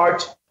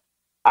start,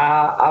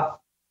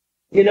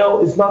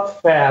 it's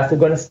not fast. You're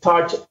going to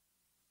start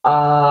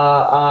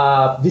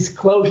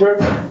disclosure,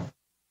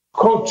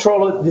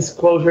 controlled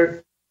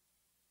disclosure.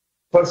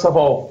 First of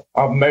all,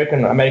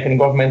 American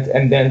government,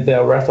 and then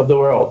the rest of the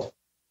world.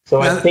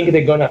 So I think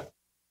they're going to...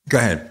 Go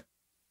ahead.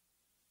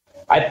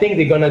 I think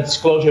they're going to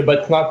disclosure, but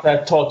it's not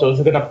that total.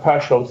 It's going to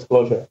partial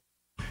disclosure.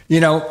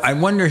 I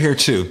wonder here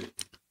too,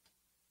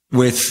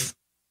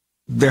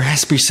 there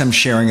has to be some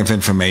sharing of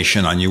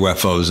information on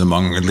UFOs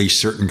among at least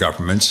certain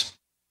governments.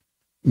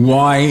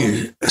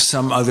 Why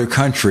some other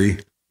country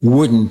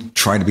wouldn't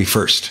try to be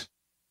first,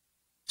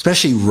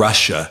 especially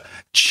Russia,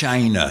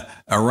 China,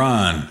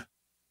 Iran,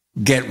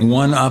 get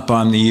one up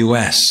on the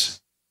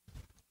U.S.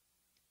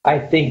 I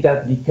think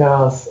that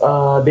because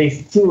they're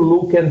still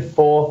looking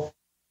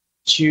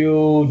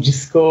to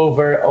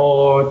discover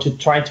or to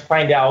try to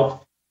find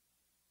out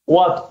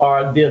what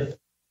are the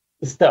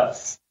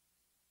stuffs.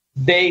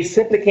 They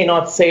simply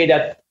cannot say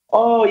that,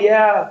 oh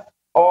yeah,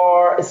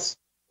 or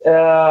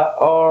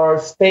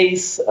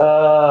space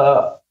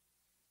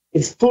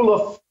is full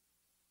of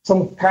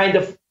some kind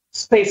of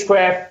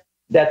spacecraft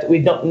that we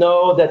don't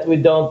know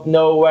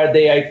where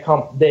they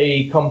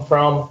come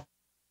from.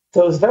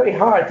 So it's very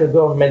hard for the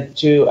government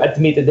to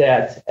admit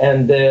that,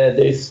 and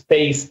the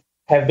space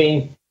have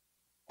been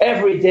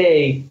every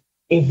day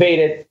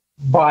invaded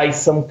by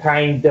some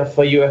kind of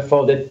a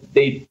UFO that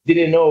they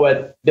didn't know where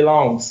it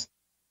belongs.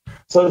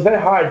 So it's very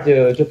hard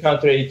to admit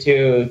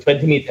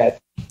that.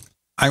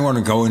 I want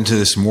to go into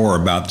this more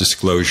about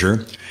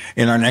disclosure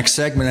in our next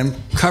segment and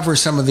cover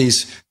some of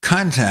these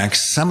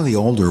contacts, some of the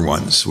older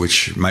ones,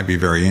 which might be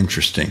very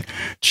interesting.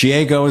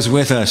 Thiago is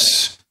with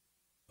us.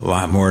 A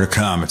lot more to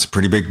come. It's a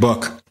pretty big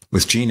book.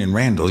 With Gene and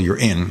Randall, you're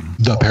in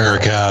the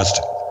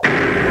Paracast.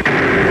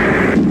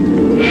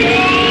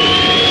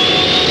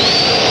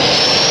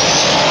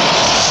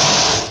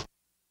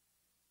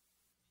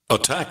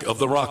 Attack of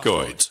the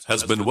Rockoids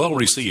has been well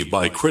received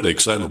by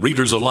critics and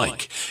readers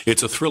alike.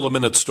 It's a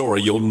thrill-a-minute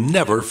story you'll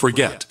never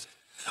forget.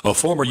 A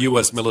former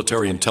U.S.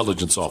 military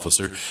intelligence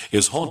officer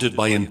is haunted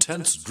by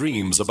intense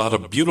dreams about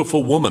a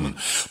beautiful woman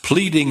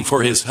pleading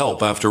for his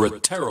help after a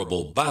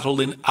terrible battle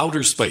in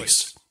outer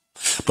space.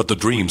 But the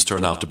dreams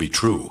turn out to be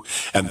true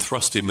and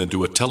thrust him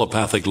into a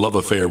telepathic love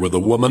affair with a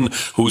woman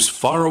whose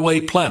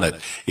faraway planet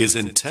is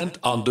intent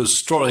on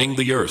destroying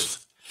the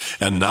Earth.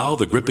 And now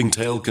the gripping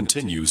tale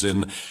continues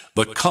in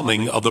The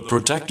Coming of the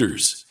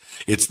Protectors.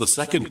 It's the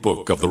second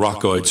book of the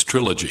Rockoids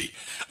trilogy,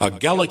 a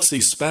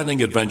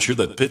galaxy-spanning adventure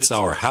that pits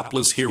our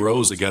hapless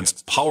heroes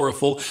against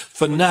powerful,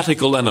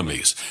 fanatical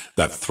enemies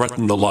that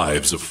threaten the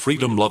lives of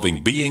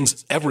freedom-loving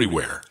beings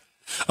everywhere.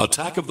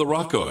 Attack of the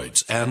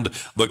Rockoids and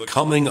The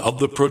Coming of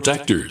the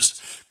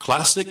Protectors,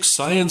 classic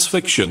science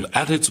fiction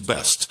at its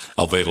best,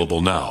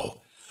 available now.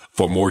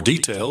 For more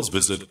details,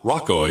 visit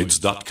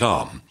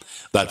rockoids.com.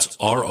 That's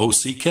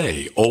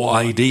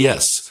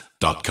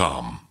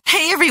ROCKOIDS.com.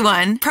 Hey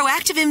everyone!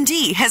 Proactive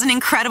MD has an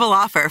incredible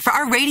offer for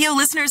our radio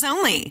listeners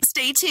only.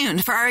 Stay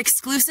tuned for our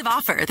exclusive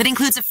offer that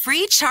includes a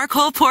free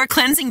charcoal pore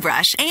cleansing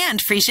brush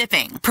and free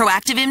shipping.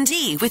 Proactive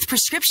MD with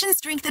prescription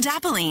strength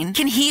adapalene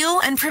can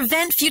heal and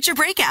prevent future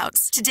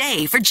breakouts.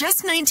 Today, for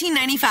just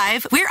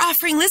 $19.95, we're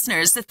offering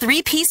listeners the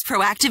 3-piece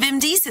Proactive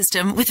MD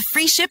system with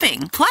free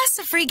shipping, plus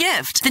a free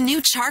gift, the new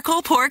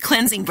charcoal pore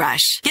cleansing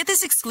brush. Get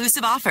this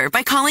exclusive offer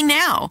by calling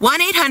now,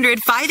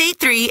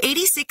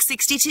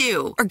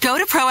 1-800-583-8662, or go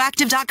to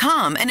proactive.com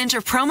and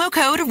enter promo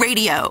code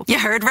radio. You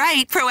heard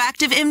right.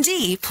 Proactive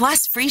MD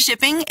plus free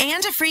shipping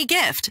and a free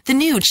gift. The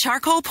new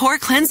charcoal pore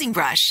cleansing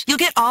brush. You'll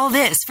get all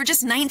this for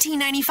just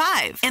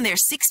 $19.95 and their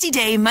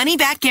 60-day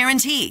money-back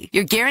guarantee.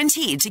 You're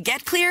guaranteed to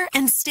get clear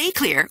and stay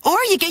clear,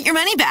 or you get your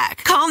money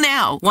back. Call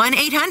now.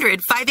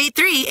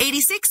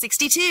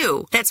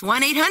 1-800-583-8662. That's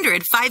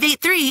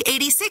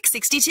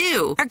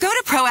 1-800-583-8662. Or go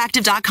to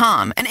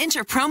proactive.com and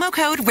enter promo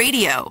code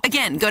radio.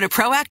 Again, go to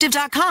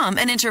proactive.com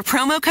and enter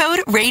promo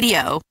code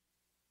radio.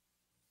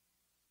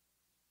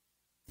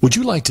 Would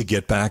you like to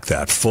get back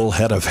that full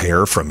head of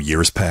hair from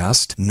years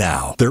past?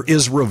 Now, there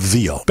is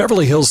Reveal.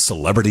 Beverly Hills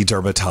celebrity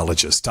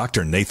dermatologist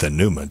Dr. Nathan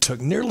Newman took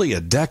nearly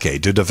a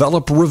decade to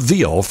develop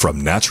Reveal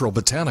from natural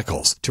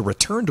botanicals to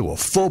return to a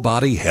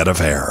full-body head of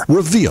hair.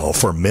 Reveal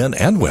for men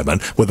and women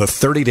with a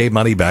 30-day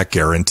money-back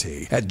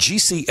guarantee at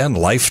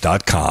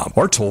gcnlife.com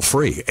or toll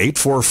free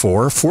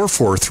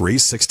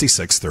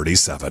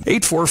 844-443-6637.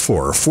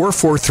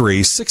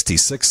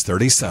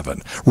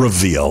 844-443-6637.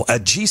 Reveal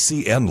at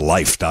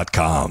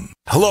gcnlife.com.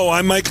 Hello,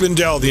 I'm Mike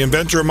Lindell, the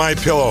inventor of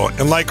MyPillow,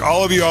 and like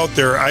all of you out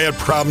there, I had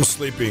problems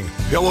sleeping.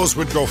 Pillows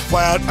would go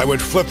flat, I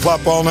would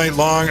flip-flop all night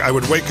long, I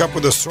would wake up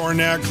with a sore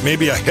neck,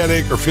 maybe a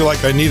headache, or feel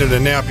like I needed a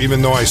nap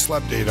even though I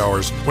slept 8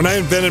 hours. When I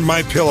invented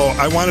MyPillow,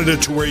 I wanted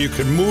it to where you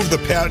could move the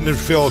patented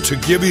fill to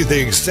give you the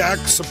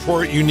exact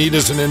support you need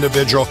as an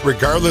individual,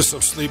 regardless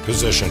of sleep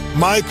position.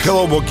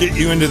 MyPillow will get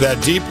you into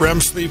that deep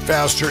REM sleep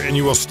faster, and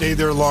you will stay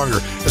there longer.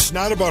 It's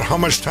not about how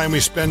much time we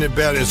spend in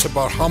bed, it's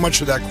about how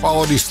much of that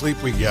quality sleep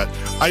we get.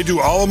 I do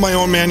all of my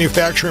own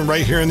manufacturing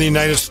right here in the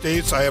United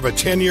States. I have a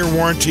 10-year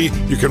warranty.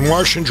 You can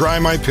wash and dry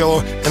my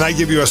pillow, and I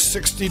give you a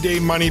 60-day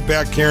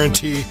money-back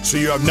guarantee, so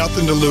you have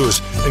nothing to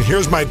lose. And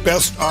here's my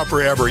best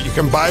offer ever. You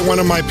can buy one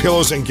of my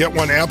pillows and get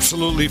one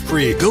absolutely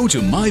free. Go to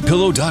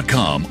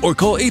mypillow.com or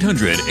call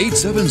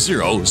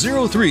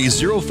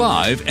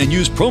 800-870-0305 and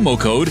use promo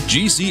code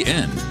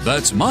GCN.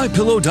 That's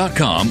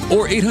mypillow.com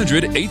or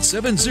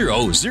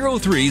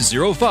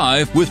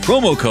 800-870-0305 with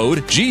promo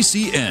code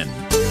GCN.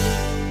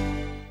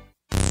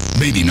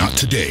 Maybe not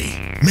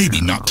today,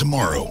 maybe not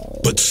tomorrow,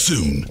 but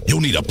soon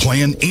you'll need a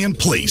plan and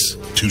place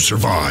to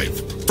survive.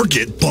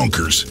 Forget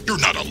bunkers. You're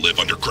not a live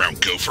underground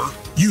gopher.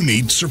 You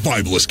need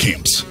survivalist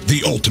camps,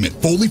 the ultimate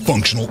fully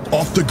functional,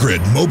 off-the-grid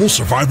mobile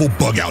survival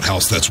bug-out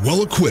house that's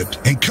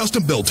well-equipped and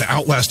custom-built to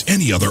outlast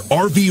any other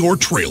RV or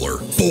trailer.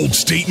 Bold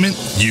statement?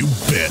 You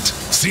bet.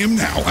 See them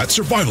now at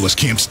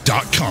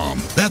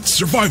survivalistcamps.com.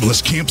 That's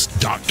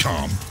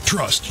survivalistcamps.com.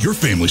 Trust your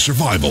family's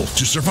survival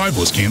to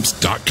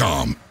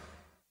survivalistcamps.com.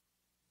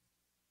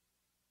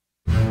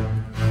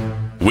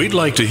 We'd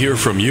like to hear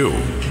from you.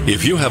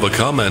 If you have a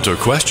comment or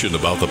question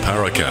about the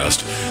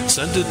Paracast,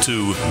 send it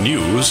to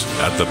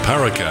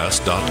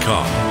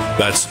news@theparacast.com.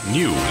 That's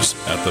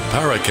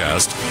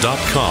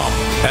news@theparacast.com.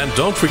 And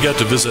don't forget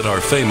to visit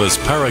our famous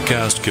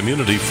Paracast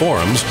community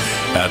forums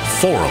at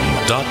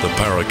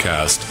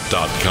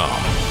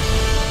forum.theparacast.com.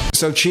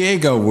 So,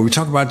 Thiago, when we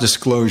talk about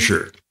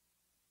disclosure,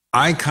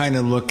 I kind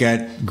of look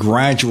at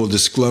gradual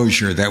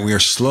disclosure, that we are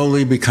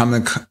slowly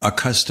becoming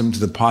accustomed to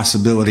the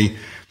possibility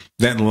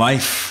that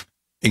life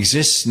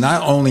exists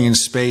not only in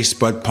space,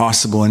 but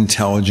possible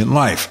intelligent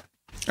life.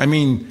 I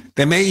mean,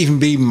 there may even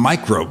be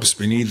microbes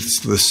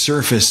beneath the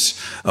surface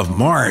of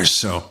Mars.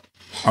 So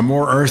a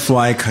more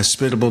Earth-like,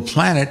 hospitable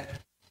planet,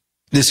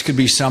 this could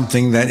be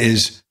something that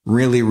is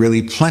really,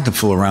 really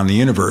plentiful around the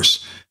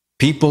universe.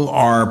 People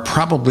are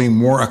probably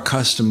more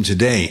accustomed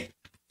today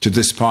to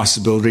this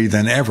possibility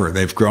than ever.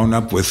 They've grown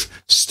up with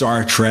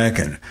Star Trek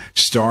and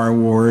Star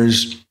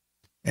Wars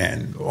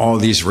and all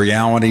these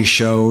reality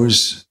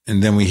shows.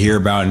 And then we hear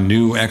about a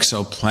new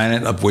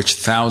exoplanet of which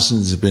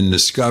thousands have been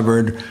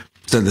discovered.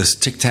 So this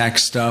tic-tac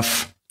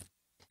stuff,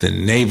 the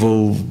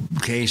naval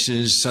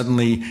cases,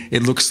 suddenly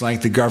it looks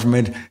like the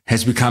government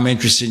has become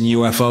interested in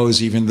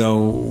UFOs, even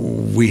though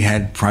we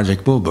had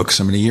Project Blue Book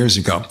so many years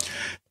ago.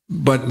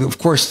 But of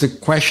course, the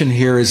question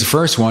here is, the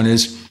first one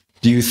is,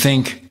 do you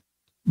think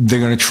they're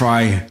going to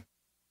try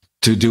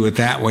to do it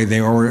that way? They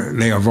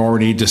have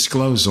already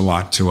disclosed a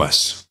lot to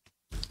us.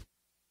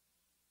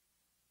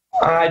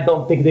 I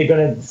don't think they're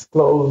going to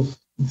disclose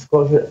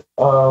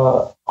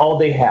all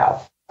they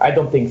have. I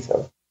don't think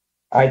so.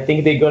 I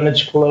think they're going to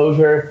disclose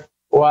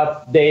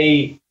what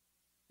they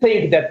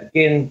think that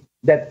they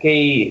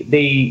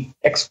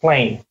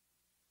explain.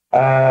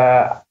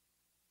 For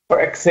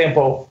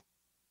example,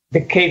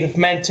 the case of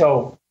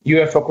Mental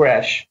UFO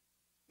crash.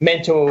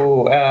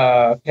 Mental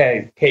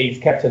case,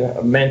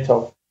 Captain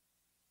Mental,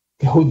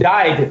 who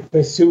died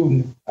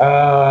pursuing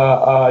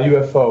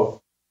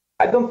UFO.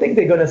 I don't think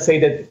they're gonna say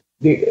that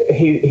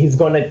he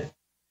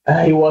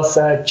was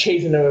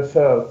chasing a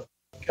UFO,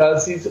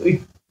 because it's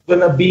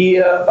gonna be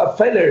a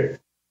failure,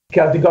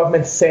 because the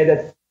government said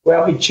that,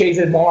 well, he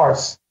chased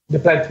Mars, the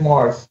planet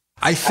Mars.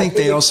 I think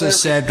they also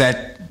said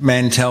that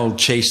Mantell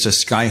chased a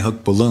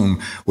skyhook balloon.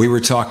 We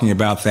were talking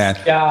about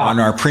that on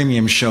our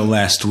premium show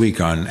last week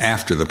on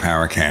After the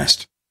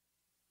Paracast.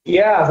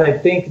 Yeah, I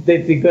think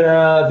that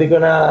they're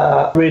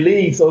gonna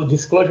release or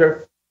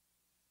disclosure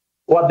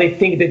what they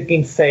think they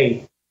can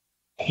say.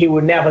 He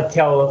will never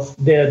tell us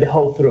the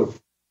whole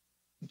truth.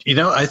 You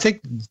know, I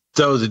think,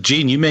 though, that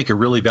Gene, you make a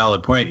really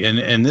valid point,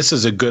 and this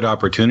is a good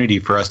opportunity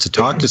for us to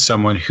talk to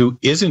someone who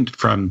isn't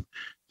from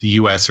the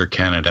U.S. or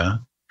Canada.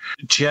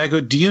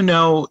 Thiago, do you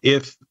know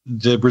if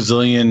the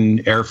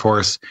Brazilian Air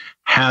Force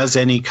has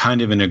any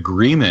kind of an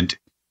agreement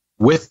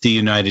with the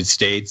United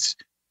States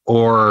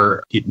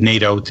or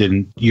NATO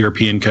and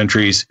European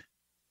countries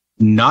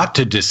not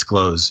to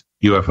disclose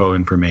UFO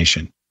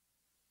information?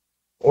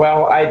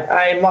 Well,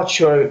 I'm not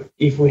sure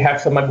if we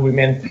have some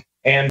agreement,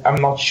 and I'm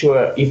not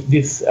sure if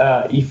this,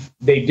 if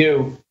they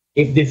do,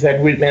 if this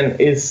agreement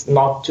is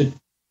not to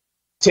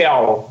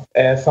tell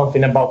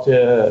something about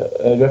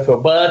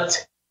UFO.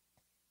 But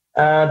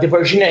the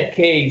Virginia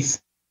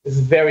case is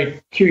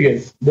very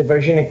curious. The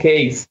Virginia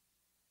case,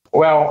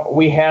 well,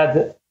 we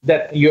had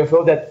that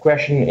UFO that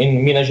crashed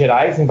in Minas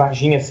Gerais, in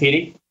Virginia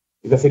City,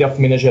 the city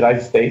of Minas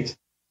Gerais state.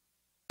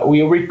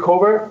 We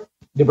recovered,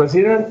 the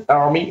Brazilian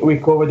army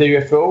recovered the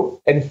UFO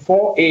and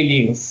 4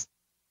 aliens,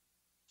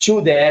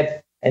 2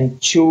 dead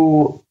and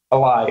 2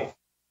 alive.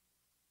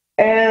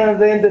 And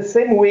then the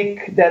same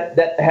week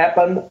that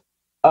happened,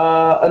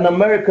 an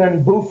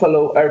American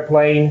Buffalo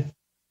airplane,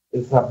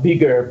 it's a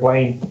bigger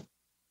airplane,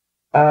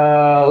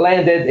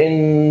 landed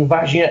in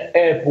Virginia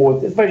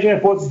Airport. This Virginia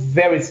Airport is a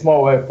very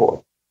small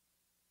airport.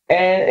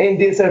 And in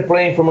this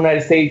airplane from the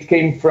United States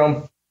came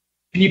from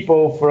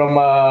people from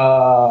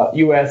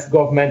U.S.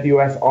 government,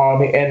 U.S.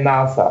 Army, and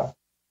NASA.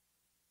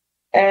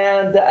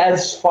 And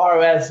as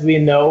far as we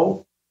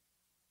know,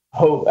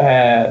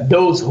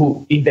 those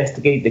who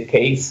investigate the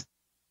case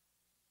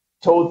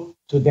told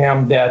to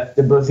them that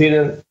the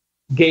Brazilian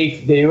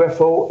gave the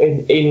UFO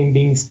and alien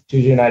beings to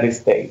the United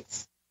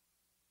States.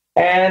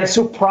 And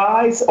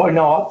surprise or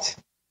not,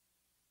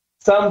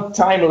 some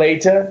time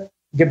later,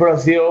 the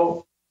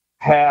Brazil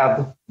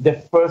had the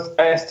first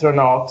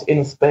astronaut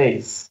in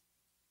space.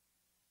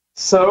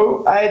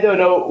 So I don't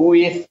know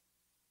if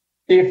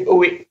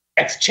we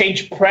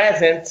exchange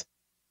present,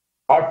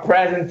 our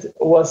present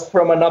was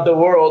from another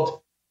world,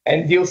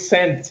 and you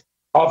sent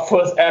our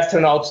first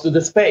astronauts to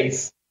the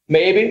space.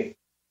 Maybe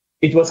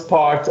it was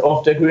part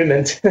of the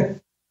agreement.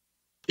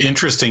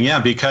 Interesting, yeah,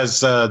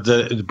 because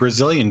the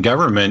Brazilian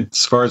government,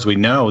 as far as we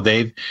know,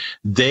 they've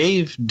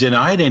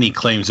denied any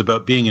claims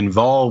about being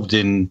involved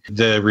in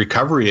the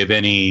recovery of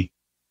any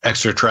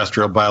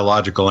extraterrestrial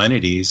biological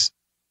entities.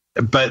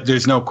 But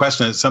there's no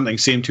question that something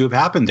seemed to have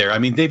happened there. I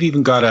mean, they've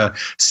even got a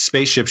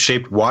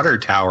spaceship-shaped water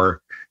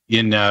tower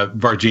in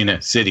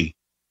Virginia City.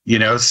 You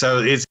know,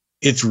 so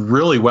it's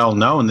really well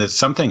known that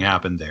something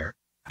happened there.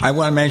 I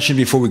want to mention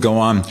before we go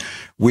on,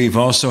 we've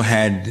also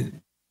had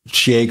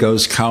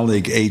Thiego's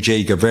colleague,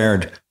 A.J.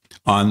 Gaverd,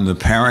 on the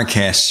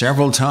Paracast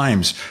several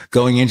times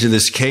going into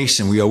this case,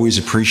 and we always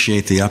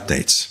appreciate the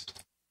updates.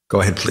 Go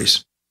ahead,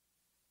 please.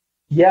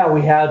 Yeah,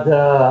 we had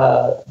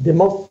the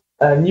most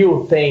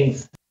new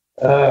things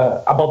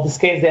about this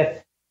case,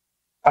 that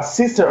a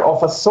sister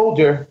of a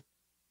soldier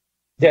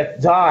that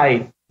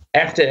died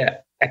after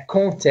a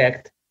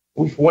contact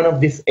with one of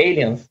these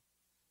aliens,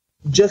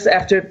 just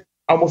after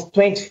almost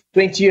 20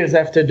 years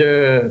after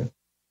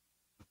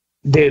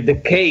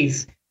the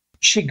case,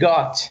 she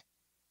got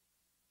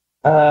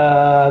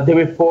the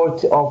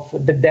report of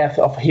the death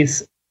of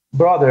his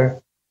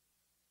brother.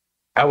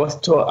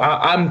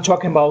 I'm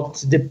talking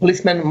about the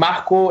policeman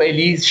Marco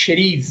Elis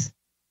Xeriz.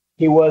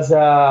 He was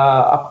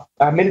a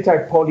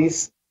military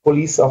police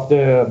of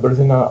the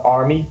Brazilian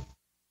army,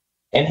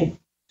 and he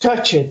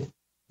touched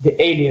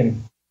the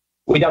alien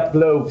without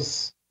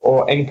gloves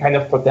or any kind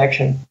of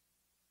protection,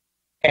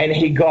 and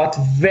he got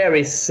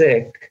very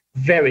sick,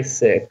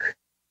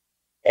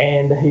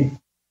 and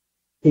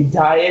he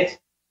died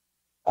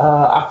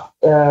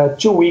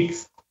 2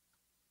 weeks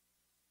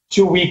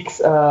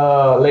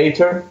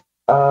later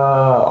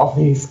of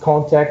his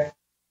contact,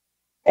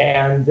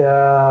 and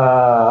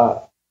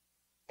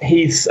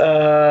he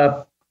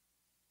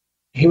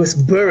was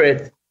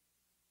buried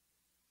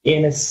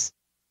in a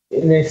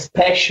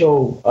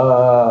special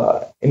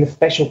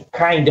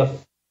kind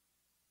of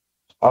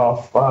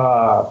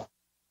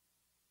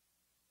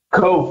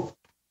cove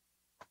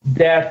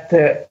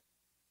that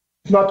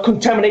not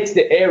contaminates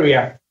the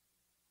area.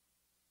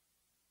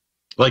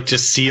 Like to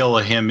seal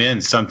him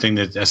in, something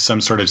that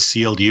some sort of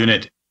sealed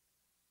unit.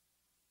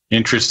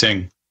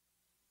 Interesting.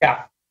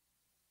 Yeah.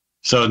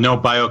 So no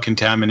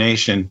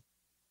biocontamination.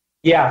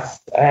 Yes,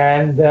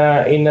 and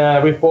in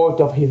a report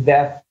of his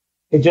death,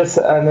 it's just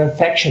an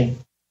infection,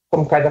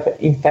 some kind of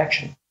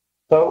infection.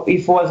 So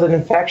if it was an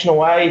infection,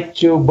 why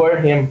to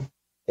burn him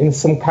in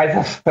some kind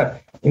of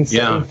in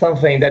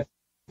something that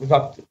will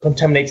not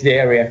contaminate the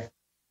area.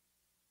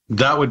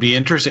 That would be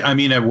interesting. I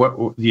mean,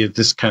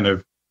 this kind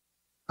of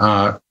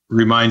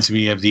reminds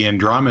me of the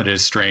Andromeda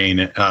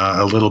strain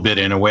a little bit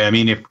in a way. I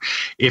mean,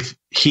 if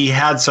he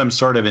had some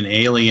sort of an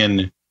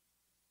alien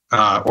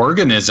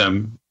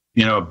organism,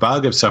 a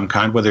bug of some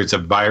kind, whether it's a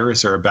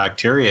virus or a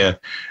bacteria,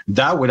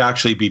 that would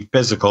actually be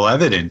physical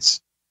evidence.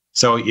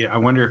 So I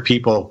wonder if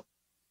people,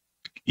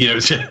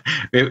 if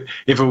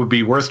it would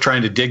be worth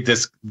trying to dig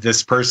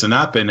this person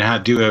up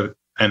and do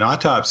an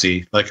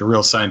autopsy, like a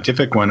real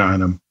scientific one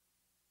on him.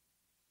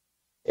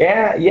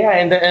 Yeah,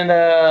 and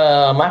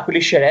Marco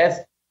Lixeres,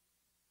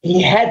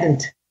 he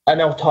hadn't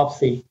an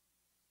autopsy.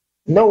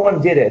 No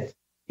one did it.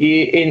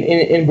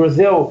 In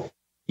Brazil,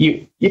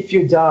 if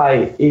you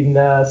die in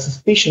a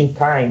suspicion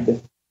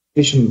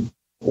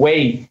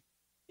way,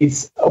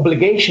 it's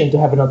obligation to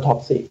have an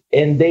autopsy,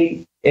 and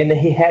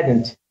he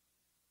hadn't.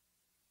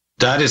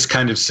 That is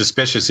kind of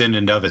suspicious in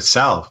and of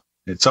itself.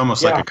 It's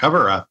almost like a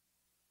cover-up.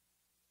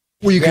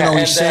 Well, you can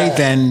always say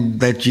then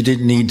that you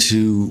didn't need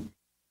to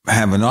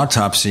have an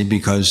autopsy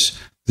because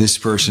this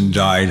person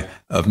died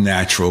of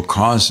natural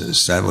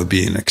causes. That would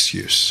be an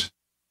excuse.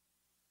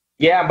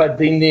 Yeah, but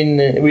in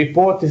the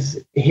report,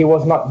 he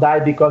was not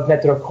died because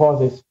natural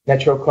causes.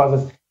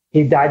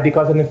 He died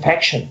because of an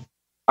infection,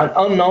 an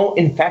unknown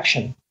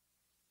infection.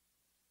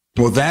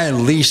 Well, that at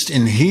least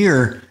in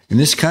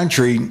this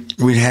country,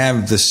 we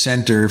have the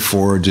Center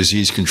for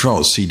Disease Control,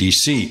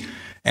 CDC.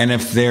 And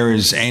if there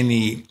is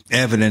any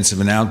evidence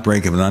of an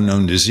outbreak of an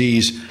unknown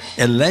disease,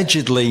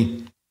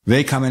 allegedly,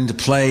 they come into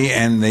play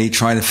and they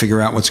try to figure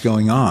out what's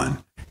going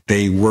on.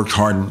 They worked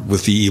hard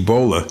with the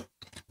Ebola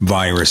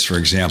virus, for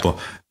example.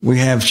 We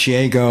have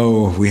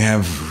Thiago, we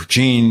have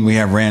Gene, we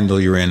have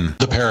Randall. You're in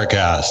the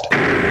Paracast.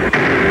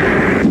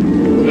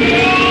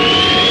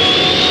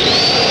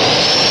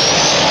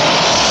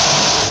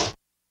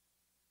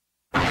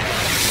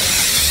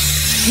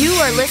 You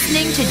are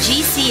listening to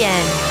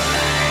GCN.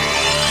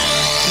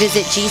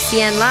 Visit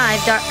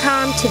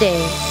GCNlive.com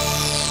today.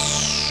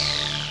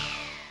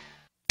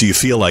 Do you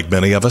feel like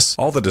many of us?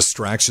 All the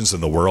distractions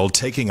in the world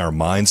taking our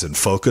minds and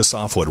focus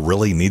off what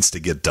really needs to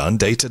get done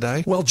day to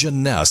day? Well,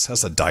 Janess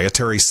has a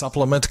dietary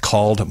supplement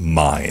called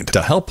Mind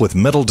to help with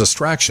mental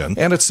distraction,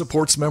 and it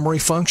supports memory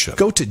function.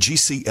 Go to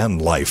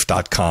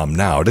GCNlife.com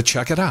now to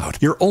check it out.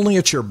 You're only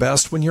at your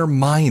best when your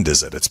mind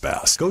is at its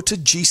best. Go to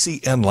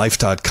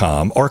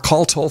GCNlife.com or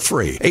call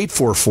toll-free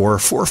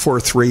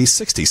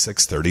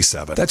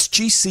 844-443-6637. That's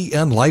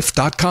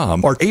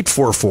GCNlife.com or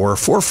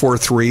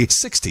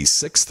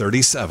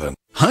 844-443-6637.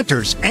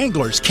 Hunters,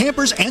 anglers,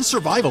 campers, and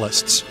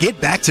survivalists. Get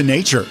back to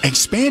nature.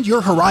 Expand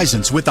your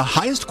horizons with the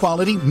highest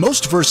quality,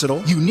 most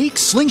versatile, unique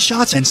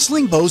slingshots and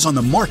sling bows on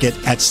the market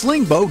at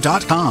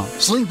slingbow.com.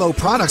 Slingbow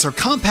products are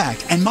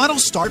compact and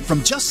models start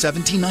from just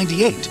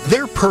 $17.98.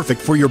 They're perfect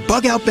for your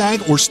bug-out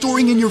bag or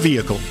storing in your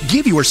vehicle.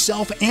 Give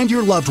yourself and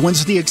your loved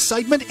ones the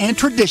excitement and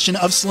tradition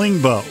of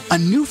Slingbow, a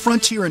new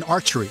frontier in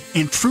archery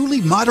and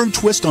truly modern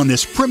twist on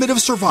this primitive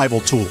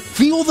survival tool.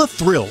 Feel the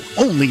thrill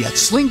only at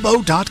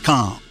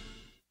slingbow.com.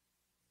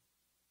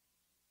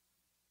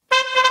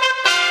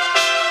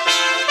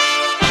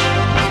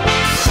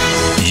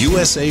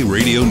 USA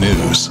Radio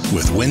News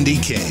with Wendy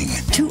King.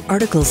 2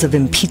 articles of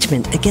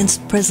impeachment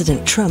against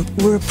President Trump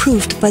were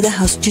approved by the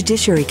House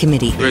Judiciary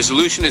Committee. The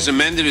resolution as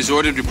amended is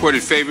ordered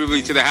reported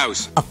favorably to the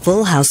House. A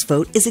full House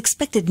vote is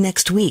expected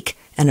next week,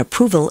 and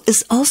approval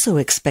is also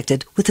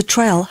expected with a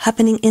trial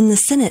happening in the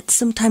Senate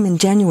sometime in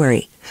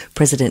January.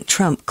 President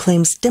Trump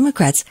claims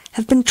Democrats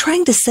have been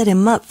trying to set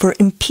him up for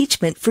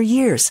impeachment for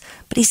years,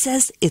 but he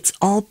says it's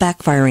all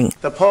backfiring.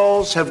 The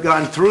polls have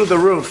gone through the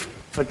roof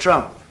for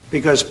Trump.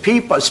 Because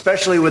people,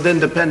 especially with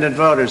independent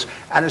voters,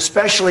 and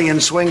especially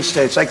in swing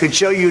states, I could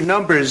show you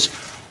numbers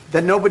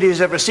that nobody has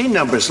ever seen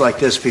numbers like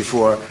this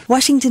before.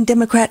 Washington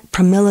Democrat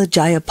Pramila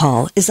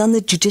Jayapal is on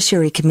the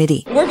Judiciary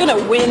Committee. We're going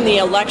to win the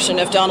election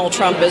if Donald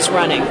Trump is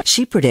running.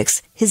 She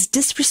predicts his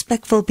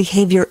disrespectful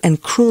behavior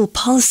and cruel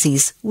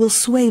policies will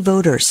sway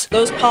voters.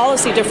 Those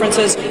policy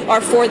differences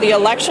are for the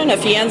election.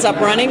 If he ends up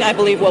running, I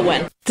believe we'll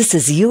win. This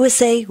is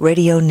USA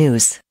Radio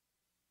News.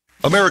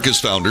 America's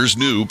founders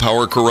knew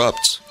power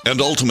corrupts, and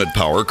ultimate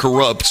power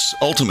corrupts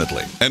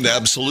ultimately, and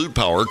absolute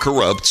power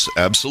corrupts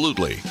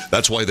absolutely.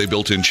 That's why they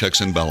built in checks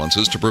and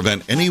balances to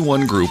prevent any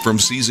one group from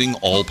seizing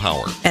all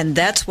power. And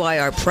that's why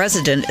our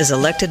president is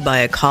elected by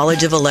a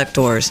college of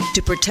electors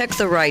to protect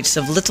the rights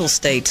of little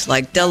states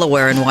like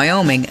Delaware and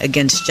Wyoming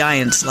against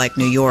giants like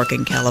New York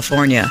and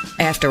California.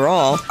 After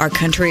all, our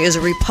country is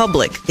a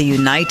republic, the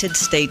United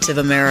States of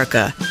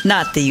America,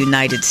 not the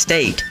United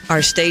State.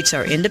 Our states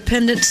are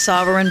independent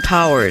sovereign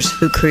powers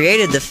who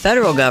created the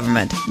federal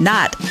government,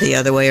 not the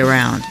other way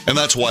around. And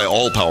that's why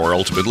all power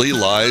ultimately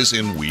lies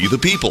in we the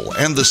people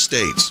and the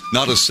states,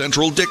 not a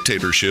central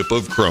dictatorship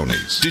of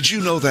cronies. Did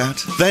you know that?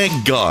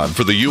 Thank God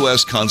for the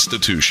U.S.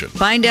 Constitution.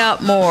 Find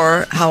out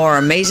more how our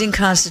amazing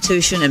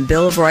Constitution and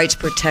Bill of Rights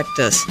protect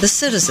us, the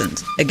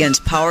citizens,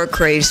 against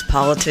power-crazed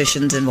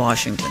politicians in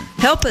Washington.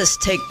 Help us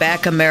take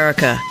back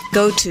America.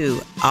 Go to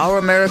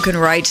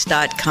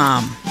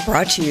ouramericanrights.com.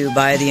 Brought to you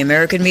by the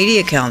American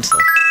Media Council.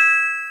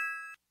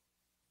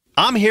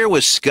 I'm here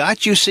with Scott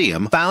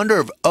Useum, founder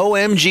of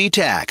OMG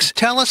Tax.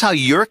 Tell us how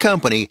your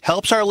company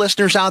helps our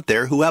listeners out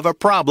there who have a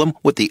problem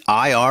with the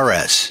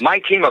IRS. My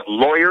team of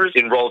lawyers,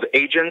 enrolled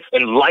agents,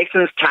 and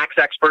licensed tax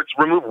experts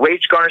remove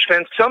wage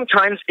garnishments,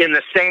 sometimes in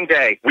the same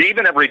day. We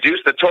even have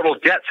reduced the total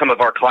debt some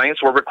of our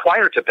clients were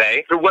required to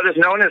pay through what is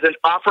known as an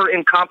offer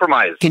in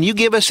compromise. Can you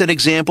give us an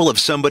example of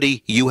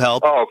somebody you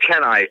help? Oh,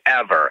 can I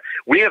ever?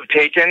 We have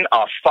taken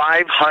a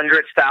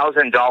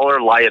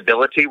 $500,000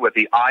 liability with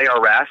the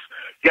IRS.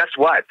 Guess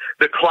what?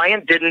 The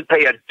client didn't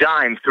pay a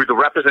dime through the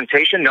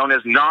representation known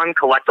as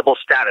non-collectible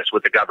status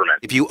with the government.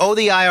 If you owe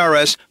the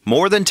IRS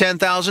more than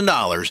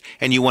 $10,000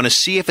 and you want to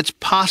see if it's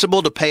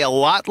possible to pay a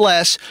lot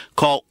less,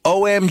 call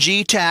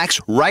OMG Tax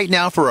right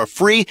now for a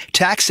free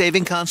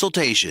tax-saving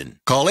consultation.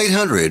 Call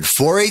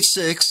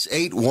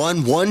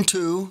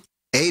 800-486-8112.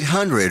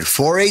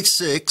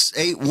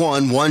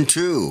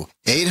 800-486-8112.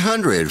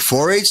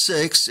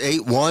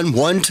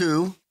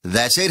 800-486-8112.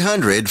 That's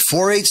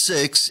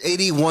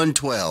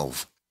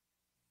 800-486-8112.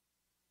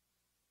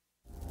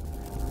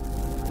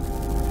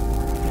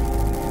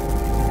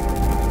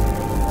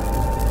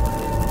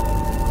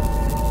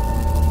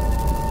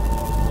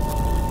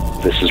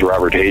 This is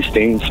Robert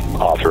Hastings,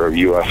 author of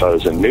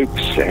UFOs and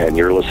Nukes, and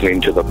you're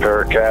listening to the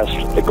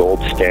Paracast, the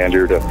gold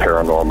standard of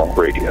paranormal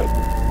radio.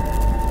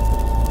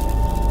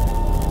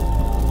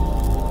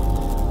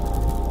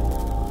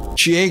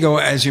 Thiago,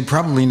 as you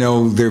probably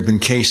know, there have been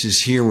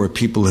cases here where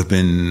people have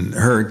been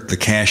hurt. The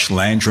Cash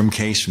Landrum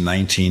case from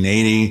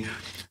 1980.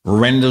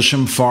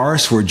 Rendlesham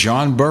Forest, where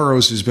John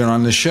Burroughs, who's been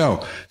on the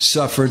show,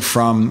 suffered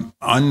from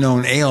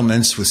unknown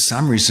ailments with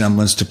some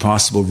resemblance to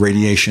possible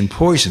radiation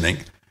poisoning.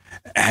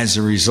 As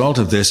a result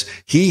of this,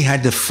 he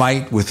had to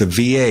fight with the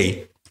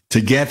VA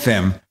to get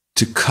them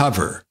to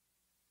cover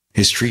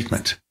his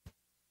treatment.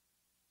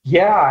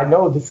 Yeah, I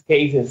know these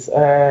cases.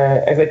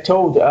 As I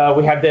told,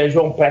 we have the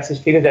João Prestes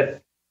Filho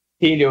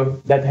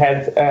that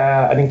had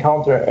an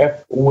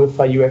encounter with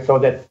a UFO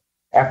that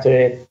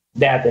after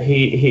that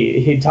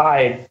he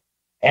died.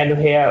 And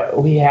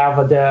we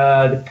have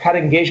the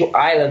Caranguejo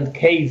Island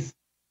case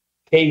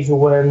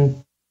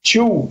when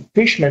two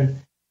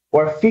fishermen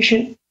were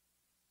fishing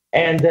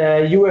and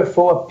the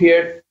UFO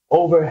appeared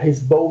over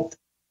his boat.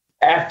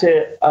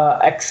 After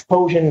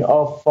explosion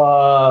of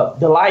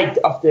the light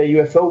of the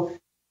UFO,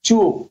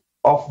 two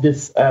of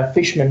these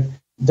fishermen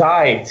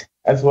died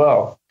as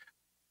well.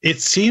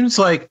 It seems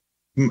like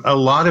a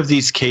lot of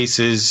these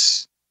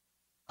cases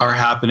are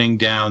happening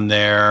down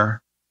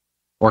there,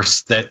 or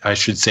that I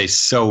should say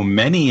so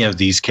many of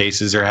these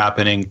cases are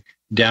happening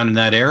down in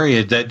that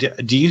area.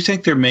 Do you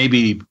think there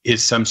maybe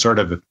is some sort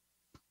of,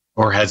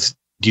 or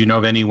do you know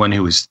of anyone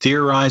who has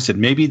theorized that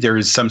maybe there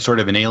is some sort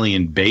of an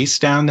alien base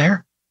down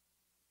there?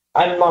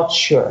 I'm not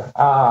sure.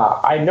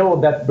 I know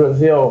that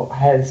Brazil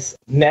has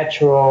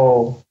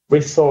natural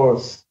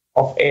resource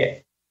of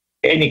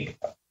any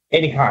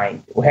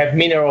kind. We have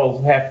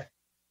minerals, we have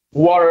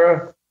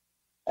water,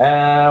 we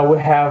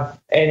have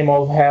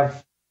animals, we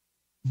have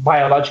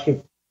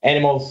biological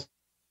animals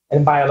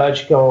and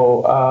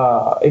biological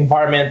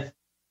environment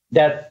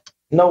that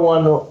no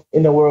one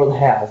in the world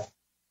has.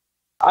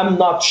 I'm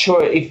not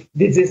sure if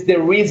this is the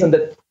reason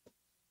that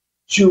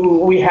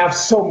we have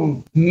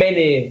so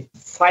many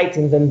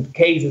sightings and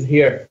cases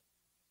here.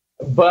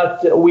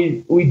 But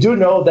we do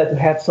know that we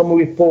have some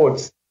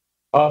reports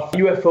of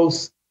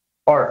UFOs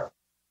or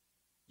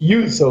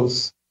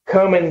USOs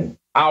coming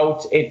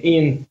out and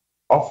in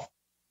of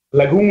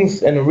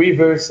lagoons and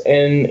rivers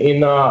and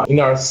in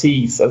our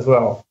seas as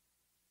well.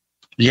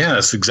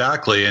 Yes,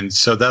 exactly. And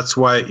so that's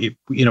why,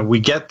 we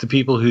get the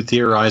people who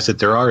theorize that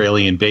there are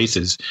alien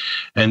bases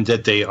and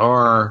that they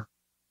are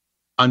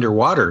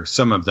underwater,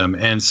 some of them.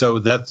 And so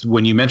that's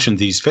when you mentioned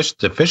the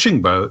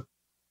fishing boat,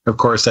 of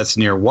course, that's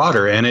near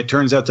water. And it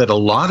turns out that a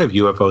lot of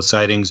UFO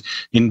sightings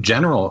in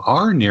general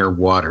are near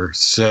water.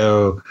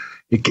 So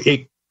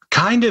it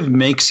kind of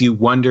makes you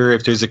wonder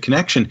if there's a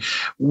connection.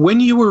 When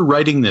you were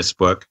writing this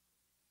book,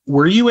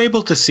 were you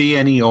able to see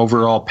any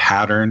overall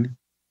pattern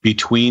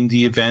between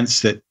the events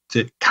that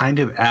kind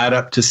of add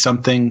up to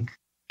something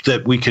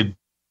that we could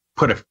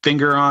put a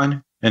finger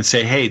on and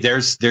say, hey,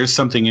 there's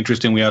something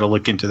interesting, we ought to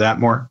look into that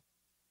more?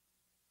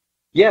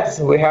 Yes,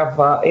 we have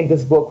in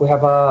this book, we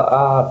have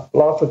a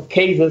lot of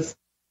cases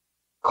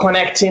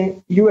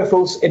connecting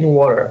UFOs in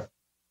water,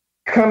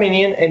 coming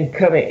in and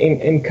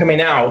coming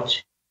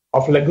out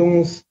of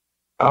lagoons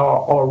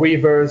or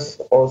rivers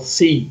or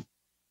sea.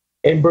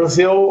 In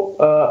Brazil,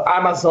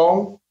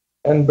 Amazon,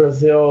 and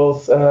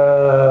Brazil's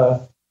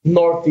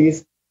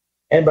northeast,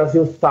 and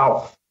Brazil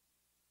south.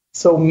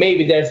 So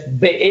maybe there's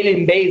the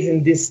alien base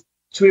in these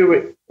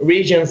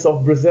regions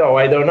of Brazil.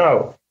 I don't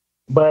know.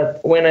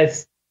 But when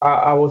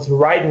I was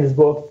writing this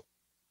book,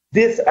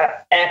 this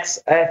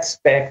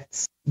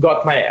aspects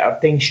got my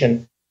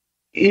attention.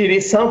 It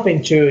is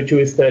something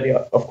to study,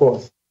 of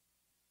course.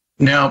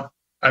 Now,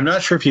 I'm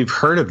not sure if you've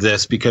heard of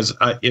this, because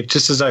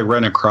just as I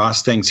run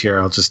across things here,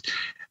 I'll just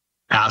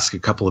ask a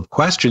couple of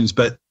questions.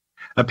 But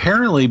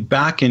apparently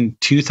back in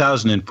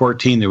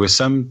 2014, there was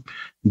some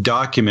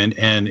document,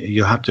 and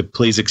you'll have to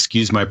please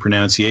excuse my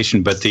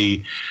pronunciation, but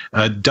the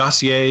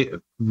dossier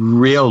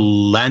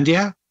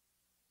Reallandia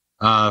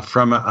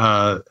from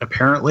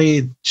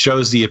apparently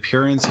shows the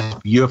appearance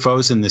of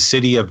UFOs in the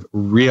city of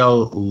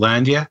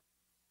Reallandia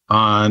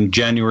on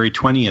January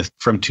 20th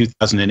from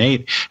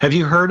 2008. Have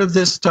you heard of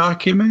this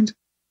document?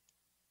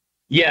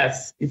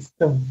 Yes, it's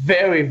a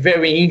very,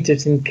 very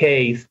interesting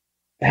case.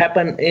 It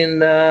happened in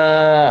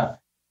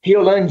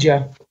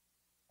Reallandia.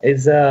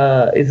 Is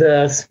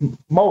a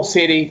small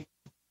city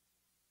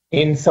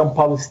in São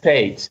Paulo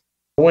state.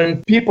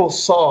 When people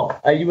saw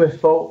a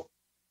UFO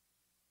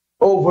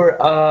over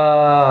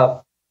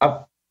a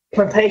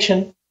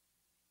plantation,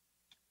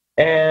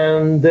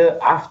 and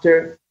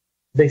after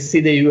they see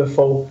the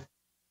UFO,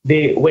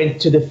 they went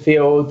to the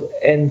field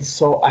and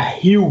saw a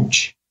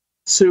huge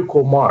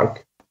circle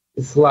mark.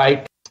 It's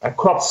like a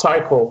crop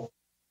circle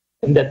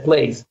in that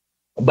place,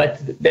 but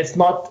there's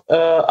not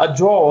a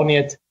draw on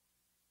it.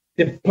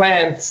 The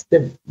plants,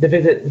 the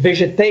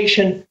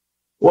vegetation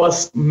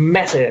was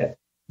messed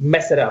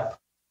up,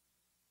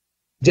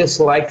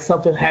 just like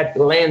something had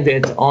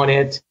landed on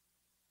it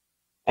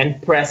and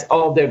pressed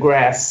all the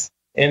grass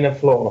in the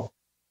floor.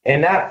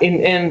 And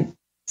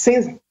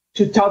since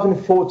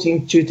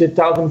 2014 to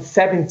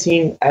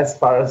 2017, as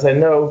far as I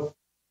know,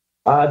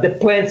 the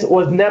plants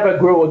would never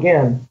grow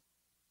again.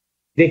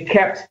 They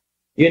kept,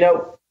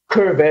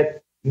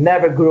 curved,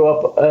 never grew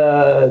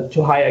up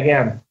too high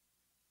again.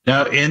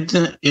 Now, in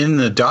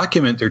the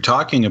document they're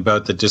talking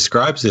about that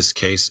describes this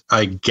case,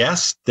 I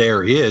guess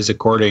there is,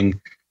 according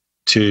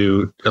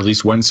to at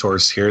least one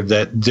source here,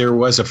 that there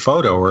was a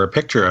photo or a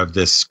picture of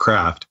this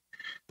craft.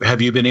 Have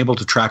you been able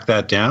to track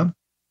that down?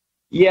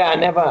 Yeah, I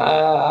never.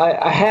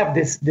 I have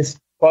this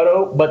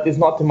photo, but it's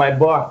not in my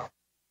book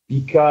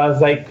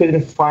because I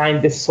couldn't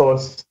find the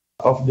source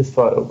of this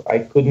photo. I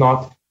could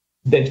not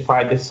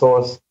identify the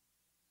source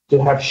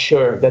to have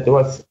sure that it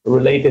was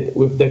related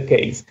with the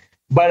case.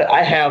 But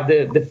I have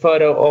the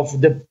photo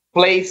of the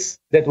place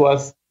that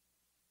was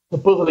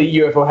supposedly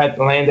UFO had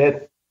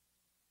landed,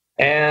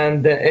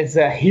 and it's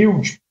a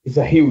huge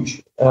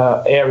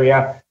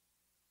area,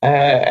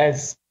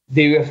 as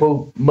the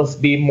UFO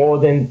must be more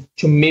than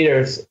 2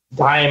 meters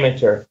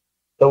diameter.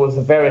 So it was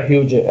a very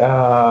huge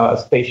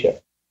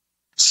spaceship.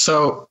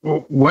 So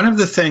one of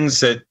the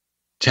things that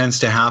tends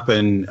to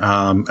happen,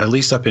 at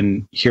least up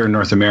in here in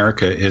North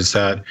America, is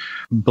that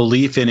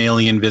belief in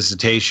alien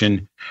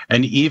visitation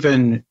and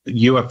even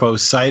UFO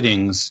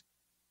sightings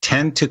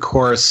tend to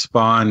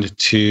correspond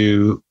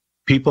to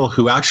people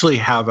who actually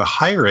have a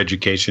higher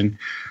education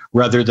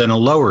rather than a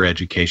lower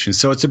education.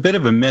 So it's a bit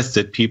of a myth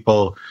that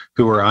people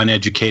who are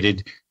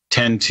uneducated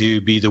tend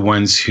to be the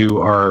ones who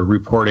are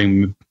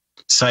reporting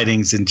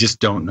sightings and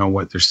just don't know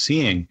what they're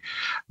seeing.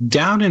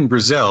 Down in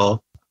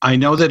Brazil, I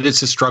know that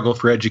it's a struggle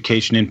for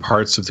education in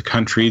parts of the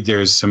country.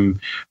 There's some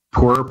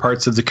poorer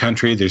parts of the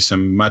country. There's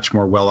some much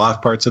more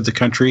well-off parts of the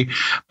country.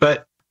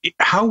 But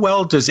how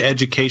well does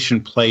education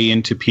play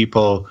into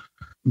people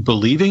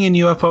believing in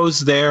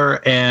UFOs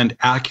there and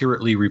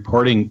accurately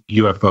reporting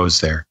UFOs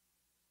there?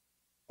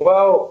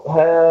 Well,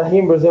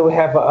 here in Brazil, we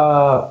have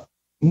a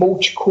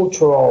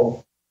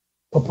multicultural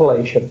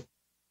population.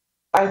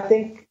 I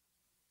think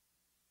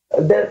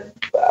that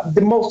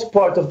the most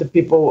part of the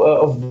people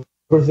of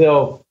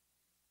Brazil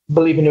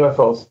believe in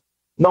UFOs,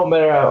 no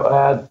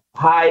matter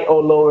high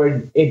or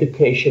lower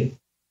education.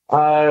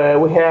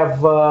 We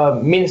have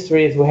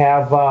ministries, we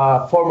have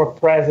former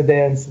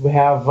presidents, we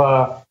have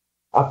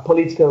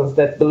politicals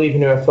that believe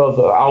in UFOs.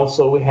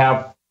 Also, we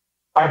have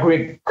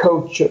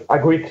agriculture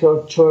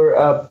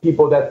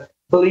people that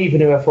believe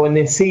in UFO and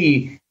they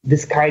see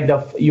this kind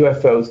of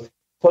UFOs.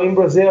 So in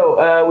Brazil,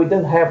 we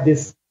don't have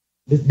this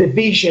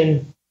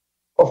division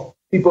of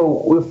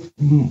people with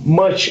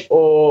much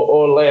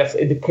or less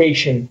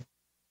education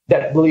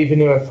that believe in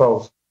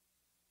UFOs.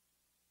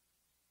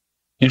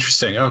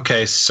 Interesting.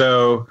 Okay,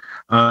 so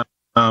I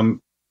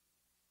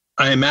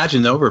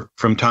imagine, though,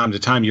 from time to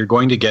time, you're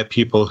going to get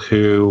people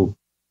who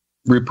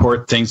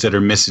report things that are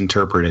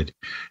misinterpreted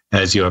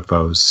as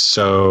UFOs.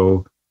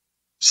 So,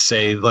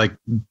 say, like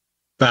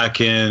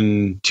back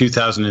in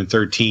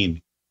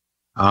 2013,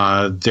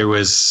 there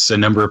was a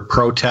number of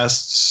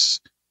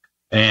protests,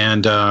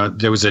 and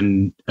there was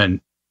a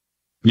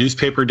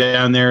newspaper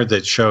down there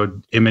that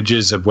showed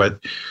images of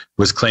what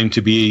was claimed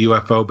to be a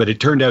UFO, but it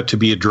turned out to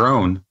be a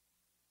drone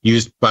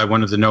used by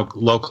one of the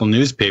local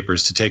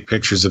newspapers to take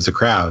pictures of the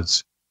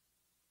crowds.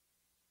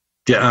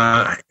 Do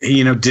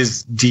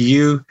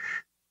you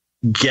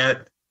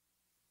get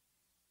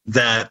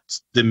that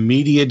the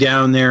media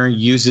down there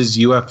uses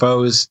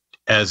UFOs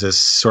as a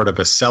sort of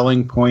a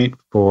selling point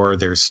for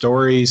their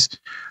stories?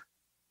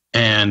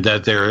 and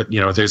that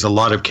there's a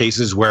lot of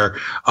cases where,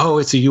 oh,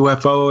 it's a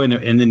UFO,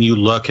 and then you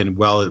look and,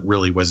 well, it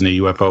really wasn't a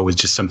UFO, it was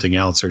just something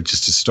else or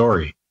just a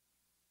story.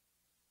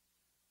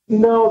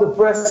 No, the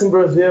press in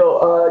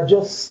Brazil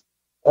just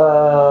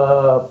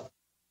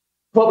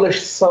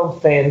published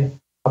something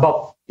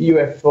about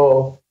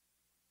UFO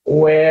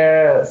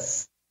where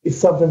it's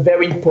something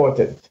very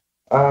important.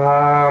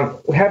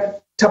 We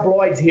have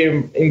tabloids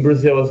here in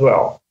Brazil as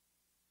well.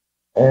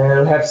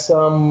 And we have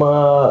some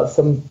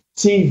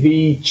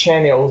TV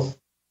channels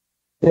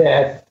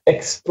that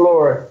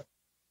explore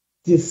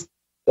this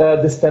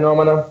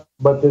phenomena,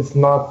 but it's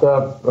not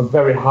a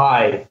very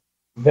high,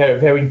 very,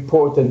 very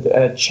important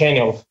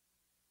channel.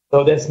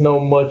 So there's no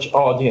much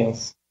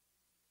audience.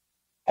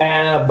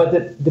 But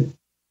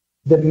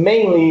the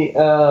mainly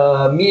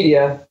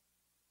media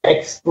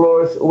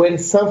explores when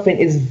something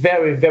is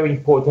very, very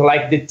important,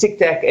 like the Tic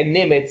Tac and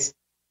Nimitz.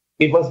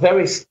 It was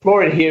very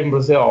explored here in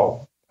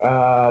Brazil.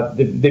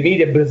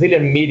 The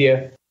Brazilian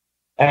media,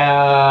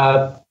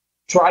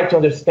 try to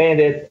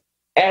understand it.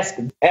 Asked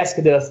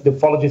us, the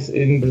ufologists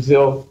in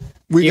Brazil.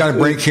 We got a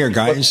break here,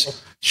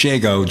 guys.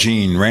 Shago,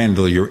 Gene,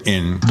 Randall, you're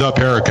in the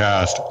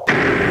Paracast.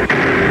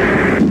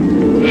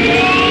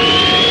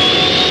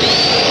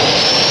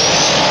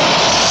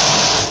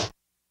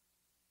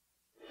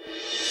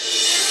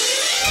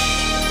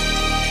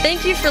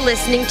 Thank you for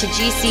listening to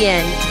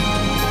GCN.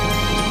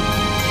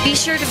 Be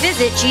sure to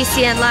visit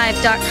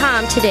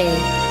GCNlive.com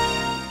today.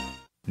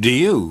 Do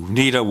you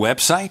need a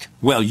website?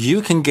 Well,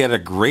 you can get a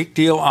great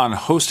deal on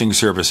hosting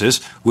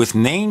services with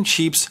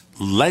Namecheap's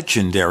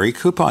legendary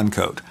coupon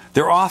code.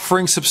 They're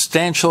offering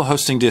substantial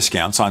hosting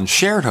discounts on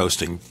shared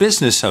hosting,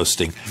 business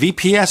hosting,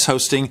 VPS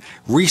hosting,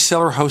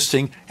 reseller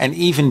hosting, and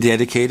even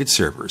dedicated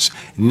servers.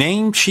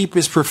 Namecheap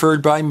is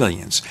preferred by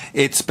millions.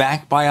 It's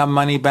backed by a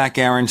money-back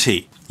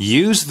guarantee.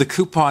 Use the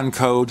coupon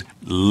code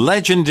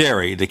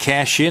LEGENDARY to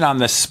cash in on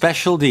the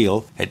special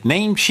deal at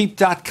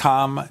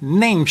Namecheap.com,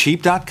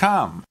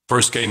 Namecheap.com.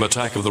 First came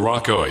Attack of the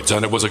Rockoids,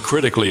 and it was a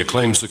critically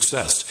acclaimed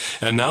success.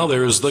 And now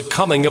there is The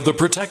Coming of the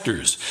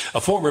Protectors. A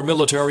former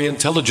military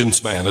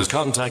intelligence man is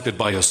contacted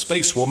by a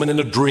space woman in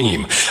a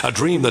dream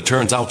that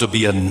turns out to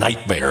be a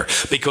nightmare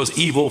because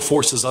evil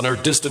forces on her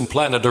distant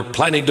planet are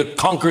planning to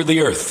conquer the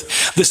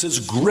Earth. This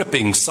is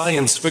gripping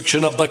science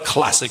fiction of the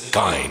classic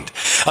kind.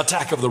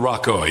 Attack of the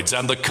Rockoids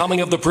and The Coming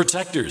of the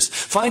Protectors.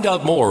 Find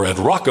out more at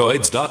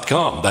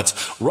rockoids.com. That's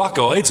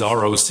Rockoids,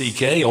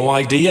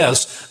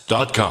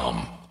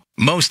 ROCKOIDS.com.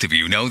 Most of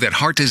you know that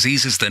heart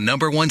disease is the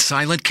 #1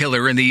 silent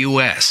killer in the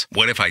U.S.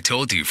 What if I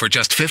told you for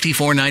just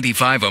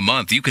 $54.95 a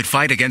month you could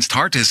fight against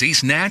heart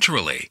disease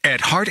naturally?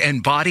 At Heart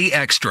and Body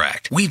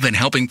Extract, we've been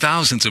helping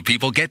thousands of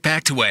people get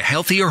back to a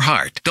healthier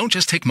heart. Don't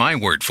just take my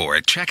word for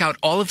it. Check out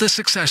all of the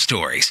success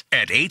stories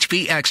at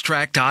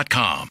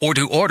hbextract.com, or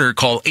to order,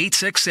 call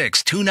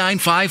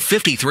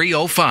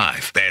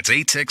 866-295-5305. That's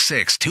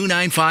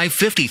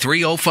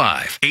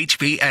 866-295-5305.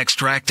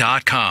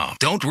 hbextract.com.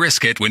 Don't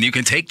risk it when you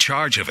can take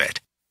charge of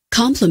it.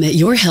 Complement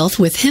your health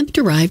with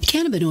hemp-derived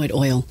cannabinoid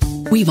oil.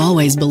 We've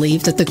always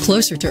believed that the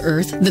closer to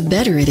Earth, the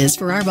better it is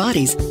for our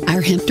bodies.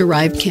 Our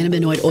hemp-derived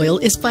cannabinoid oil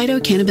is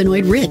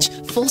phytocannabinoid rich,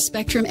 full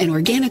spectrum, and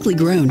organically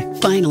grown.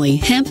 Finally,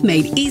 hemp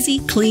made easy,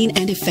 clean,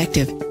 and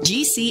effective.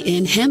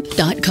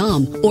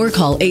 GCNhemp.com or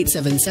call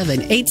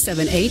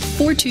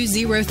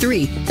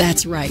 877-878-4203.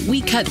 That's right,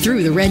 we cut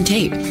through the red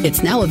tape.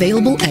 It's now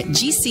available at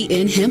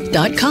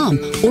GCNhemp.com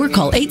or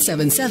call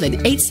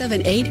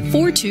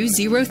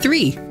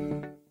 877-878-4203.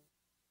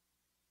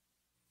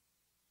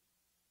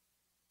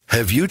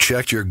 Have you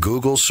checked your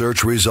Google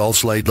search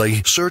results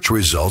lately? Search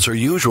results are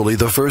usually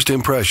the first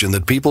impression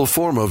that people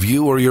form of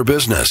you or your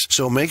business,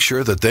 so make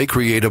sure that they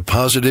create a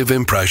positive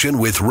impression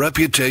with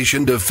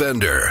Reputation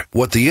Defender.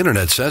 What the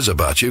internet says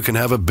about you can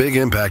have a big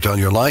impact on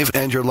your life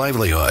and your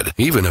livelihood,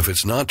 even if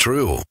it's not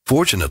true.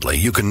 Fortunately,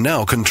 you can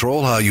now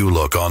control how you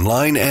look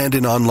online and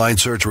in online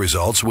search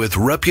results with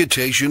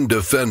Reputation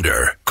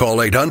Defender. Call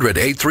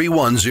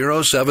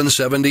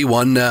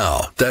 800-831-0771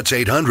 now. That's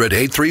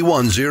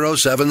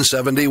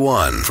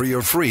 800-831-0771. For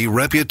your free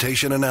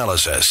reputation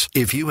analysis.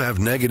 If you have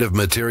negative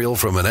material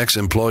from an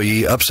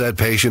ex-employee, upset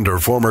patient, or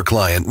former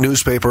client,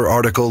 newspaper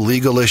article,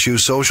 legal issue,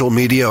 social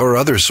media, or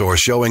other source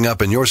showing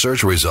up in your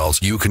search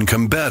results, you can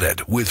combat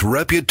it with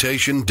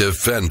Reputation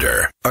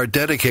Defender. Our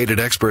dedicated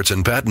experts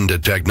in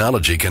patented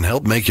technology can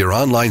help make your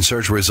online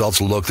search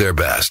results look their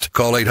best.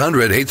 Call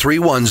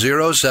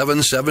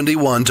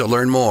 800-831-0771 to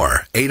learn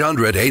more.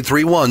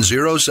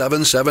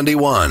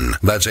 800-831-0771.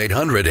 That's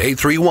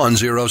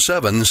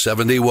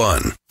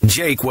 800-831-0771.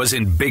 Jake was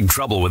in big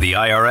trouble with the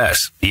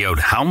IRS. He owed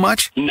how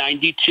much?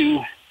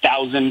 $92,000.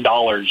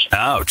 $100,000.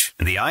 Ouch.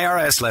 The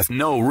IRS left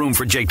no room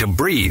for Jake to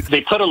breathe.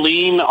 They put a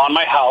lien on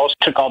my house,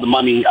 took all the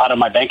money out of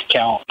my bank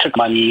account, took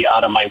money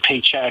out of my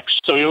paychecks.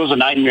 So it was a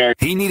nightmare.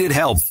 He needed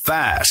help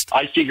fast.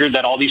 I figured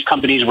that all these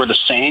companies were the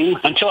same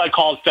until I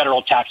called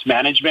Federal Tax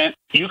Management.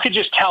 You could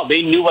just tell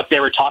they knew what they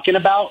were talking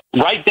about.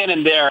 Right then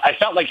and there, I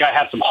felt like I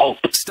had some hope.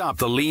 Stop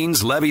the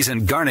liens, levies,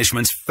 and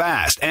garnishments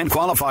fast and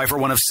qualify for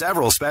one of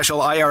several special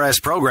IRS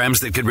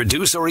programs that could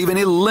reduce or even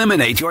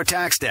eliminate your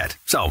tax debt.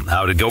 So,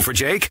 how'd it go for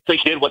Jake? They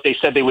did what they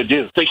said they would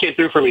do. They came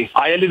through for me.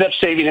 I ended up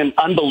saving an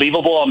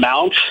unbelievable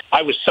amount.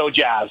 I was so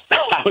jazzed.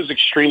 I was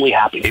extremely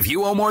happy. If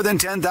you owe more than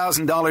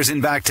 $10,000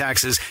 in back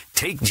taxes,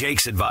 take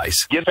Jake's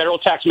advice. Give Federal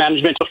Tax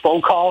Management a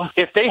phone call.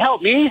 If they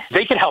help me,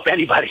 they can help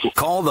anybody.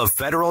 Call the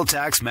Federal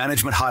Tax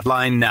Management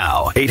Hotline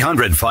now.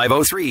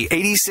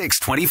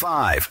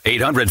 800-503-8625.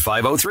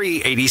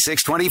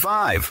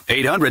 800-503-8625.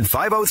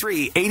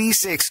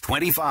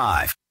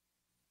 800-503-8625.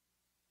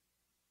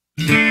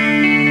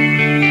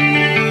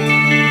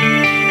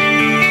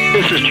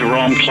 This is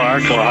Jerome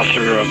Clark,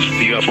 author of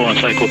the UFO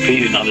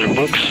Encyclopedia and other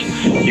books.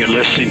 You're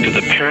listening to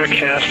the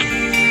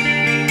Paracast.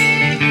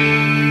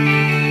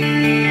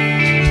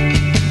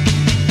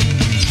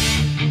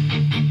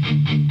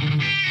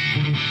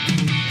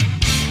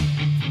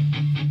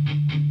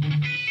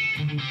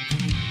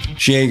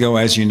 Diego,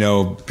 as you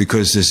know,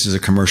 because this is a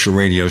commercial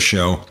radio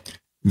show,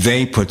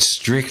 they put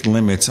strict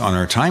limits on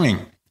our timing.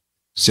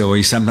 So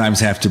we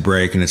sometimes have to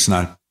break, and it's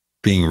not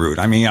being rude.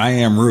 I mean, I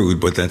am rude,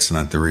 but that's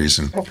not the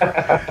reason.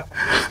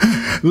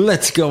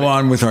 Let's go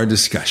on with our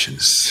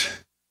discussions.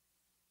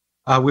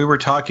 We were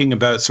talking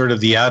about sort of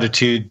the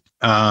attitude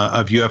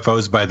of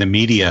UFOs by the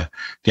media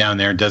down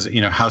there. Does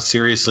it, how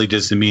seriously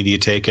does the media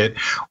take it,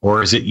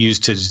 or is it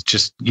used to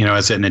just,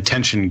 as an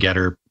attention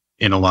getter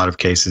in a lot of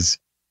cases?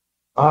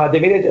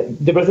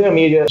 The Brazilian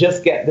media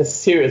just get the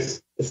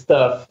serious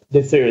stuff,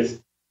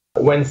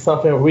 when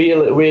something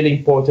really, really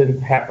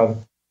important happens.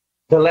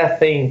 The last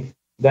thing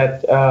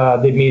that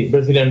the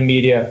Brazilian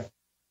media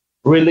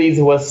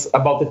released was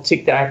about the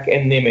Tic Tac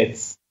and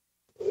Nimitz.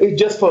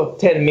 Just for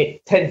 10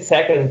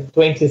 seconds,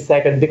 20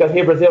 seconds, because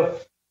here in Brazil,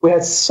 we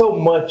have so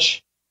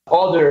much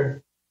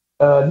other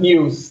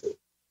news,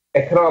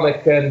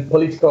 economic and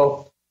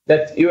political,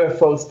 that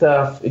UFO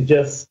stuff, it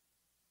just,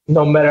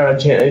 no matter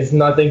agenda, is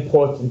not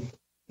important.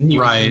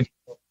 Right.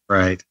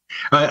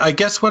 I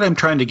guess what I'm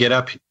trying to get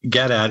at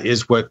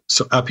is what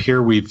up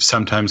here we've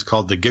sometimes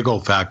called the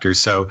giggle factor.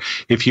 So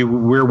if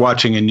we're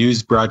watching a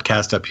news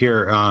broadcast up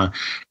here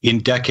in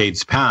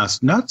decades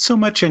past, not so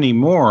much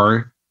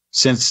anymore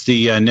since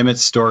the Nimitz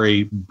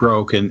story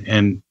broke,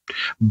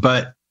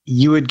 but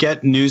you would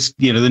get news.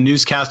 The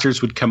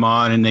newscasters would come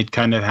on and they'd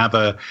kind of have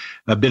a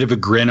bit of a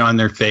grin on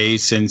their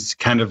face and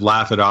kind of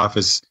laugh it off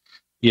as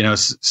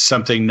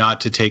something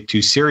not to take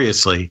too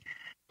seriously.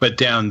 But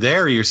down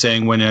there, you're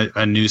saying when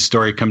a news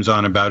story comes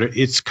on about it,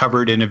 it's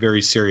covered in a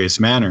very serious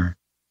manner.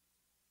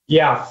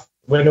 Yeah,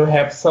 when you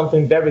have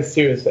something very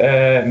serious,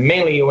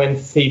 mainly when you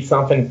see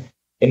something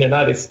in the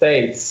United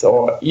States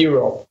or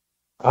Europe,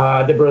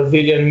 the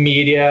Brazilian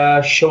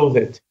media shows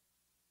it.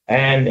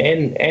 And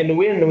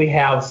when we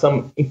have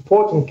some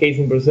important case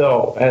in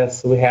Brazil,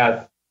 as we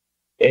had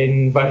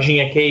in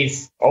Varginha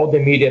case, all the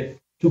media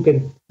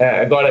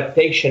got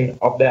attention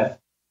of that.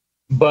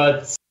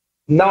 But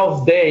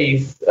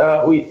nowadays,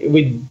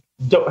 we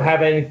don't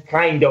have any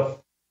kind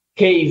of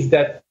case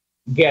that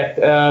get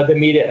the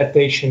media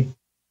attention.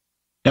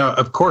 Now,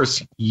 of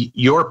course,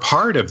 you're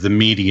part of the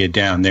media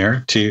down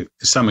there to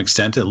some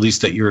extent, at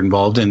least that you're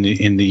involved in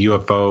the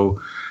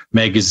UFO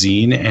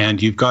magazine,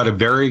 and you've got a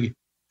very,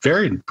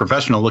 very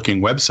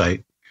professional-looking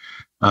website,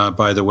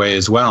 by the way,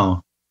 as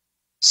well.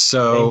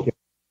 So,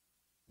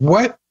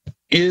 what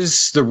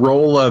is the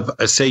role of,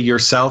 say,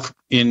 yourself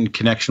in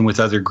connection with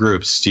other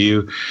groups?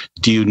 Do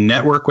you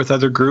network with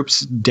other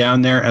groups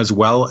down there as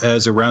well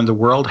as around the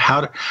world?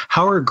 How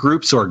are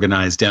groups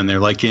organized down there?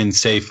 Like in,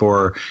 say,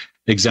 for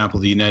example,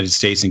 the United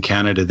States and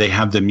Canada, they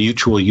have the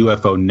Mutual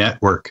UFO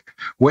Network.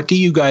 What do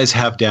you guys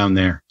have down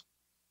there?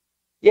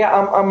 Yeah,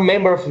 I'm a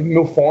member of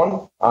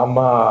MUFON. I'm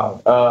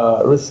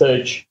a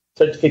research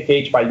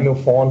certificate by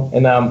MUFON,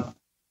 and I'm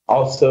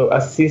also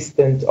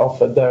assistant of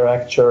a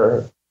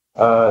director,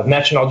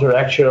 national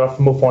director of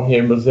MUFON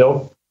here in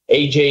Brazil.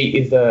 AJ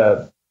is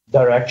the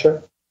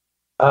director.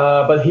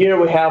 But here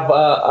we have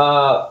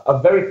a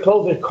very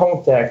close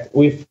contact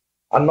with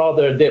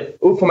the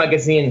UFO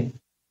magazine,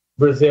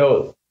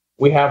 Brazil.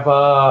 We have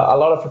a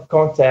lot of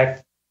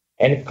contact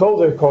and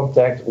closer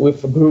contact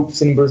with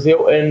groups in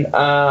Brazil and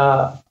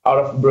out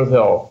of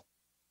Brazil,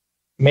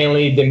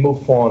 mainly the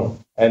MUFON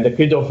and the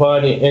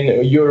Cridovani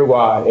in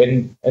Uruguay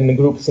and the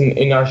groups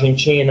in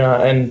Argentina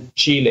and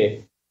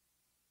Chile.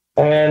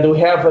 And we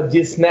have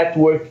this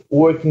network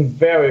working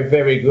very,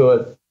 very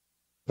good,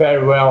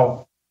 very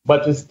well,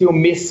 but we're still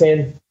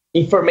missing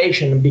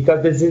information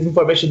because this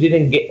information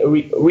didn't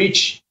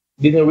reach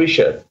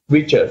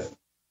us.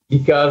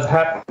 Because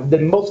the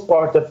most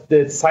part of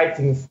the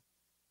sightings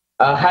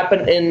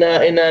happen in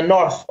the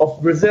north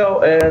of Brazil,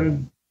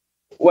 and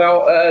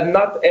Well,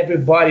 not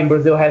everybody in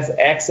Brazil has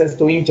access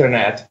to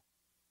internet,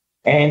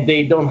 and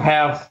they don't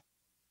have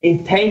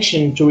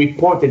intention to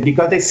report it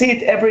because they see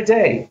it every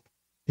day.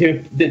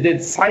 The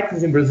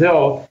sightings in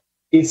Brazil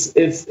is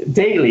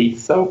daily.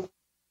 So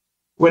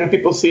when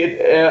people see it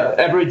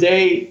every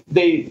day,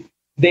 they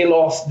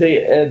lost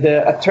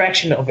the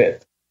attraction of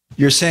it.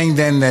 You're saying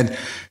then that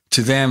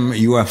to them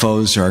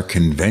UFOs are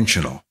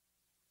conventional.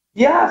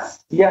 Yes,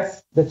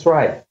 that's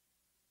right.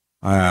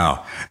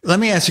 Wow.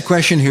 Let me ask a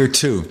question here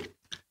too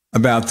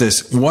about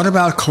this. What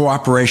about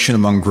cooperation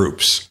among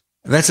groups?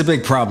 That's a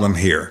big problem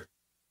here.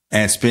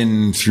 And it's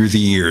been through the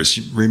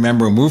years.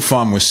 Remember,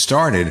 MUFON was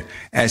started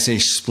as a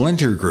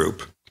splinter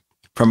group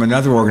from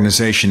another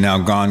organization now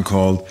gone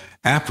called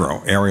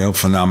APRO, Aerial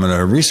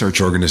Phenomena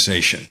Research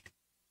Organization.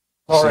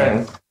 All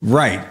right.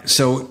 Right.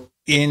 So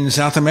in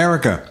South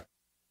America,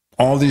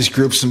 all these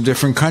groups from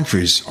different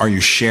countries, are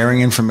you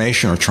sharing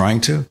information or trying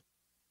to?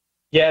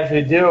 Yes,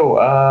 we do.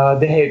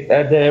 The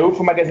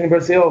UFO magazine in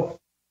Brazil,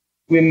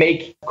 we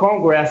make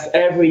Congress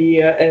every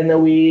year,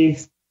 and we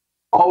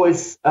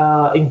always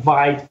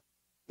invite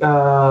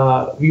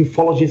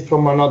ufologists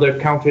from other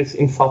countries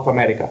in South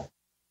America.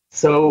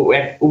 So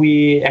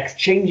we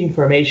exchange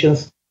information,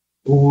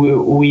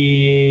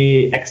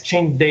 we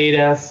exchange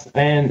data,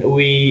 and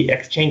we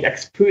exchange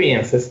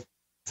experiences.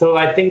 So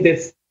I think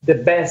that's the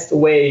best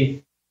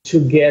way to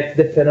get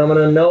the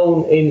phenomenon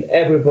known in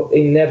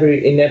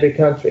every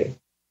country.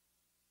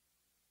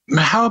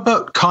 How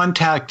about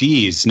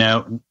contactees?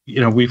 Now,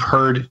 we've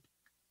heard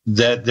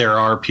that there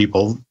are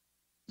people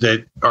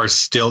that are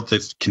still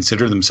that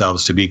consider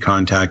themselves to be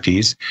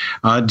contactees.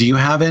 Do you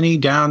have any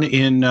down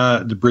in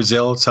the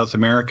Brazil, South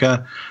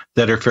America,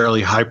 that are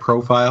fairly high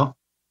profile?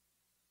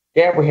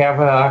 Yeah, we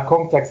have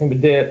contacts in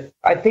Brazil.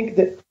 I think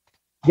that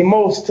the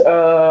most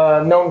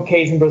known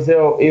case in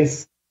Brazil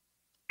is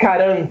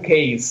Caran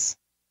case,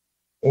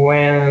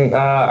 when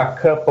a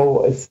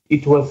couple,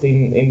 it was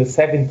in the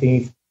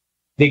 70s,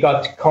 they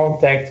got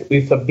contact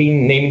with a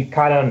being named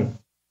Caran,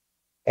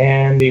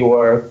 and they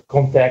were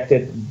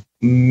contacted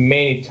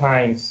many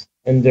times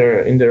in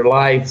their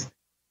lives,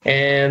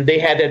 and they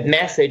had a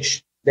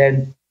message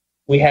that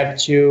we have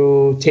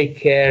to take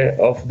care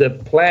of the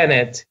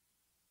planet.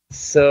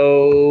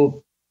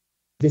 So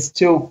these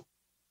two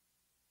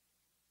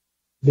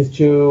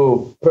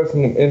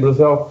persons in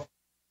Brazil,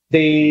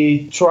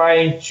 they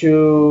try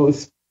to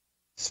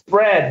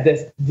spread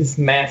this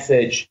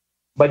message,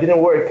 but it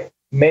didn't work.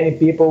 Many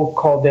people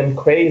call them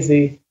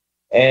crazy,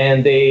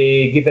 and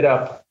they give it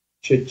up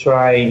to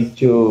try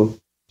to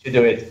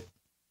do it.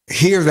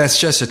 Here, that's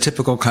just a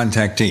typical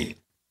contactee.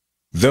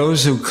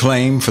 Those who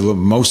claim, for the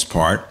most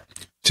part,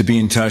 to be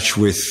in touch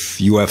with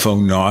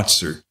UFO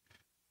nauts or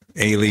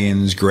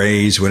aliens,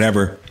 grays,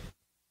 whatever,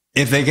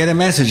 if they get a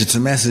message, it's a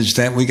message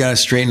that we got to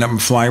straighten up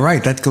and fly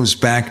right. That goes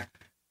back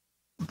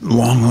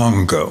long,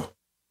 long ago.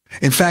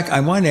 In fact,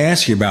 I wanted to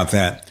ask you about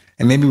that,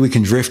 and maybe we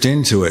can drift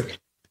into it.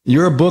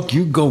 Your book,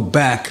 you go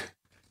back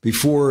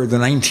before the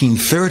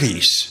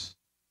 1930s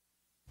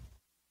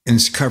in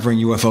covering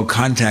UFO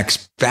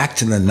contacts back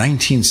to the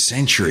 19th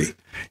century.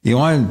 You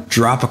want to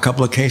drop a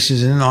couple of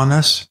cases in on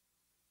us?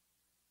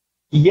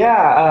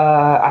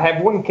 Yeah, I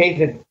have one case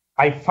that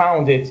I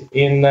found it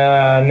in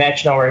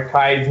National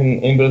Archives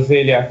in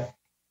Brasilia.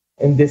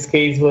 And this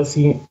case was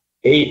in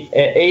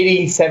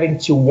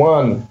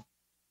 1871,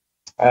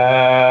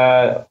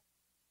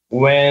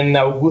 when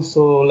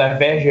Augusto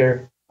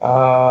Laverger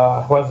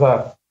was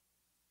a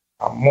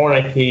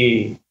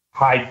monarchy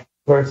high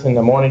person,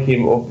 the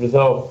monarchy of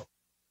Brazil,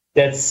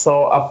 that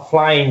saw a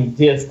flying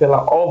disc, an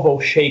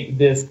oval-shaped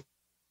disc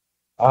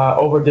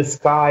over the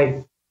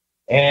sky.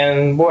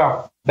 And,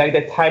 well, back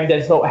that time,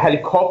 there's no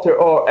helicopter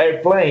or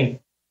airplane.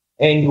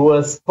 And it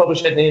was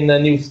published in a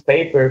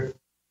newspaper,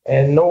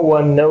 and no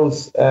one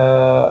knows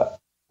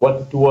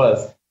what it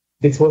was.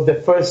 This was the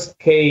first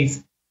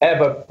case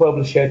ever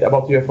published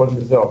about UFO in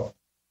Brazil.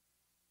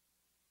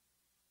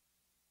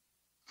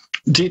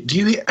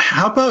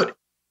 How about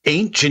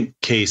ancient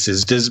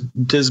cases?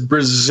 Does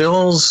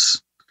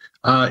Brazil's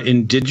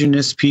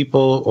indigenous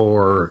people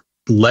or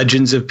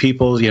legends of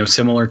people,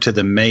 similar to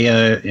the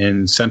Maya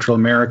in Central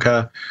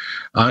America,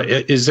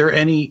 is there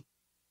any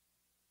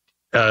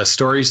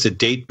stories that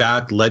date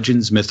back,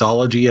 legends,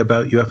 mythology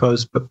about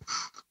UFOs?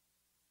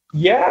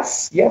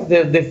 Yes.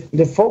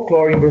 The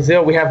folklore in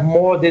Brazil, we have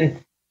more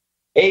than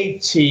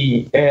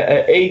 18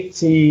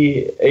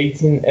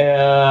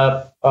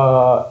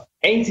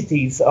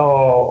 entities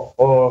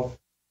or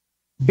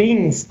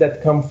beings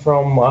that come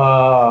from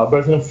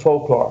Brazilian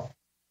folklore.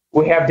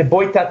 We have the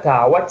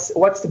boitatá.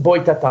 What's the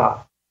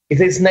boitatá?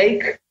 It's a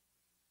snake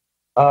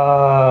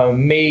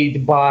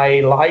made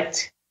by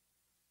light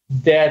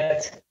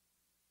that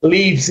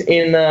lives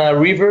in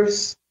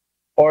rivers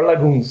or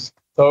lagoons.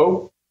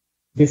 So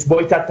this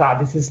boitatá,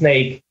 this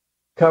snake,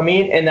 come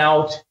in and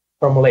out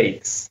from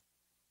lakes.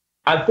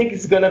 I think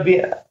it's gonna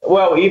be,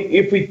 well,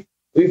 if we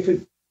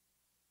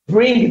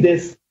bring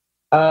this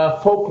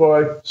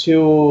folklore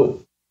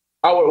to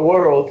our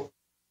world,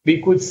 we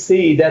could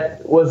see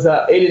that was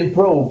an alien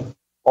probe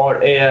or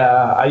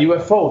a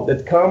UFO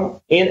that come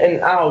in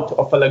and out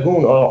of a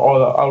lagoon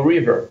or a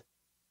river.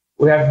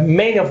 We have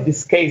many of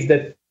these cases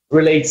that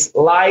relates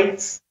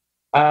lights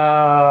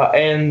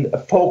and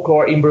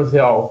folklore in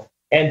Brazil.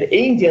 And the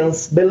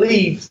Indians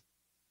believe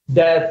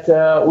that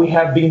we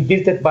have been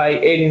visited by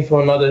aliens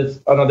from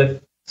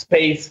another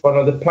space, from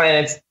other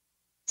planets,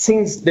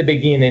 since the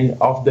beginning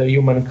of the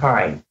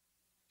humankind.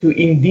 To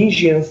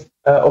indigenous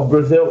of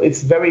Brazil,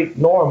 it's very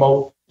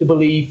normal to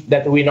believe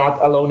that we're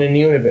not alone in the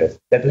universe,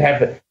 that we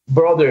have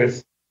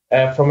brothers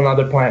from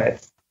another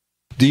planet.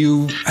 Do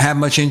you have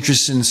much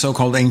interest in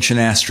so-called ancient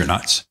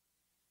astronauts,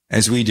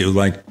 as we do,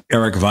 like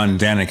Eric von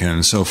Daniken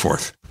and so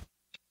forth?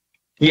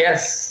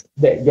 Yes,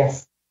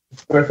 yes,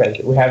 it's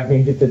perfect. We have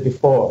been visited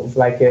before. It's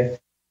like a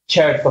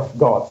church of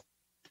God.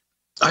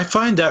 I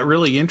find that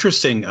really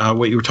interesting,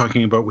 what you were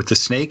talking about with the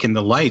snake and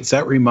the lights.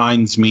 That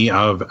reminds me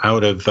of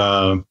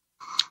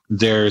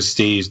there's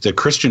the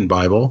Christian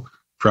Bible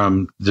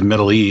from the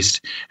Middle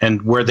East,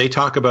 and where they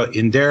talk about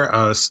in there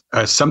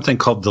something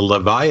called the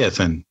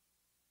Leviathan.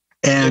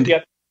 And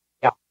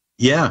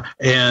there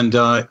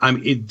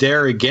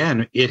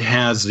again, it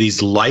has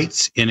these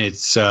lights in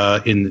its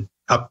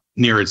up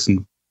near its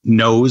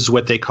nose,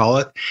 what they call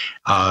it,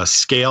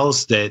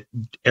 scales that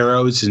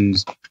arrows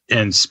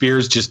and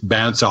spears just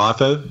bounce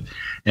off of,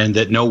 and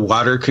that no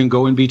water can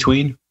go in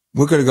between.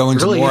 We're going to go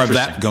into Really more of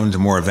that. Go into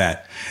more of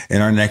that in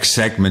our next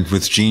segment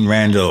with Gene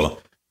Randall.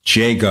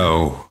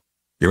 Jago,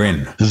 you're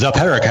in the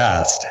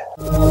Paracast.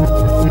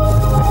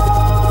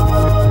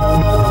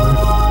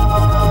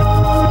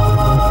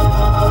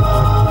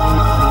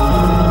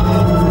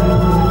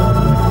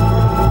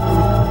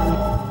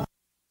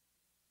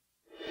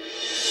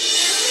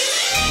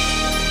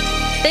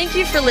 Thank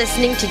you for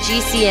listening to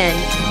GCN.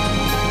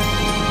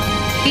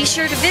 Be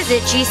sure to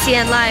visit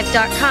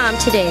GCNlive.com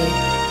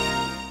today.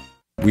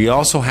 We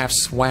also have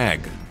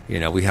swag. You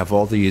know, we have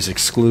all these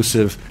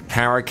exclusive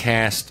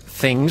Paracast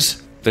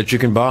things that you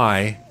can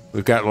buy.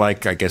 We've got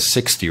like, I guess,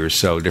 60 or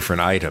so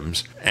different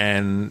items,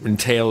 and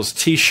entails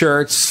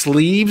t-shirts,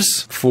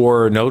 sleeves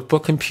for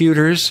notebook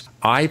computers,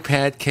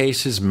 iPad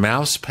cases,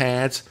 mouse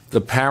pads,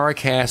 the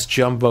Paracast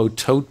Jumbo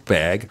tote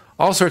bag,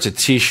 all sorts of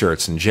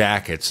t-shirts and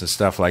jackets and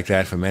stuff like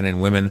that for men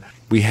and women.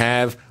 We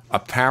have a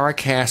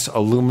Paracast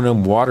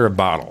aluminum water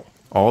bottle.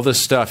 All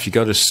this stuff, you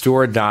go to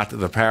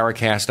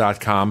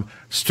store.theparacast.com,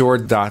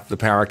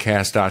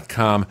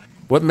 store.theparacast.com.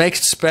 What makes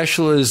it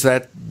special is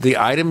that the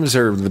items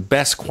are the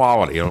best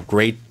quality,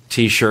 great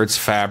t-shirts,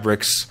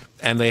 fabrics,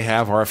 and they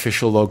have our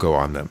official logo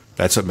on them.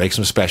 That's what makes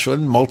them special,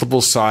 in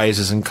multiple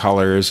sizes and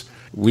colors.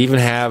 We even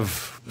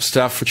have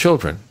stuff for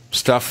children,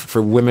 stuff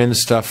for women,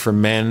 stuff for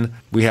men.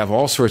 We have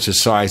all sorts of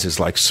sizes,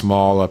 like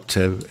small up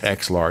to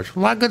X large. A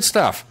lot of good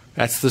stuff.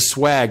 That's the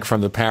swag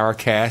from the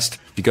Paracast.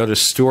 You go to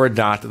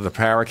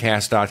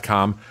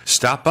store.theparacast.com,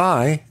 stop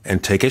by,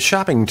 and take a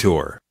shopping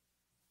tour.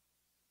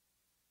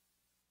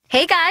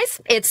 Hey guys,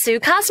 it's Sue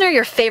Cosner,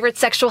 your favorite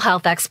sexual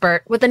health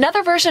expert, with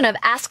another version of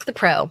Ask the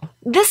Pro.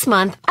 This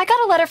month, I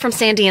got a letter from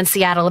Sandy in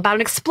Seattle about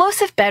an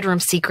explosive bedroom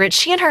secret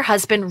she and her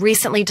husband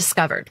recently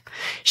discovered.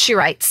 She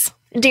writes,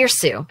 Dear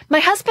Sue, my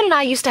husband and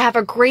I used to have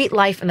a great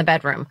life in the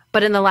bedroom,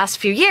 but in the last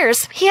few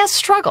years, he has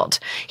struggled.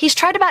 He's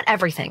tried about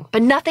everything,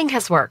 but nothing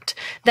has worked.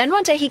 Then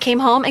one day he came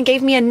home and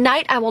gave me a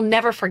night I will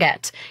never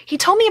forget. He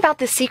told me about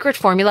this secret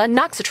formula,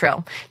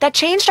 Noxatril, that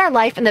changed our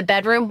life in the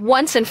bedroom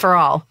once and for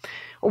all.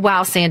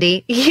 Wow,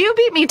 Sandy, you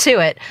beat me to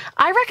it.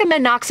 I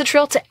recommend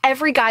Noxatril to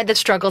every guy that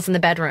struggles in the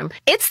bedroom.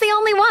 It's the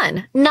only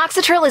one.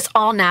 Noxatril is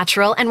all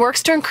natural and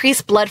works to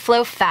increase blood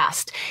flow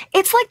fast.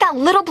 It's like that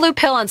little blue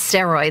pill on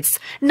steroids.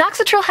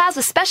 Noxatril has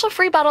a special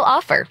free bottle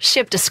offer,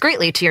 shipped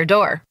discreetly to your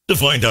door. To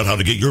find out how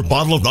to get your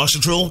bottle of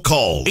Noxatril,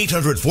 call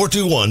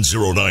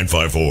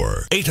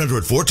 800-421-0954.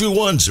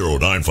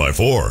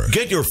 800-421-0954.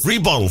 Get your free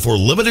bottle for a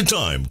limited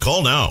time.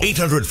 Call now.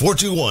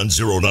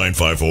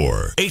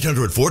 800-421-0954.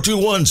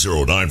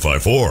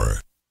 800-421-0954.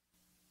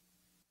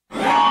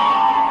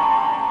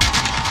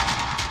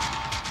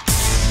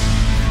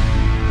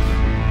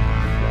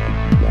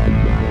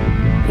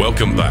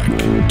 Welcome back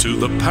to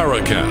the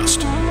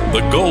Paracast,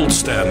 the gold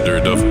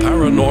standard of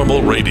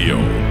paranormal radio.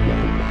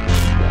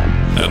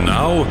 And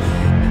now,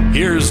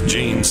 here's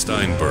Gene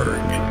Steinberg.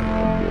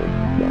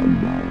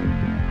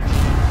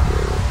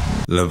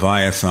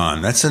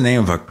 Leviathan. That's the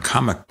name of a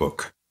comic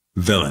book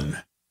villain.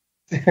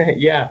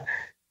 Yeah.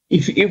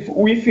 If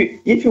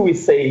we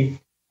say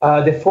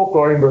the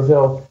folklore in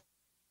Brazil,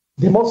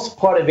 the most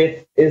part of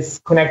it is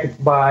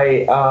connected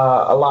by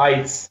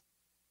lights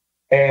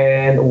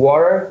and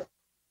water,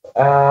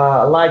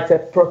 lights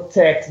that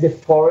protect the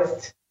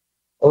forest,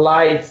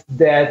 lights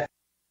that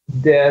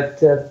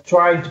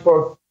try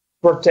to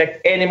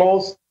protect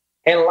animals,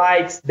 and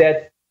lights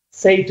that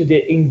say to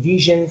the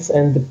indigenous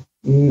and the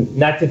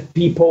native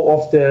people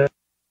of the...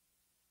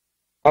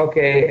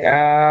 Okay,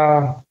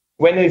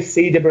 when we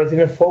see the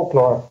Brazilian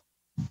folklore,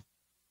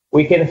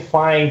 we can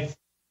find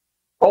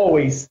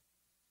always...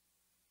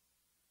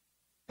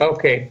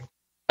 Okay,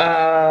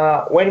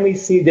 when we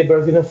see the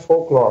Brazilian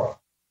folklore,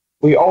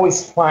 we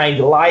always find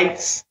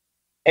lights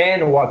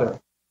and water.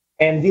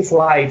 And these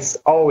lights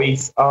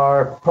always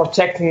are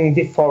protecting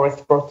the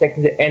forest,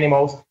 protecting the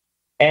animals,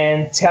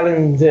 and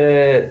telling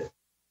the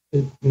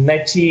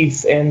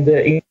natives and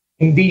the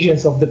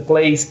indigenous of the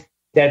place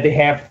that they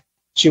have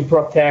to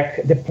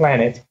protect the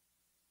planet.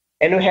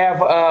 And we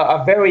have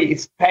a very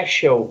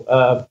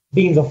special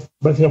beings of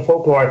Brazilian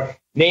folklore,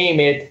 name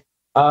it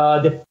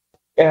the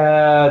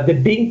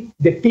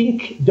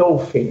pink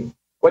dolphin.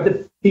 What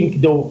the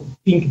pink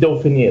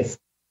dolphin is?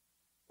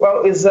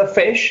 Well, it's a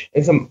fish.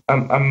 It's not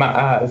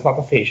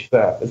a fish.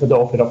 It's a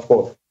dolphin, of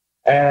course.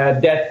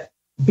 That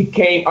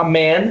became a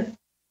man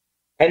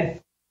and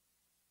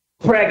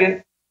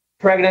pregnant,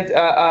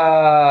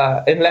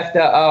 and left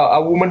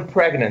a woman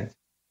pregnant.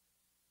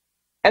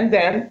 And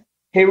then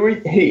he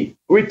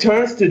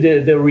returns to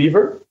the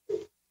river,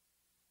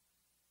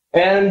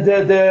 and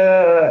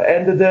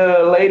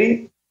the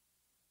lady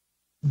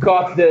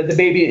got the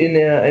baby in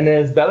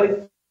his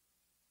belly,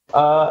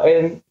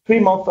 and 3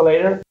 months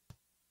later,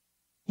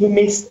 he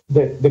missed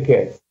the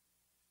kids.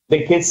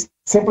 The kids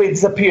simply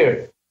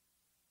disappeared.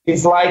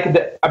 It's like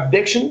the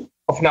abduction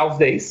of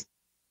nowadays,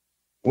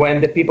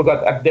 when the people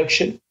got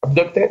abducted,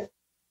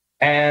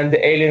 and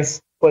the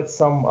aliens put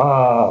some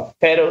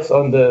feathers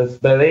on the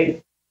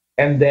belly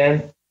and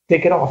then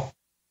take it off.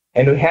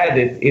 And we had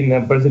it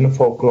in Brazilian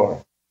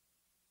folklore.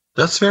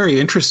 That's very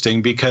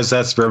interesting, because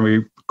that's very,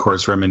 of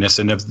course,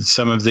 reminiscent of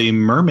some of the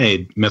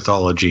mermaid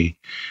mythology,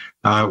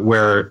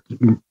 where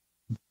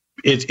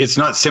it's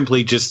not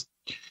simply just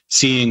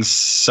seeing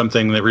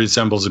something that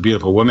resembles a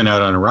beautiful woman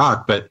out on a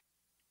rock, but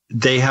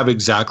they have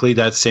exactly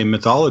that same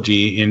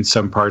mythology in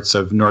some parts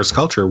of Norse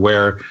culture,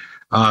 where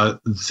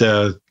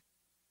the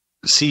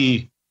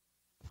sea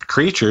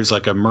creatures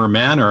like a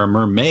merman or a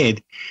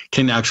mermaid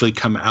can actually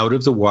come out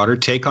of the water,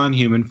 take on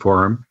human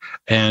form,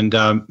 and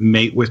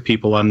mate with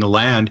people on the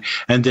land,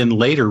 and then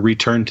later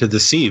return to the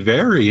sea.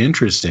 Very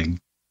interesting.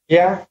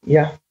 Yeah.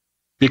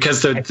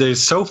 Because they're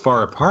so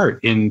far apart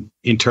in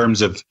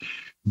terms of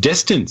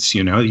distance.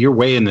 You're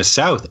way in the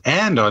south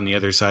and on the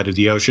other side of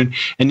the ocean,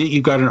 and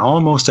you've got an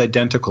almost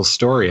identical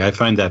story. I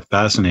find that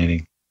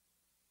fascinating.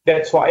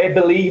 That's why I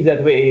believe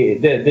that we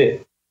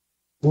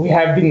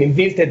have been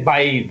visited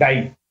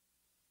by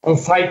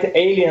on-site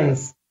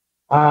aliens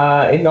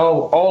in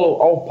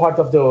all parts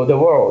of the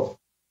world.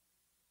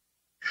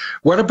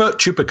 What about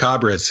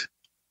chupacabras?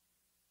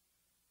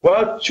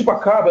 Well,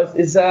 chupacabras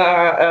is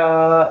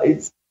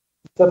it's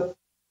a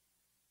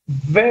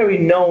very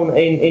known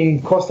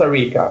in Costa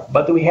Rica,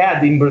 but we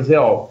had in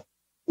Brazil.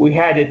 We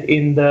had it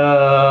in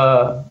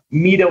the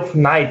middle of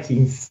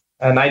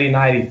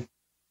 1990.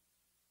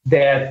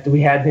 That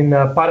we had in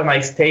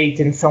Paraná State,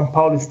 in São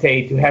Paulo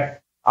State. We have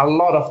a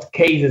lot of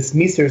cases,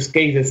 mysterious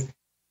cases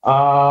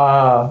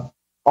of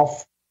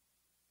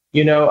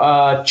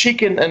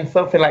chicken and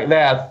something like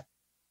that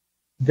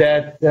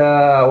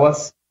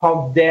was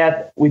found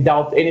dead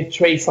without any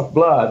trace of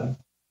blood.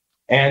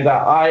 And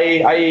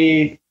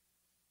I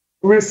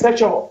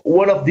researched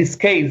one of these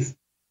cases,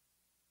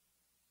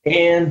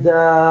 and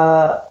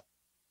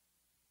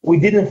we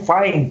didn't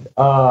find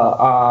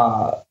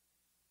an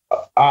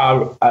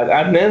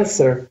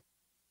answer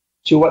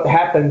to what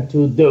happened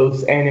to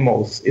those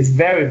animals. It's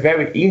very,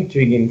 very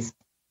intriguing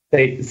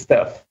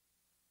stuff.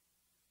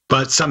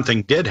 But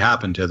something did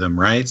happen to them,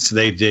 right? So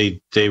did they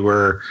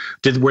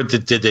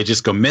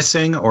just go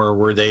missing, or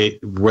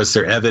was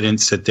there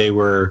evidence that they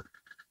were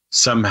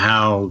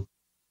somehow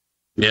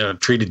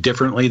treated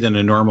differently than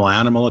a normal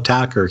animal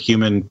attack or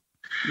human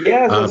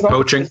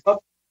poaching?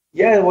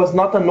 It was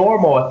not a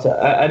normal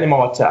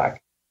animal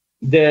attack.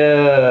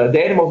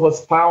 The animal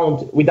was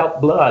found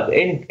without blood,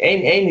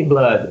 any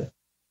blood,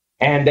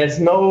 and there's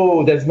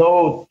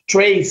no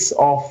trace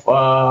of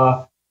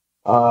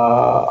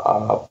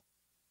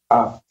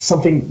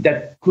something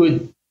that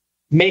could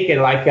make it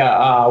like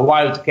a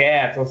wild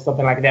cat or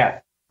something like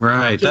that.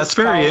 Right, that's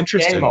very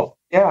interesting.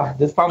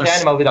 Just found the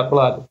animal without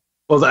blood.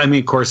 Well, I mean,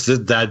 of course,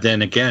 that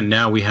then again,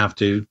 now we have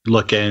to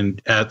look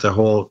at the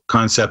whole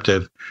concept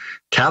of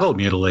cattle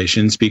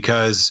mutilations,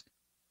 because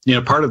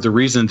part of the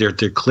reason they're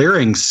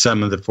clearing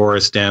some of the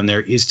forest down there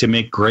is to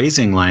make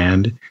grazing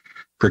land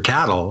for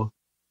cattle,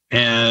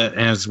 and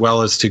as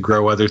well as to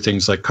grow other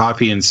things like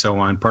coffee and so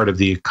on, part of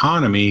the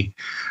economy.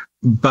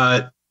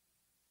 But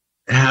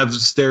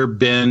has there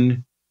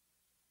been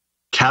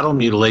cattle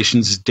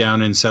mutilations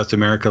down in South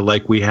America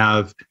like we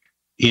have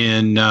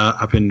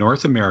up in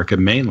North America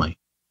mainly?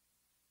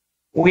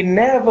 We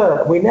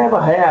never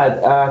had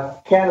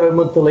a cattle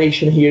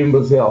mutilation here in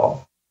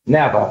Brazil.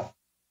 Never.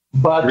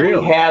 But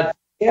really? we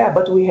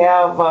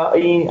have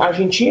in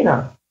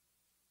Argentina.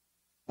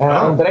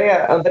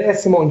 Andrea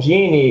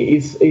Simondini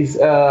is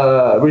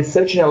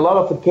researching a lot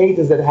of the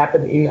cases that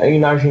happened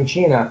in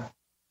Argentina.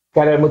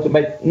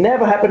 But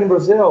never happened in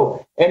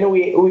Brazil. And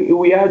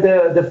we are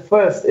the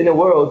first in the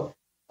world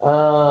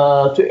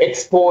to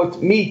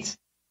export meat.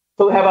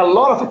 So we have a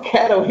lot of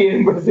cattle here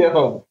in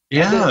Brazil.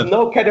 Yeah. There's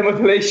no cattle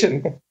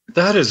mutilation.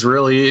 That is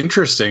really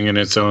interesting in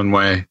its own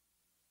way.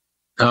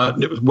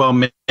 Well,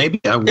 maybe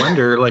I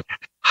wonder,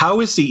 how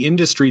is the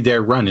industry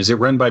there run? Is it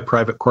run by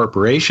private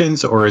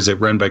corporations, or is it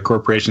run by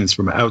corporations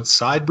from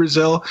outside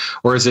Brazil,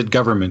 or is it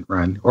government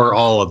run, or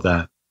all of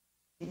that?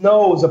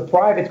 No, it's a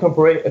private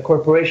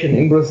corporation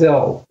in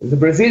Brazil. It's a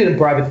Brazilian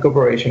private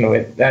corporation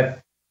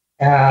that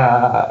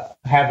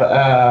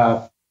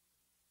have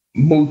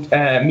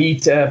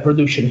meat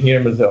production here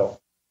in Brazil.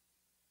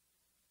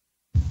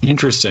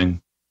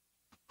 Interesting.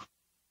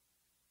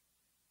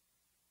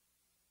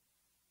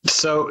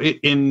 So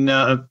in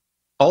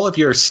all of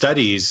your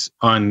studies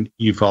on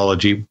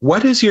ufology,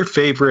 what is your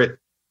favorite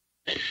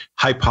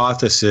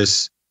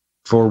hypothesis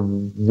for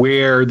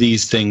where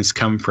these things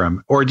come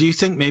from? Or do you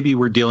think maybe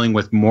we're dealing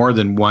with more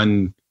than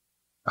one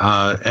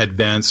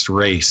advanced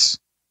race?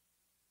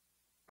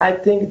 I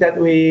think that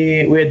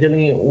we're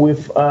dealing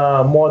with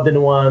more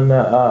than one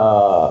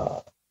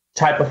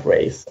type of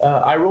race.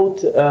 I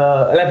wrote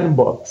 11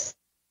 books.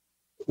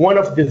 One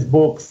of these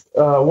books,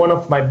 one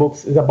of my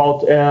books is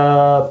about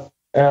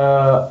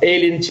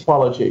alien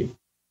typology.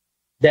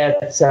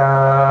 That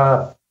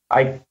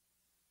I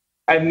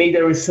made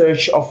a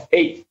research of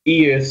 8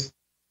 years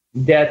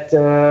that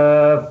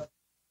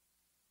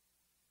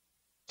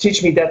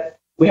teach me that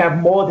we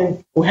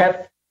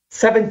have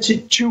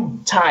 72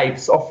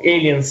 types of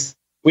aliens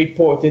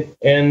reported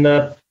in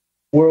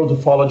world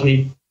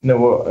ufology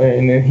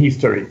in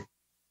history.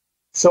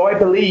 So I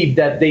believe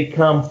that they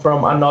come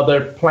from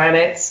another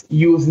planets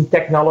using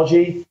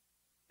technology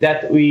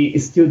that we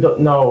still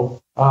don't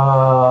know.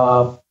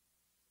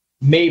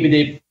 Maybe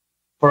they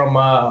from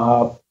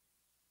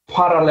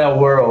parallel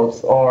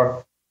worlds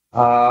or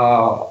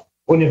or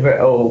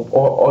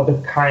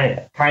the kind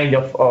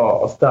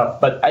of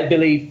stuff. But I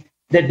believe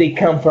that they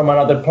come from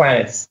another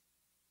planets.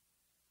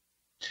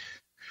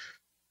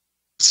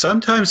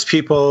 Sometimes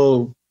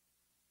people,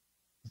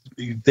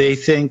 they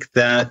think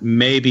that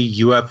maybe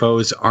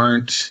UFOs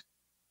aren't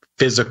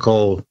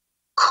physical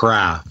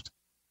craft,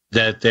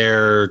 that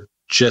they're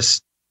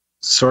just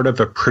sort of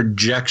a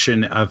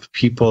projection of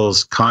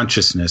people's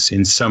consciousness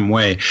in some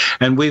way.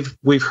 And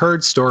we've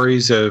heard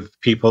stories of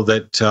people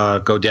that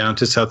go down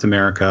to South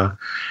America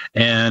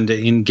and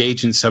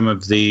engage in some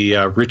of the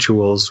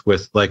rituals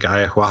with like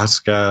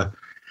ayahuasca,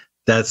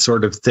 that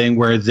sort of thing,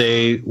 where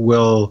they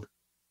will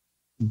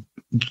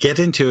get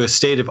into a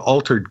state of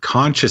altered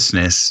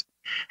consciousness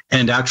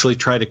and actually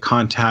try to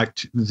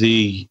contact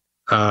the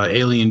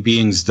alien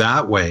beings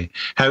that way.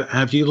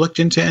 Have you looked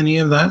into any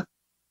of that?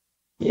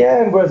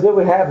 Yeah, in Brazil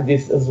we have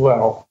this as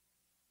well.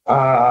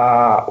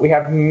 We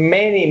have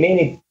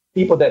many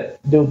people that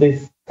do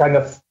this kind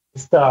of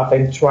stuff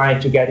and try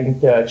to get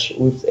in touch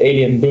with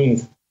alien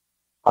beings.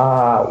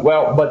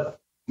 But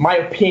my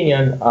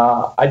opinion,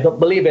 I don't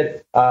believe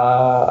it.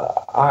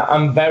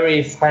 I'm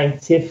very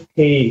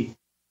scientific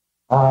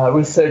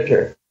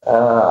researcher.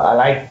 I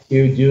like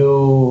to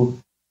do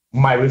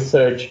my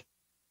research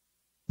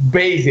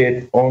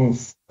based on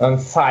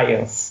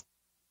science.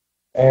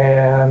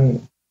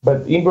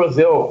 But in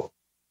Brazil,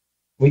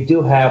 we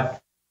do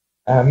have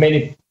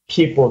many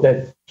people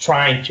that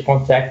trying to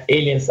contact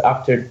aliens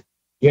after,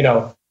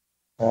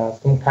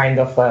 some kind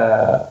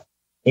of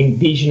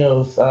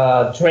indigenous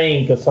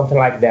drink or something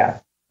like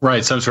that.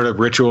 Right, some sort of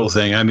ritual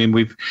thing. I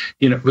mean,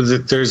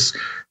 there's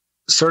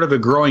sort of a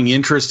growing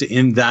interest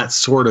in that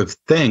sort of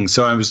thing.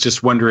 So I was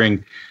just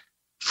wondering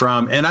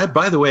and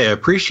by the way, I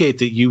appreciate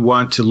that you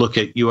want to look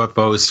at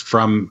UFOs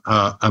from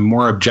a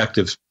more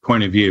objective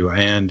point of view.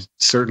 And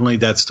certainly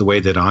that's the way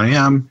that I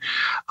am.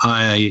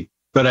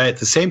 But at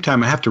the same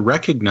time, I have to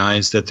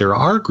recognize that there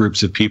are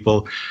groups of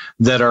people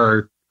that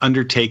are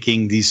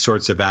undertaking these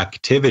sorts of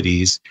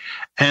activities,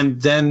 and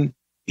then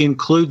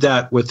include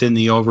that within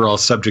the overall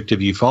subject of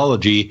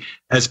ufology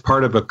as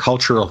part of a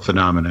cultural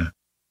phenomena.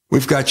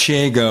 We've got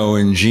Thiago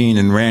and Gene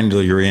and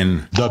Randall. You're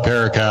in the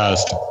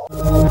Paracast.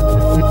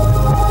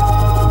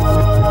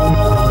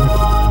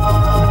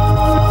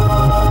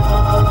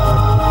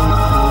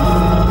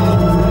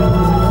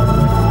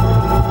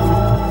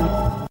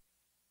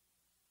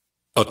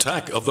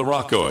 Attack of the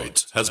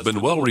Rockoids has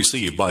been well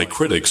received by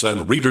critics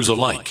and readers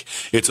alike.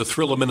 It's a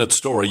thrill-a-minute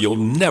story you'll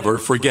never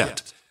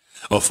forget.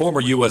 A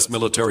former U.S.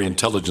 military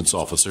intelligence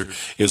officer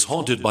is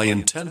haunted by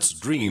intense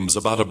dreams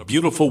about a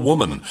beautiful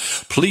woman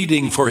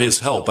pleading for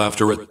his help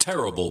after a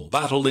terrible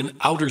battle in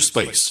outer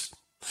space.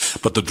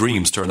 But the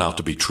dreams turn out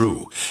to be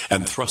true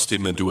and thrust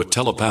him into a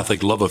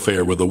telepathic love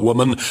affair with a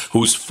woman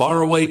whose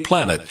faraway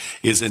planet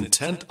is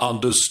intent on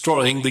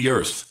destroying the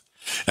Earth.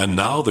 And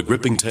now the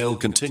gripping tale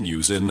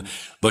continues in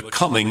The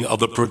Coming of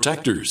the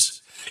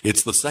Protectors.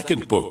 It's the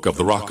second book of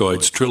the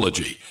Rockoids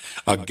trilogy,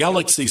 a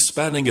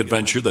galaxy-spanning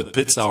adventure that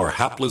pits our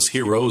hapless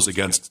heroes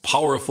against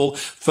powerful,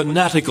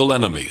 fanatical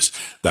enemies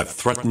that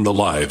threaten the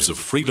lives of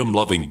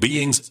freedom-loving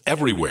beings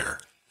everywhere.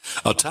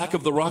 Attack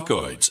of the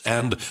Rockoids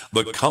and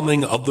The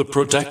Coming of the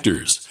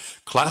Protectors.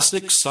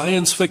 Classic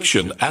science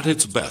fiction at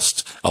its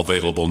best,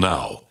 available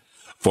now.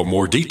 For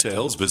more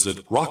details,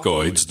 visit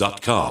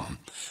rockoids.com.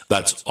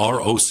 That's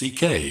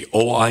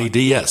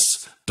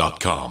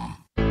ROCKOIDS.com.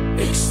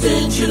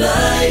 Extend your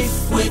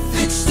life with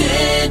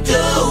Extendovite.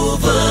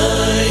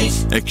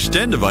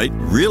 Extendovite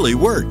really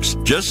works.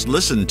 Just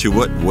listen to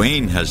what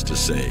Wayne has to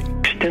say.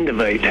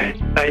 Extendovite.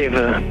 I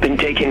have been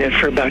taking it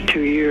for about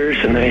 2 years,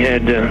 and I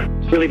had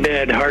really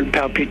bad heart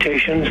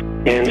palpitations.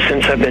 And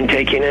since I've been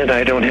taking it,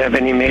 I don't have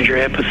any major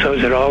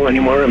episodes at all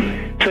anymore.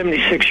 I'm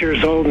 76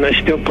 years old, and I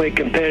still play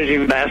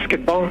competitive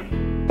basketball.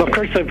 Well, of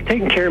course, I've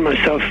taken care of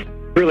myself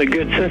really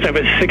good since I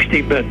was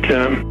 60, but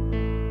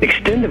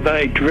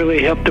Extendovite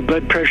really helped the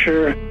blood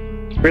pressure,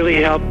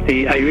 really helped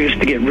I used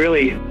to get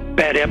really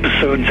bad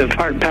episodes of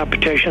heart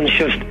palpitations,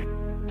 just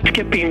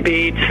skipping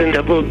beats and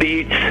double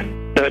beats.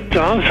 But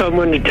also I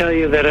wanted to tell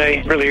you that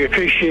I really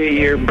appreciate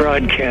your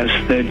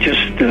broadcast. They're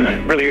just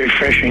really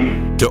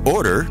refreshing. To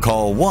order,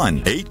 call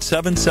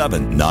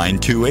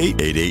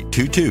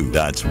 1-877-928-8822.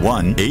 That's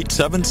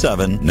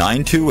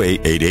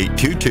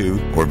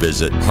 1-877-928-8822 or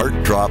visit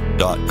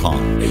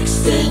heartdrop.com.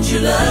 Extend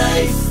your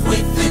life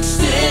with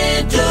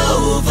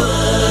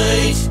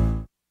Extendovite.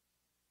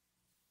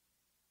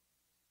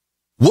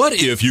 What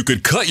if you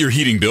could cut your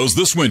heating bills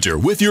this winter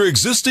with your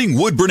existing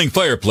wood-burning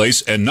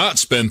fireplace and not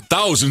spend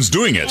thousands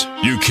doing it?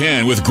 You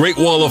can with Great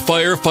Wall of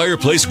Fire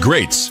fireplace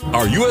grates.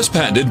 Our U.S.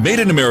 patented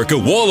made-in-America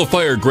Wall of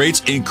Fire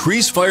grates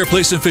increase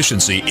fireplace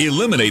efficiency,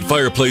 eliminate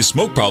fireplace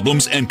smoke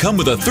problems, and come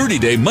with a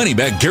 30-day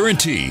money-back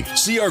guarantee.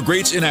 See our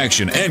grates in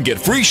action and get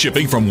free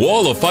shipping from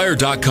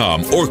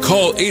walloffire.com or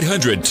call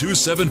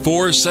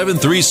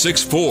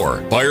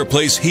 800-274-7364.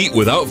 Fireplace heat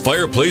without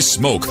fireplace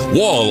smoke.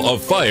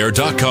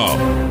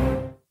 walloffire.com.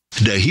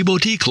 Dehibo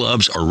Tea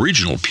Club's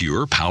original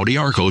pure Pau de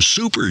Arco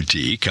Super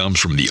Tea comes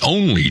from the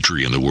only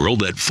tree in the world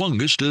that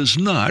fungus does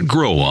not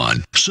grow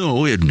on.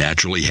 So it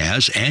naturally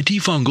has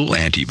antifungal,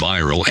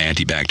 antiviral,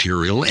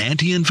 antibacterial,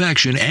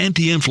 anti-infection,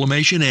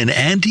 anti-inflammation, and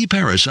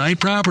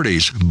anti-parasite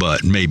properties.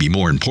 But maybe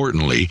more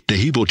importantly,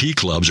 Dehibo Tea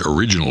Club's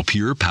original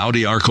pure Pau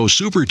de Arco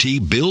Super Tea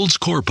builds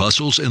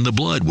corpuscles in the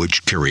blood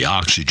which carry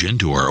oxygen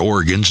to our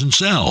organs and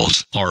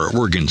cells. Our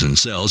organs and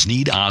cells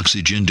need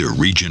oxygen to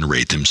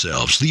regenerate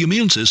themselves. The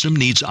immune system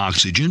needs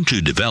oxygen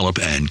to develop,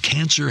 and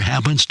cancer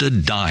happens to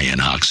die in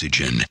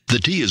oxygen. The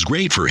tea is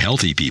great for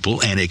healthy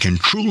people, and it can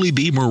truly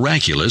be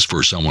miraculous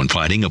for someone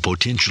fighting a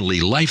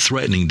potentially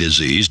life-threatening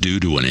disease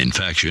due to an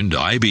infection,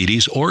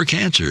 diabetes, or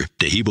cancer.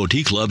 Dehibo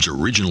Tea Club's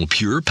original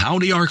pure Pau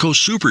de Arco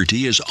Super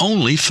Tea is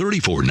only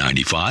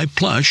 $34.95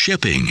 plus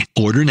shipping.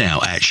 Order now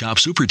at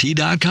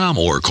shopsupertea.com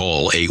or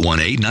call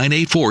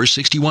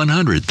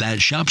 818-984-6100. That's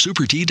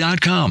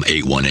shopsupertea.com,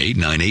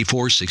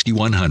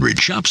 818-984-6100,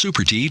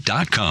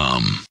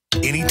 shopsupertea.com.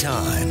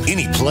 Anytime,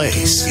 any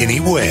place,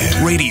 anywhere.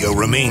 Radio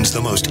remains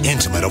the most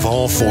intimate of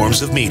all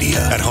forms of media.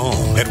 At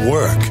home, at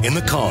work, in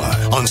the car,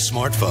 on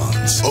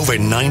smartphones. Over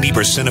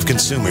 90% of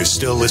consumers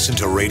still listen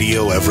to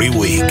radio every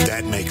week.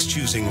 That makes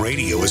choosing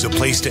radio as a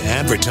place to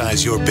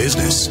advertise your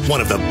business one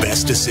of the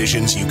best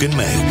decisions you can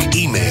make.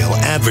 Email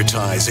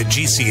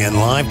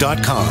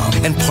advertise@gcnlive.com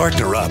and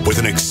partner up with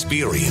an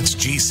experienced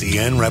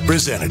GCN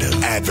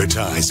representative.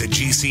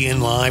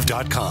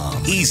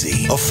 Advertise@gcnlive.com.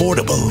 Easy,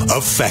 affordable,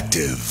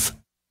 effective.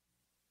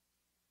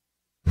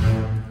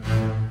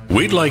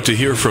 We'd like to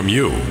hear from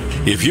you.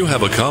 If you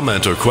have a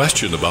comment or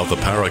question about the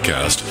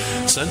Paracast,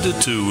 send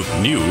it to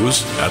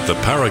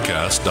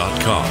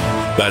news@theparacast.com.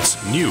 That's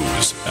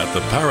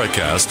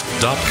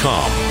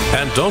news@theparacast.com.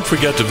 And don't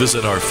forget to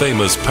visit our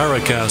famous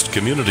Paracast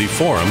community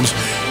forums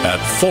at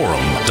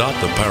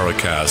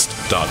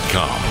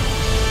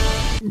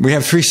forum.theparacast.com. We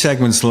have 3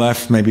 segments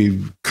left,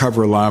 maybe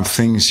cover a lot of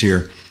things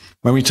here.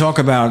 When we talk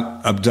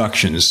about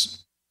abductions,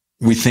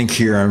 we think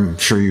here, I'm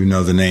sure you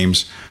know the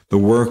names, the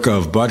work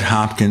of Bud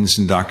Hopkins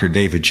and Dr.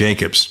 David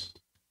Jacobs.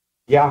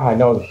 Yeah, I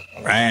know.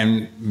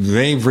 And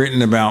they've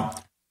written about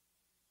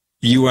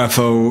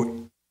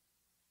UFO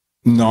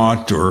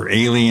not or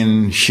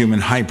alien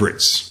human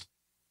hybrids.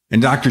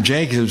 And Dr.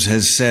 Jacobs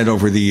has said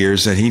over the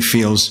years that he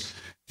feels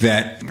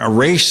that a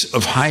race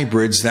of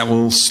hybrids that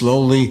will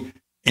slowly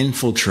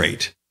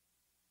infiltrate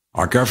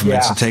our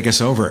governments and take us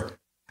over.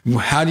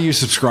 How do you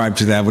subscribe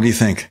to that? What do you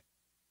think?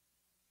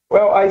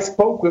 Well, I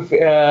spoke with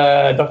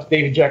Dr.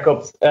 David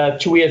Jacobs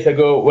 2 years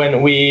ago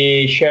when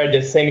we shared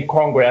the same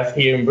congress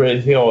here in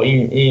Brazil,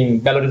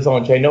 in Belo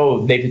Horizonte. I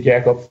know David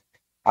Jacobs.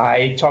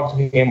 I talked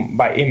to him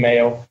by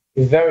email.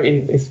 He's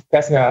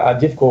facing a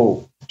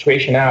difficult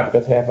situation now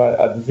because he has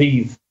a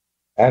disease,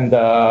 and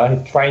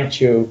he's trying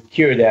to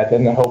cure that,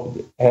 and I hope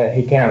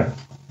he can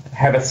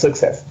have a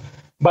success.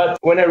 But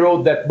when I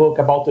wrote that book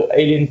about the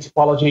alien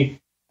typology,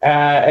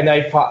 and I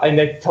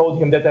told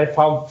him that I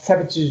found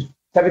 72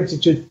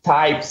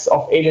 types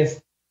of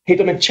aliens. He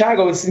told me,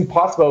 Thiago, it's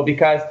impossible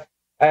because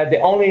the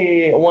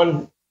only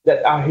one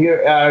that are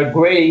here are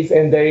grays,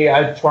 and they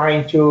are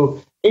trying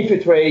to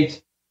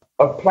infiltrate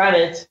a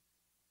planet,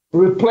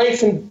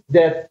 replacing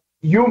the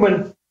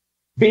human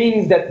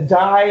beings that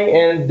die,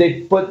 and they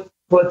put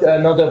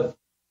another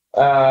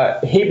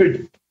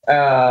hybrid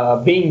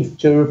beings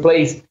to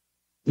replace,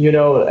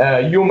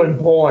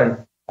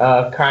 human-born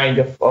kind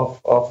of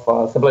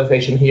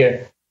civilization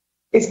here.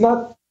 It's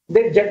not.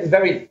 David Jacobs is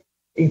very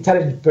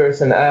intelligent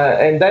person,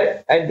 and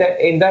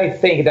I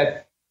think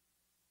that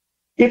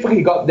if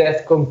he got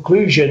that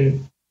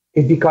conclusion,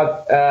 it's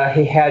because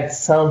he had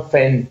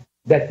something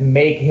that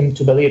make him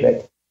to believe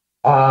it.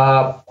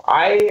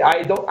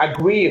 I don't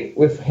agree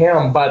with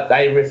him, but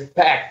I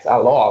respect a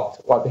lot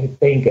what he's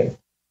thinking.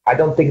 I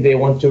don't think they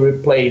want to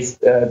replace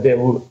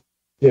the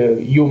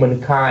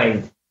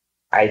humankind.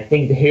 I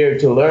think they're here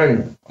to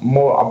learn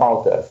more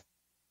about us.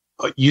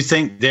 You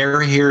think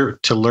they're here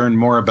to learn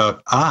more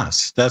about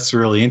us? That's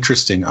really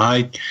interesting.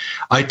 I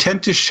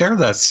tend to share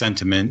that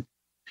sentiment.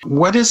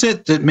 What is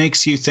it that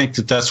makes you think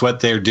that that's what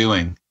they're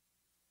doing?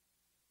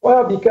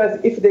 Well, because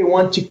if they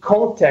want to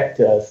contact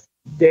us,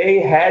 they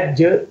had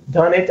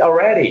done it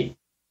already.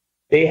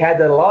 They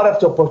had a lot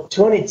of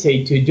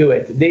opportunity to do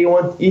it.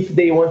 If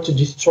they want to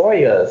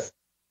destroy us,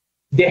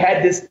 they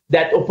had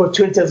that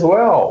opportunity as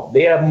well.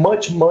 They are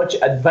much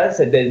advanced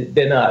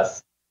than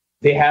us.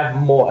 They have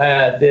more.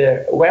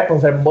 Their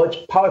weapons are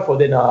much powerful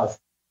than us.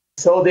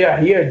 So they are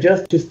here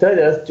just to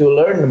study us, to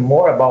learn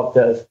more about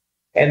us,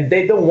 and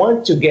they don't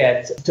want to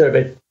get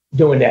disturbed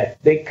doing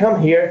that. They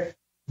come here,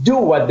 do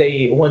what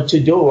they want to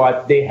do,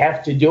 what they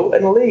have to do,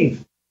 and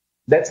leave.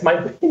 That's my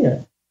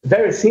opinion.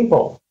 Very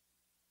simple.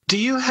 Do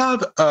you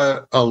have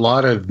a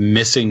lot of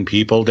missing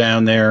people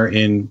down there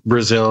in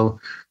Brazil?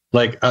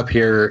 Like up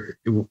here,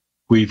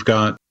 we've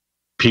got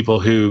people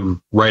who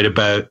write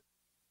about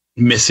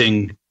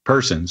missing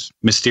persons,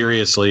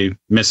 mysteriously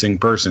missing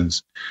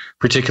persons,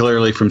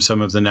 particularly from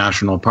some of the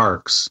national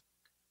parks.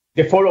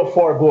 The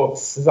 404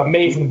 books is an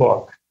amazing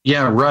book.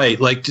 Yeah, right.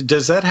 Like,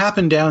 does that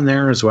happen down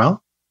there as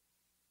well?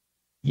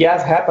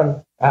 Yes,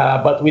 happen.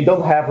 But we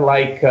don't have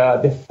like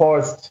the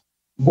forest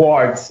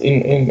guards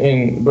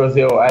in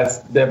Brazil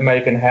as the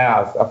American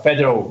has, a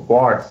federal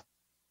guards.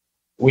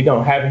 We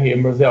don't have it here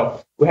in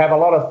Brazil. We have a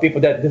lot of people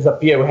that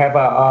disappear. We have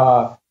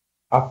a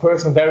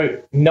person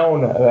very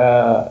known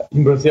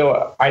in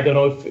Brazil. I don't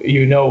know if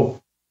you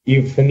know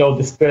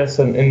this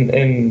person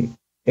in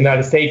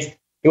United States.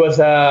 He was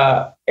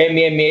a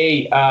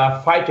MMA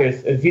fighter.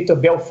 Vitor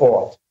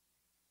Belfort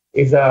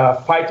is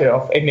a fighter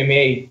of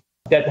MMA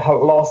that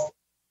lost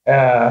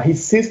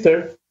his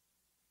sister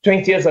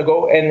 20 years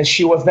ago, and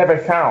she was never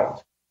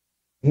found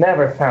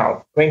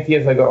 20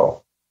 years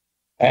ago.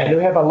 And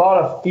we have a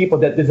lot of people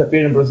that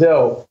disappeared in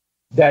Brazil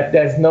that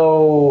there's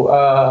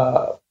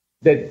no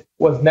that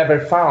was never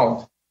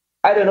found.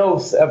 I don't know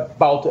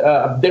about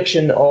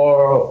abduction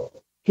or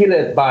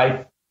killed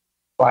by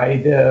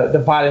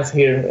the violence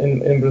here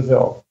in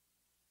Brazil.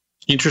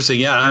 Interesting.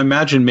 Yeah, I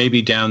imagine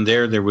maybe down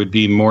there would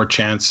be more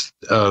chance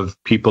of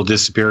people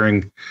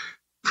disappearing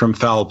from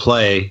foul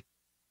play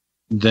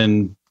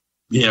than,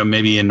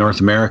 maybe in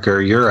North America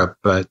or Europe,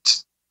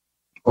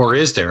 or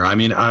is there? I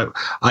mean,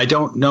 I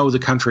don't know the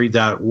country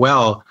that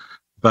well,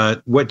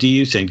 but what do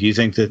you think? Do you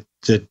think that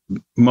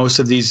most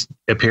of these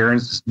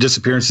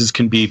disappearances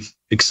can be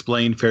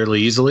explained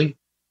fairly easily?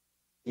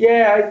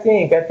 Yeah, I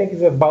think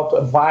it's about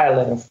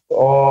violence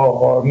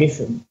or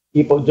missing.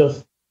 Many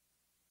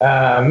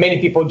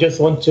people just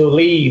want to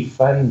leave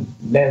and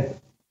then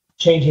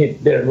change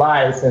their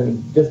lives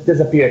and just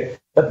disappear.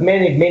 But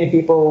many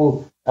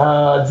people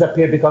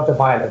disappear because of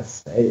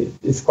violence.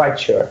 It's quite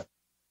sure.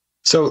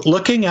 So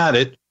looking at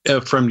it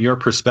from your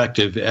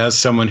perspective as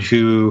someone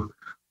who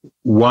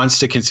wants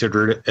to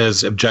consider it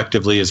as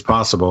objectively as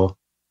possible,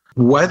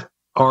 what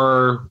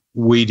are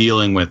we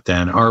dealing with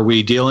then? Are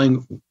we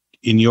dealing,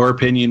 in your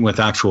opinion, with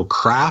actual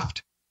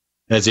craft,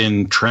 as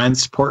in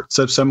transports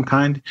of some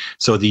kind?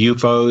 So the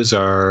UFOs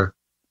are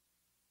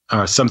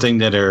something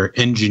that are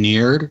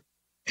engineered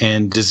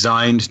and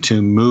designed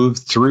to move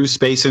through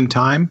space and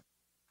time?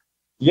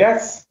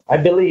 Yes, I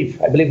believe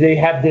they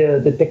have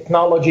the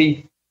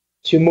technology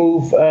to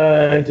move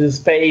into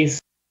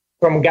space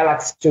from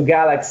galaxy to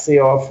galaxy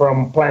or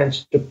from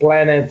planet to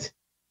planet.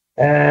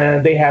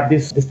 They have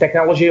this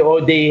technology,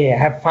 or they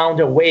have found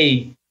a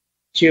way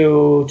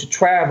to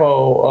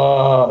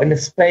travel in a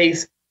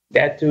space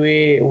that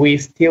we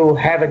still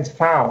haven't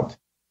found.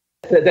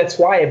 That's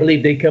why I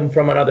believe they come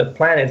from another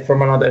planet,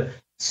 from another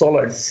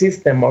solar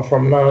system, or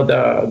from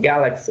another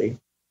galaxy.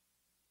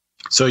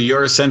 So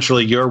you're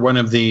one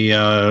of the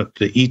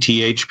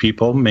ETH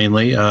people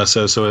mainly.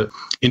 So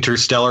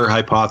interstellar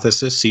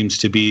hypothesis seems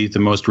to be the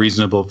most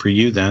reasonable for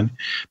you then.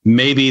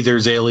 Maybe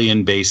there's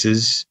alien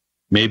bases,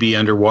 maybe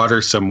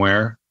underwater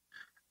somewhere.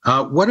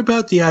 What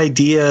about the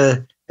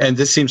idea, and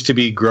this seems to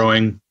be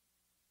growing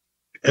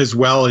as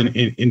well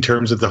in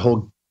terms of the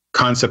whole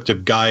concept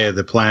of Gaia,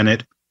 the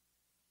planet,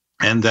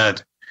 and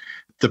that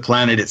the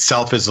planet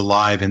itself is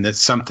alive, and that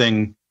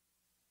something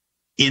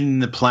in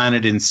the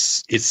planet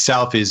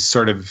itself is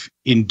sort of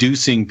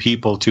inducing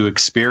people to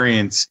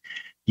experience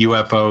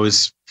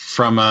UFOs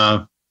from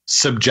a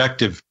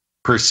subjective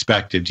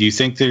perspective. Do you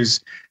think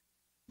there's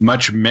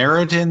much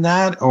merit in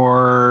that,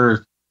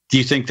 or do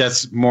you think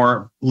that's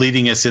more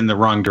leading us in the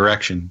wrong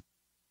direction?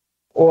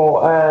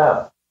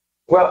 Well,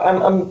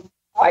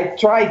 I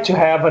try to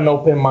have an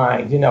open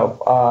mind,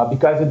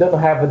 because we don't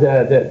have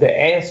the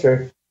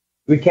answer.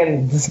 We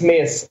can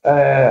dismiss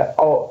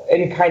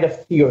any kind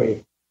of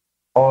theory.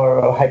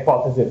 or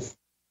hypothesis.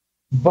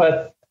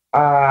 But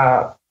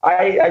I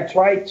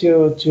try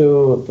to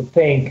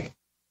think,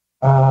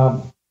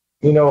 more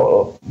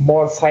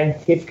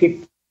scientific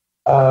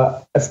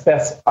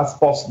as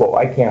possible.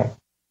 I can.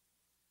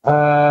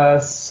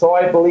 So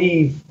I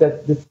believe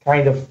that this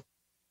kind of,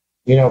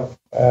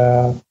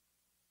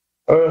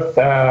 Earth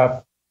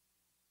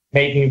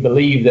made me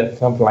believe that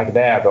something like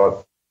that,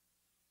 or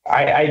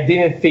I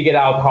didn't figure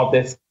out how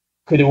this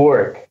could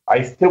work.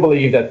 I still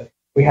believe that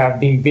we have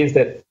been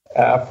visited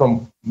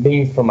from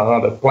beings from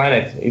another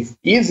planet. It's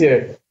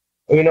easier,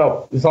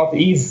 it's not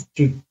easy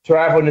to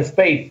travel in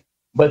space,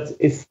 but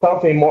it's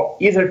something more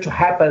easier to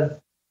happen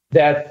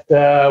that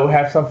we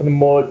have something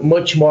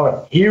much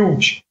more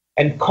huge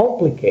and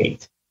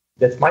complicated.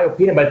 That's my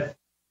opinion, but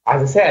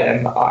as I said,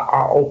 I'm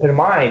open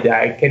mind.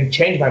 I can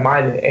change my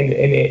mind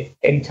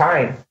in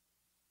time.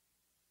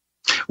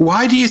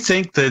 Why do you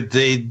think that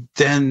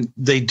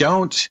they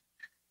don't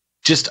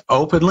just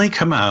openly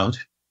come out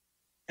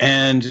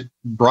and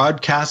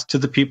broadcast to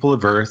the people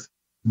of Earth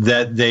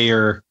that they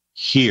are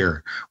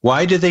here?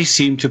 Why do they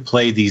seem to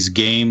play these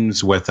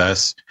games with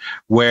us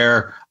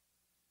where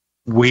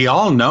we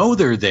all know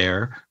they're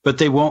there, but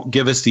they won't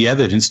give us the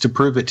evidence to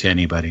prove it to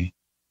anybody?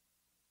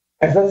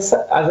 As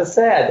I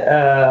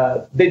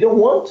said, they don't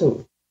want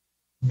to.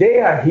 They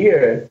are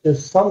here to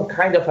some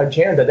kind of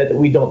agenda that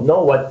we don't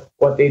know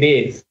what it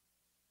is.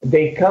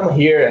 They come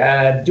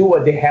here, do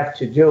what they have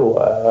to do,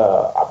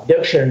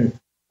 abduction,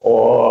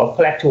 or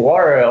collect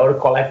water, or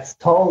collect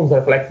stones,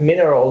 or collect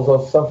minerals,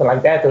 or something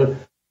like that,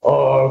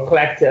 or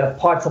collect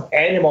parts of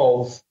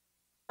animals,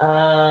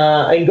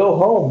 and go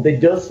home. They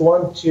just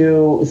want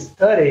to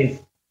study.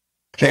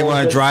 They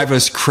want to drive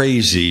us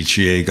crazy,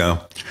 Thiago.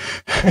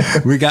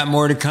 We got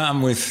more to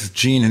come with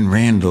Gene and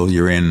Randall.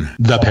 You're in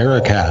the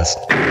Paracast.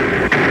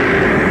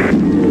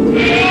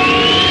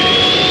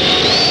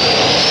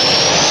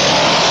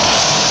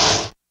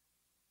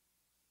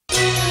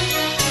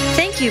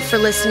 Thank you for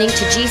listening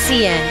to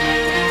GCN.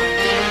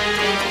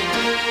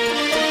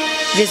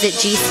 Visit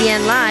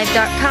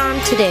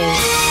GCNlive.com today.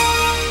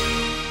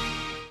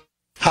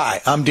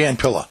 Hi, I'm Dan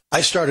Pilla.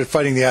 I started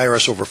fighting the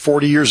IRS over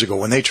 40 years ago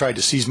when they tried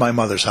to seize my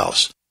mother's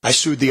house. I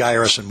sued the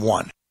IRS and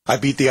won. I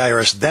beat the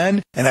IRS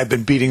then, and I've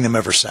been beating them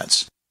ever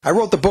since. I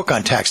wrote the book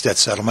on tax debt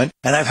settlement,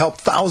 and I've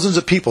helped thousands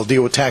of people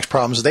deal with tax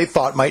problems they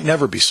thought might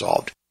never be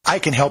solved. I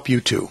can help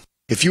you too.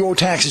 If you owe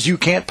taxes you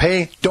can't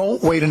pay,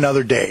 don't wait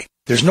another day.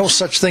 There's no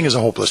such thing as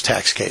a hopeless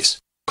tax case.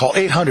 Call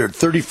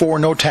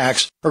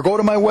 800-34-NO-TAX or go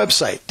to my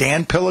website,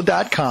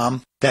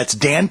 danpilla.com. That's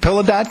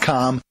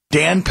danpilla.com,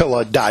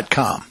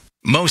 danpilla.com.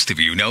 Most of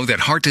you know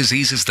that heart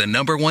disease is the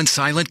 #1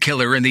 silent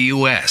killer in the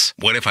U.S.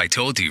 What if I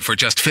told you for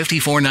just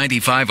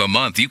 $54.95 a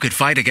month you could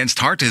fight against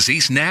heart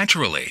disease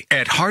naturally?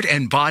 At Heart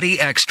and Body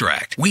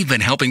Extract, we've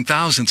been helping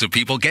thousands of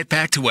people get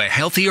back to a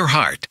healthier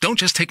heart. Don't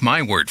just take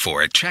my word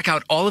for it. Check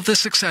out all of the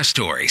success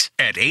stories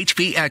at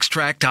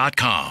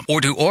hbextract.com.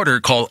 Or to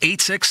order, call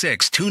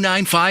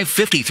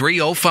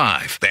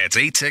 866-295-5305. That's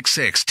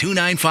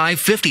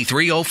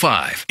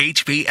 866-295-5305.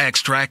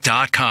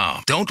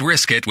 hbextract.com. Don't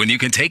risk it when you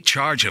can take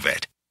charge of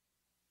it.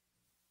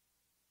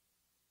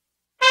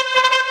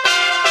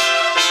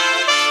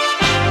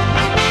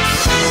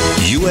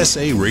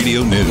 USA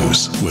Radio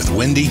News with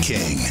Wendy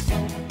King.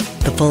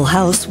 The full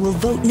House will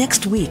vote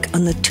next week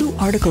on the 2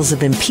 articles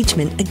of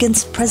impeachment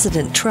against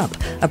President Trump,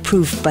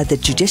 approved by the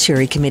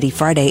Judiciary Committee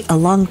Friday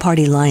along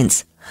party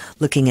lines.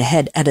 Looking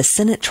ahead at a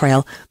Senate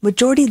trial,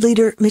 Majority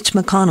Leader Mitch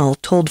McConnell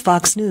told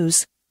Fox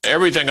News,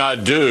 "Everything I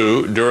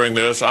do during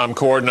this, I'm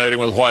coordinating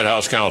with White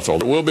House counsel.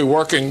 We'll be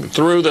working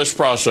through this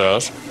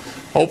process,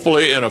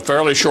 hopefully in a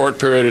fairly short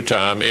period of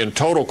time, in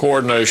total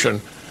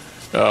coordination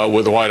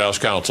with the White House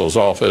counsel's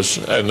office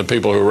and the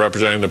people who are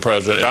representing the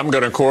president. I'm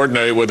going to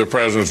coordinate with the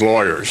president's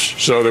lawyers,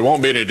 so there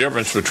won't be any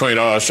difference between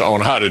us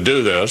on how to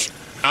do this.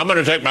 I'm going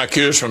to take my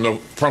cues from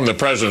the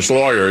president's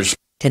lawyers."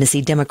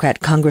 Tennessee Democrat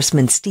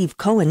Congressman Steve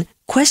Cohen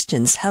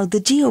questions how the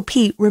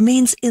GOP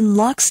remains in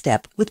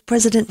lockstep with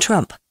President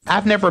Trump.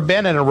 I've never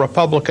been in a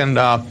Republican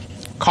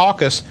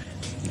caucus.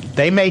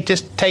 They may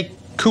just take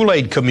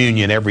Kool-Aid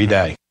communion every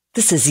day.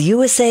 This is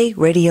USA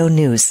Radio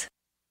News.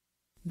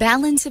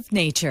 Balance of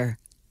Nature.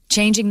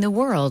 Changing the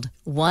world,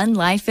 one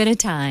life at a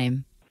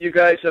time. You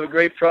guys have a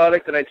great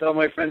product, and I tell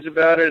my friends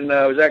about it, and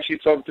I was actually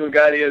talking to a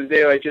guy the other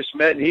day who I just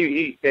met, and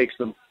he takes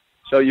them.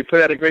 So you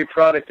put out a great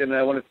product, and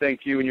I want to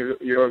thank you and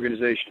your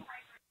organization.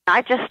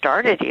 I just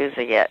started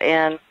using it,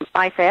 and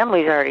my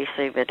family's already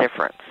seen the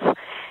difference.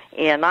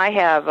 And I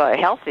have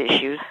health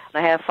issues.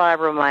 I have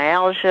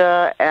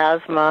fibromyalgia,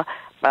 asthma,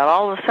 but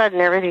all of a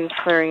sudden everything's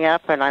clearing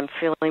up, and I'm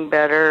feeling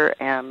better,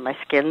 and my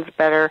skin's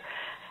better.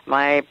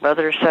 My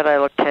brother said I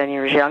look 10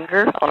 years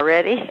younger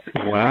already.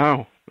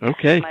 Wow.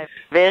 Okay. My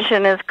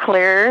vision is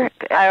clear.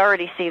 I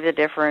already see the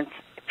difference.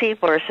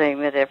 People are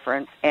seeing the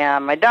difference,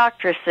 and my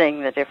doctor's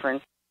seeing the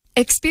difference.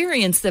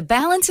 Experience the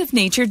balance of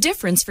nature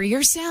difference for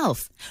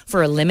yourself.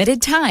 For a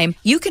limited time,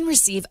 you can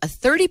receive a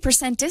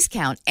 30%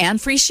 discount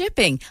and free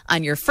shipping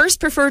on your first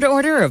preferred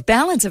order of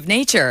Balance of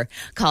Nature.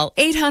 Call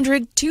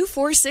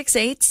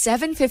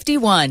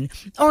 800-2468-751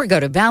 or go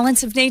to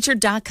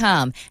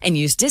balanceofnature.com and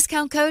use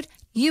discount code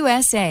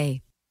USA.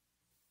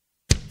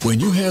 When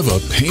you have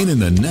a pain in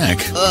the neck,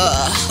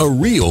 a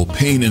real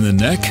pain in the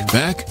neck,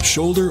 back,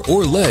 shoulder,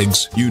 or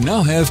legs, you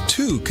now have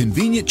two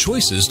convenient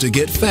choices to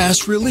get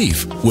fast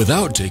relief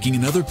without taking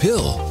another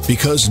pill.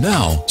 Because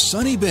now,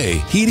 Sunny Bay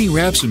heating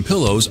wraps and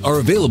pillows are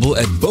available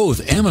at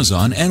both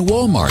Amazon and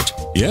Walmart.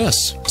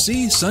 Yes,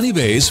 see Sunny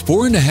Bay's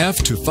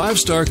 4.5 to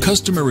 5-star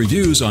customer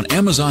reviews on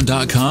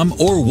Amazon.com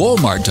or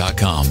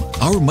Walmart.com.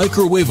 Our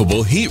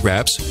microwavable heat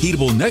wraps,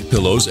 heatable neck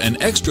pillows,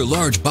 and extra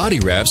large body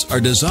wraps are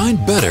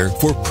designed better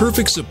for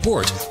perfect support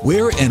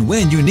where and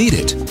when you need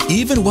it.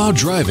 Even while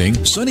driving,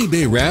 Sunny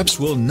Bay wraps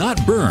will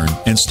not burn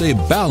and stay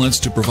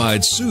balanced to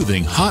provide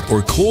soothing hot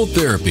or cold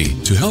therapy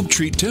to help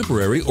treat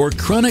temporary or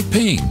chronic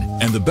pain.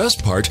 And the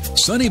best part,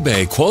 Sunny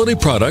Bay quality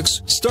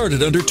products start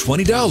at under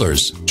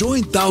 $20.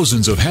 Join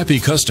thousands of happy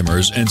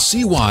customers and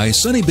see why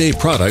Sunny Bay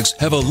products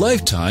have a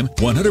lifetime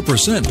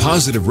 100%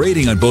 positive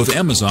rating on both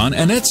Amazon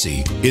and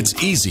Etsy.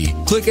 It's easy.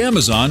 Click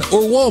Amazon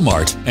or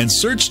Walmart and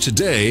search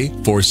today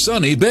for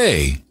Sunny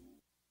Bay.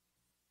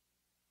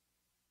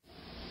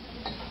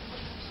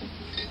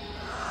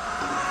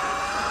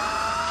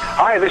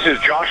 Hi, this is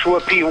Joshua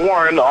P.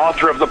 Warren,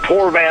 author of The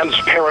Poor Man's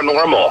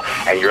Paranormal,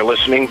 and you're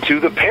listening to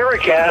the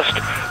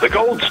Paracast, the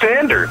gold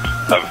standard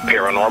of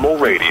paranormal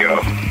radio.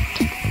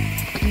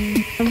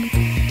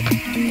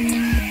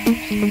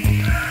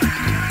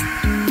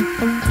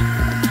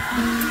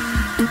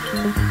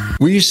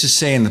 We used to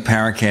say in the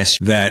Paracast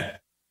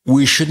that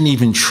we shouldn't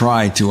even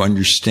try to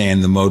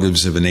understand the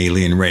motives of an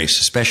alien race,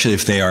 especially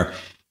if they are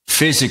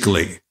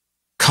physically,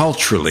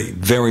 culturally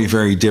very,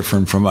 very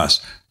different from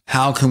us.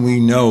 How can we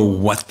know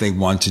what they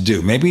want to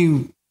do?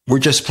 Maybe we're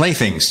just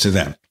playthings to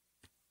them.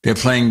 They're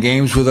playing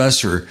games with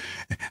us, or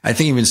I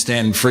think even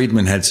Stanton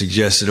Friedman had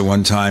suggested at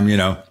one time,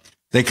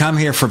 they come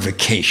here for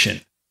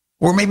vacation.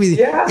 Or maybe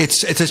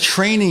it's a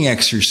training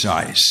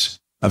exercise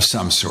of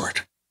some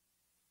sort.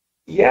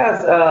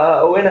 Yes,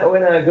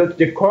 when I go to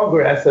the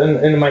Congress and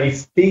in my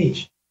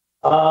speech,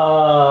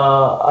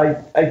 I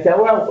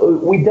tell, well,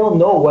 we don't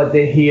know what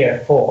they're here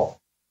for.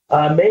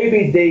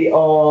 Maybe they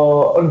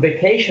are on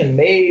vacation.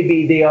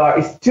 Maybe they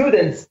are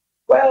students.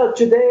 Well,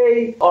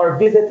 today our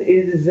visit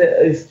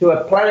is to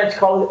a planet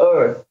called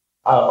Earth,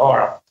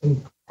 or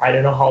I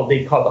don't know how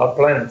they call our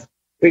planet.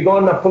 We go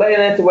on a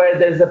planet where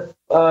there's a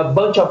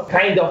bunch of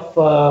kind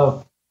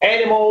of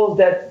animals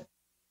that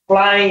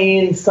fly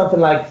in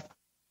something like,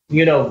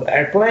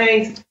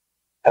 airplanes.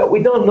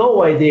 We don't know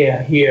why they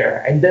are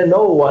here and don't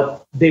know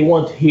what they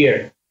want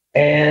here.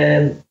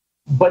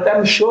 But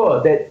I'm sure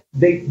that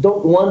they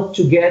don't want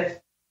to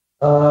get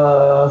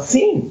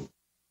seen.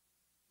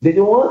 They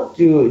don't want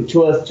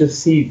us to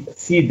see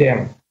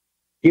them.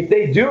 If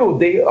they do,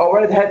 they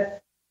already had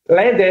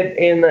landed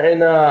in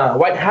a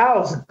White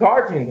House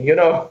garden,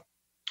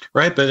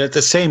 Right, but at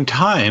the same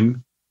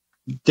time,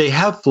 they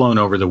have flown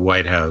over the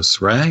White House,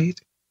 right?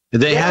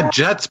 They had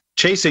jets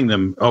chasing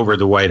them over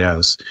the White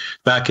House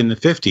back in the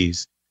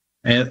 50s.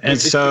 And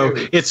so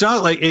it's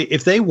not like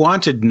if they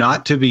wanted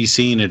not to be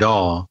seen at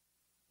all,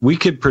 we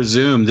could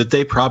presume that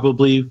they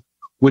probably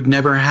would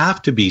never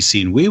have to be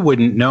seen. We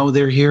wouldn't know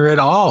they're here at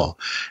all.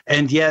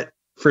 And yet,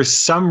 for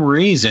some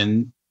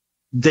reason,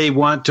 they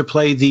want to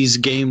play these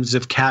games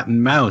of cat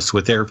and mouse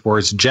with Air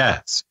Force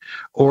jets,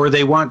 or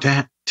they want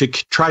to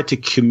try to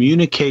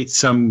communicate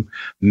some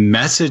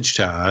message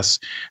to us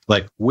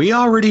like, we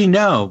already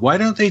know. Why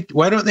don't they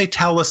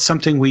tell us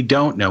something we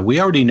don't know? We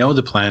already know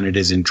the planet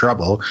is in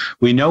trouble.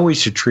 We know we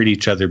should treat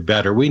each other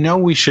better. We know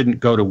we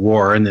shouldn't go to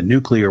war and that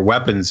nuclear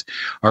weapons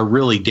are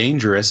really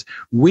dangerous.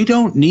 We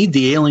don't need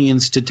the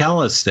aliens to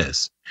tell us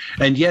this.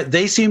 And yet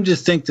they seem to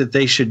think that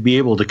they should be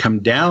able to come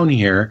down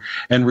here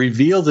and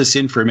reveal this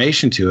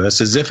information to us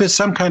as if it's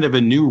some kind of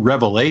a new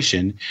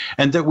revelation,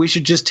 and that we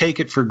should just take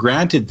it for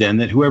granted then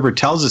that whoever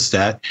tells us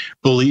that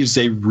believes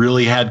they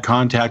really had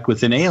contact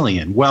with an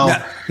alien. Well,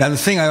 now the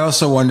thing I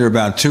also wonder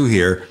about too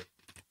here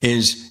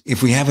is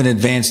if we have an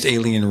advanced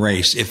alien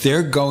race, if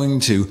they're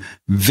going to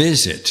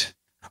visit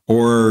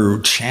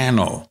or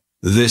channel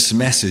this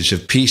message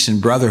of peace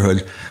and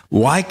brotherhood,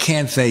 why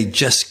can't they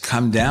just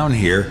come down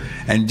here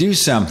and do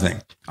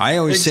something? I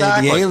always say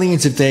the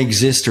aliens, if they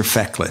exist, are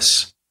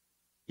feckless.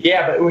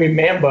 Yeah, but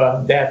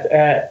remember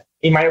that,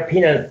 in my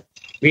opinion,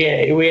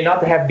 we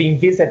not have been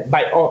visited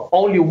by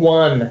only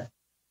one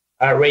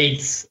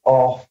race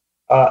of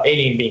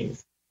alien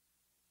beings.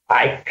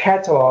 I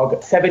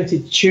catalog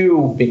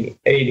 72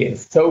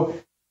 aliens. So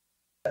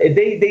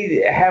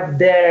they have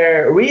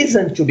their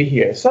reason to be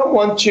here. Some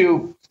want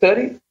to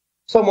study,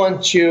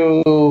 someone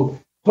to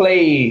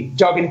play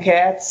jogging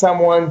cat,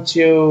 someone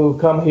to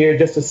come here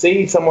just to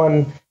see,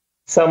 some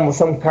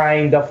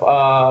kind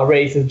of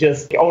race is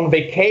just on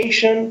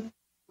vacation.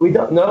 We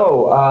don't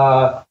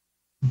know.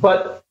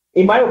 But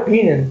in my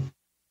opinion,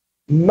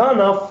 none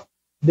of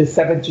the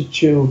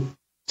 72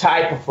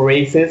 type of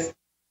races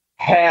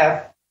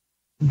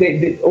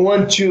they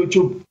want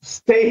to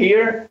stay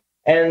here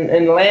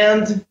and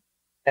land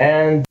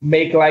and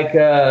make like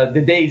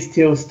the day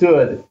still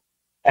stood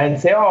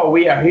and say, oh,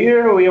 we are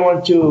here, we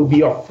want to be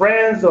your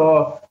friends,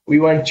 or we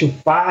want to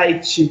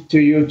fight to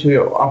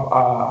your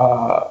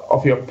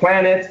of your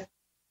planet.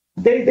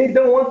 They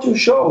don't want to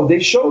show. They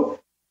show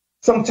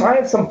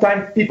sometimes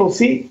people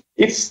see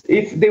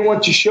if they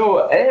want to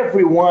show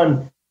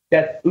everyone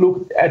that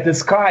looked at the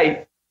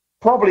sky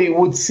probably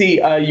would see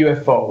a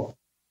UFO.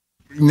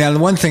 Now, the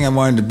one thing I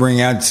wanted to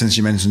bring out, since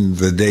you mentioned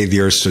The Day the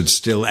Earth Stood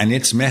Still and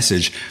its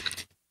message,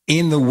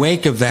 in the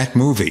wake of that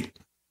movie,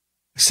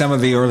 some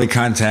of the early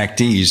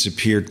contactees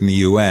appeared in the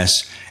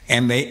U.S.,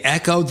 and they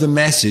echoed the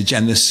message,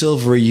 and the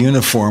silvery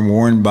uniform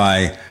worn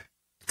by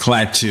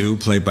Klaatu,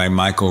 played by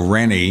Michael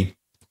Rennie,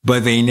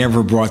 but they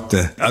never brought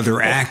the other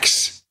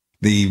acts,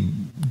 the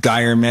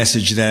dire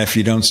message that if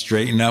you don't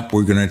straighten up,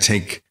 we're going to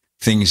take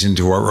things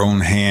into our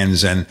own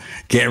hands and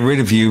get rid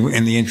of you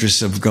in the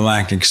interests of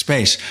galactic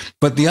space.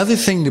 But the other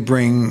thing to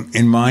bring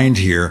in mind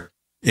here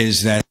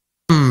is that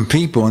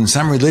people in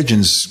some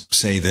religions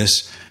say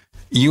this,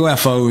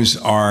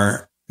 UFOs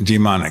are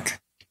demonic.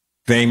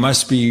 They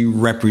must be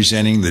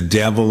representing the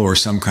devil or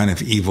some kind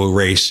of evil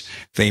race.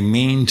 They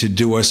mean to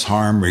do us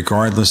harm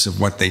regardless of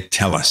what they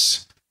tell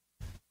us.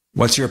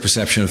 What's your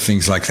perception of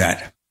things like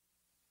that?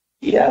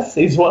 Yes,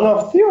 it's one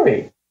of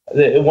theory.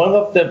 One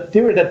of the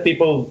theory that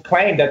people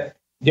claim that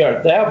they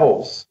are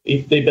devils.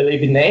 If they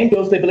believe in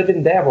angels, they believe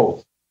in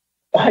devils.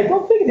 I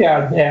don't think they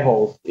are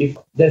devils. If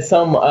there's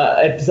some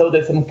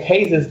there's some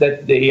cases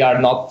that they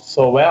are not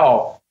so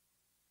well.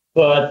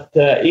 But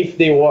if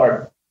they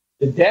were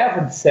the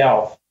devil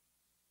itself,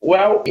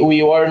 well,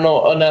 we were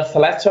on a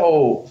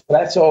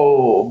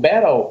celestial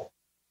battle,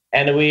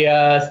 and we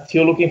are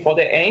still looking for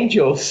the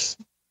angels.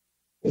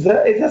 It's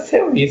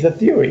a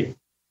theory.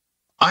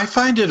 I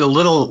find it a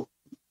little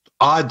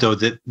odd, though,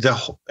 that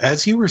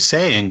as you were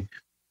saying,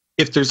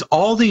 if there's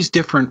all these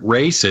different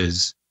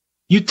races,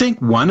 you'd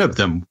think one of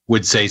them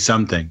would say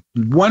something.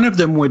 One of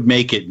them would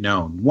make it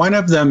known. One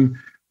of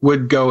them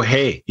would go,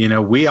 hey,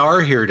 we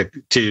are here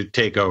to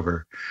take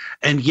over.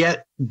 And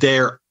yet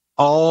they're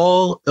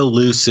all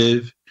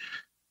elusive,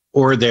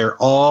 or they're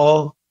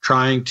all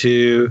trying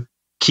to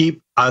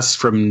keep us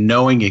from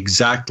knowing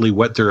exactly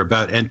what they're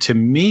about. And to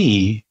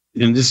me,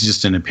 and this is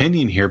just an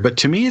opinion here, but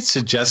to me, it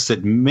suggests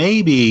that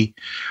maybe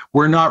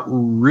we're not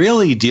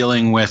really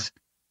dealing with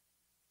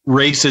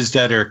races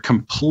that are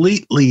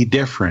completely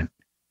different,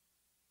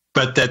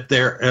 but that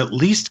they're at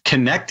least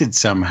connected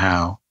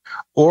somehow.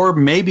 Or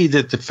maybe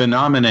that the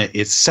phenomena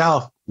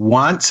itself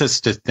wants us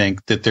to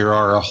think that there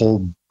are a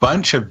whole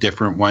bunch of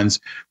different ones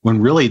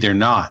when really they're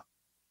not.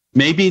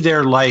 Maybe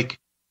they're like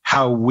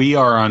how we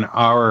are on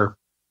our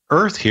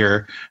Earth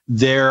here.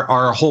 There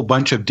are a whole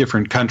bunch of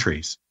different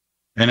countries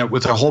and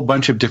with a whole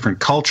bunch of different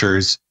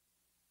cultures,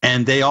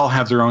 and they all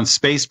have their own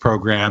space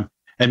program.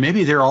 And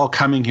maybe they're all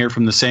coming here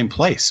from the same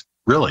place,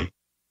 really.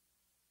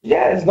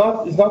 Yeah, it's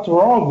not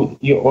wrong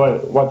with you or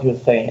what you're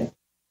saying.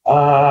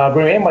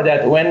 Remember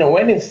that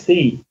when you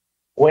see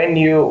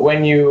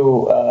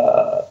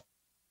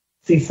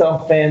see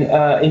something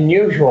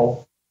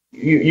unusual,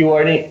 you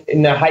are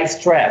in a high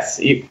stress.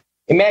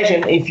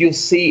 Imagine if you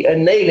see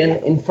an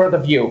alien in front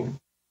of you,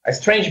 a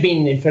strange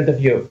being in front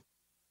of you.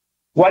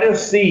 What you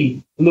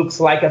see looks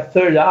like a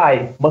third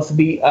eye, must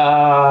be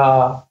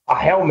a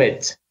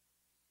helmet.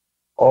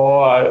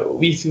 Or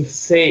if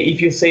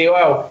you say,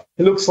 well,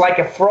 it looks like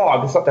a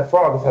frog. It's not a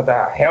frog. It's not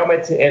a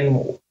helmet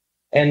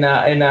and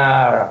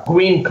a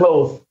green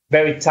clothes,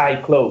 very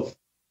tight clothes.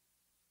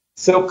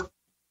 So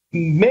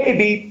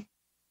maybe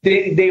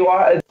they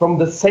are from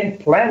the same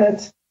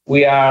planet.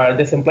 We are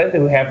the same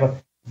planet. We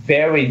have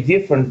very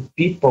different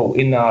people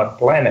in our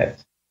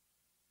planet.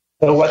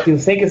 So what you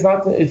think is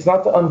not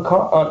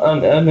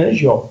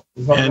unusual.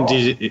 It's not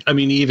wrong.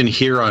 Even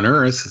here on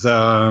Earth,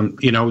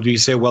 you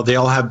say, well, they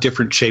all have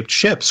different shaped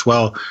ships.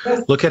 Well,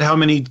 look at how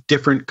many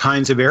different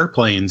kinds of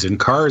airplanes and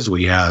cars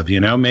we have.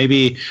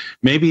 Maybe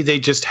they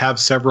just have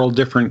several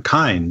different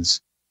kinds.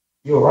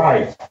 You're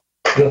right.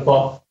 Your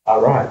thoughts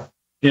are right.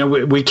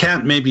 We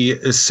can't maybe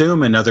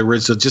assume, in other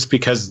words, that just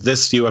because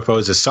this UFO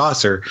is a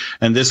saucer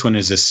and this one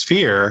is a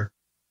sphere,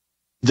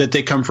 that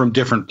they come from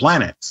different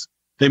planets.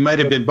 They might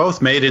have been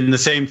both made in the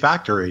same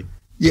factory.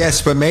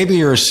 Yes, but maybe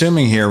you're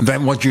assuming here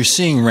that what you're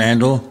seeing,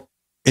 Randall,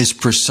 is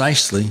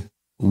precisely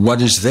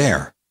what is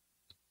there.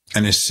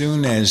 And as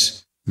soon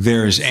as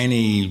there's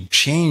any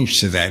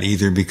change to that,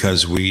 either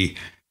because we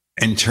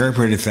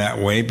interpret it that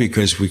way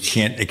because we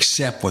can't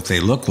accept what they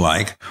look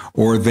like,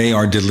 or they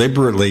are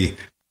deliberately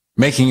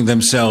making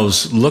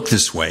themselves look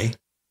this way,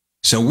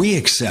 so we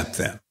accept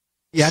them.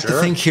 You have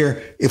to think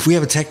here, if we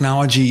have a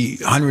technology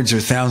hundreds or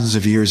thousands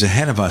of years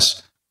ahead of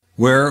us,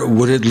 where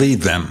would it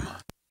lead them?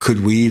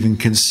 Could we even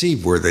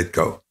conceive where they'd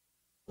go?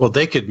 Well,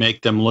 they could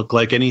make them look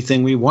like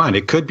anything we want.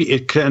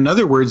 In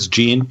other words,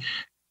 Gene,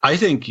 I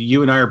think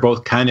you and I are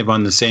both kind of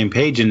on the same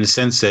page in the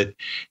sense that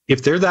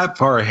if they're that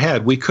far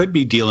ahead, we could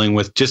be dealing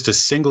with just a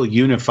single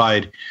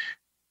unified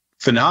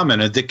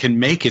phenomena that can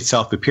make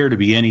itself appear to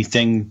be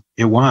anything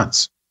it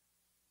wants.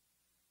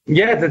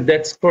 Yeah,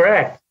 that's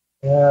correct.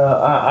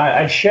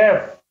 I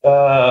share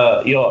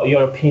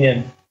your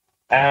opinion.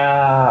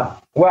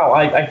 Well,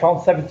 I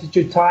found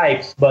 72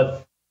 types,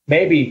 but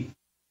maybe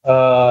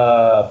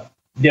they're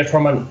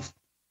from a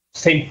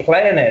same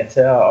planet,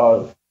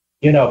 or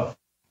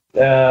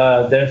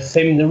there's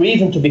same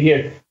reason to be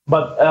here.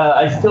 But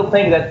I still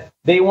think that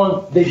they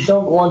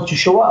don't want to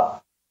show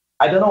up.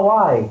 I don't know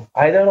why.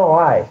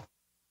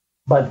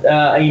 But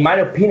in my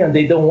opinion,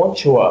 they don't want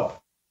to show up.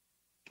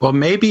 Well,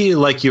 maybe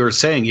like you were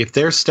saying, if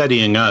they're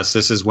studying us,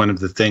 this is one of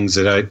the things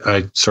that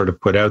I sort of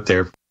put out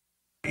there.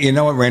 You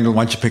know what, Randall?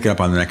 Why don't you pick it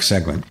up on the next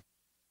segment?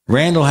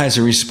 Randall has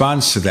a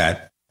response to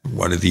that.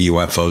 What are the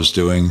UFOs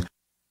doing?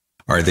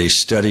 Are they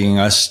studying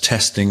us,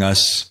 testing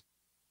us?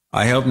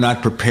 I hope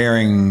not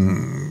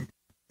preparing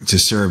to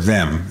serve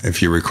them,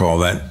 if you recall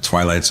that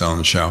Twilight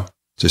Zone show.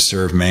 To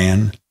serve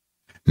man?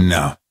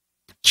 No.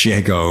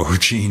 Diego,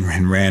 Gene,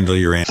 and Randall,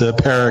 you're in. The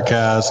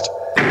Paracast.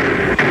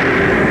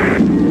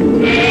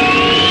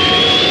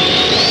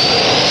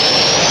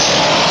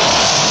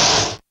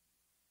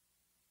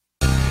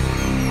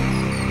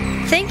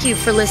 Thank you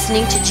for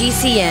listening to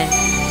GCN.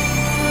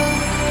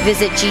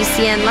 Visit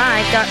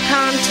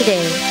GCNlive.com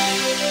today.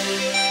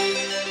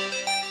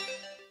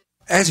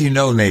 As you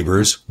know,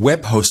 neighbors,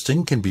 web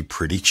hosting can be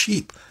pretty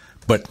cheap,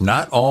 but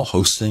not all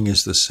hosting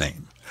is the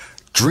same.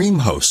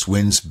 DreamHost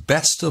wins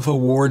Best of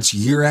Awards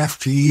year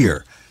after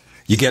year.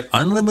 You get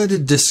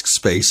unlimited disk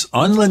space,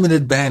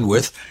 unlimited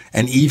bandwidth,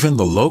 and even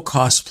the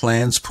low-cost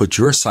plans put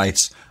your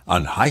sites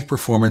on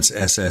high-performance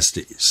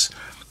SSDs.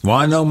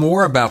 Want to know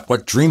more about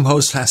what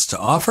DreamHost has to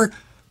offer?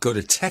 Go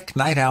to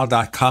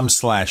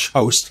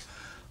technightowl.com/host.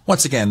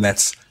 Once again,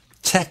 that's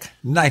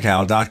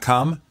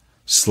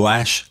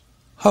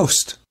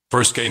technightowl.com/host.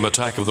 First came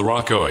Attack of the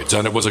Rockoids,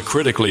 and it was a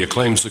critically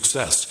acclaimed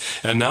success.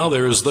 And now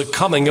there is The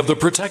Coming of the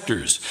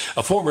Protectors.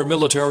 A former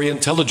military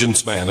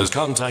intelligence man is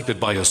contacted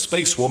by a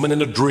space woman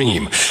in a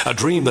dream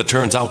that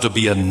turns out to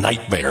be a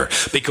nightmare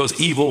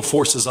because evil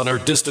forces on her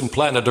distant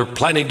planet are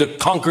planning to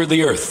conquer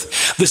the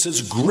Earth. This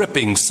is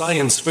gripping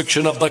science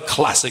fiction of the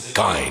classic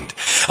kind.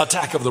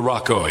 Attack of the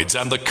Rockoids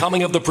and The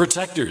Coming of the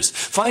Protectors.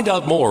 Find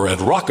out more at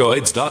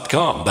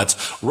rockoids.com. That's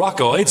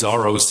Rockoids,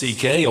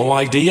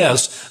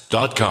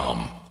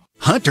 ROCKOIDS.com.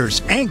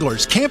 Hunters,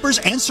 anglers, campers,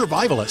 and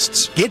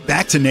survivalists. Get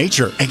back to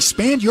nature.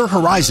 Expand your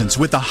horizons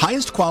with the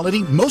highest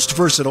quality, most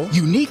versatile,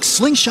 unique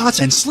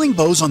slingshots and sling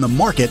bows on the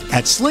market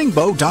at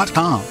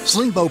slingbow.com.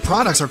 Sling bow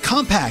products are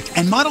compact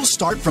and models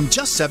start from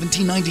just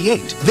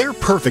 $17.98. They're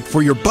perfect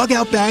for your bug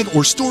out bag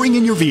or storing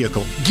in your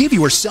vehicle. Give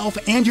yourself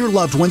and your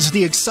loved ones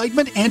the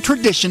excitement and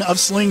tradition of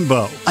sling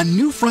bow. A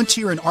new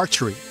frontier in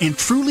archery and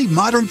truly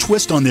modern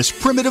twist on this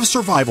primitive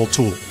survival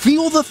tool.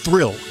 Feel the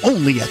thrill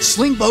only at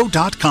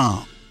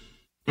slingbow.com.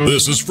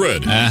 This is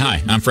Fred.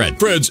 Hi, I'm Fred.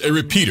 Fred's a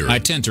repeater. I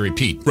tend to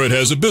repeat. Fred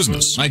has a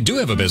business. I do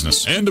have a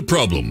business. And a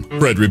problem.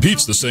 Fred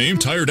repeats the same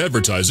tired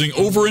advertising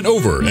over and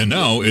over, and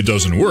now it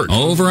doesn't work.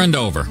 Over and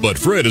over. But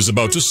Fred is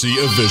about to see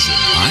a vision.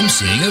 I'm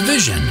seeing a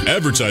vision.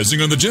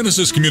 Advertising on the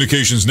Genesis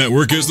Communications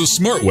Network is the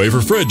smart way for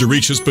Fred to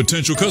reach his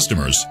potential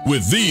customers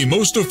with the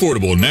most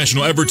affordable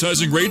national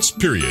advertising rates,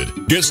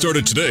 period. Get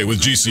started today with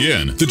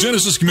GCN, the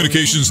Genesis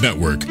Communications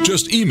Network.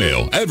 Just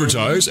email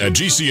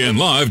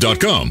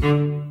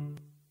advertise@gcnlive.com.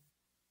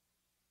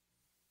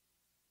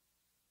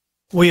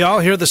 We all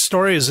hear the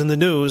stories in the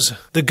news.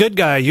 The good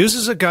guy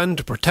uses a gun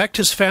to protect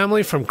his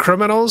family from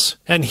criminals,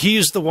 and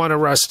he's the one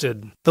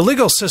arrested. The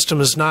legal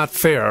system is not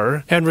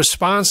fair, and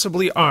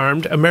responsibly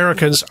armed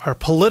Americans are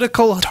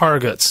political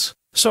targets.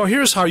 So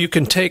here's how you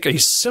can take a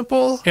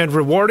simple and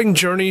rewarding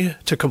journey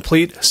to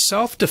complete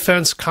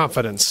self-defense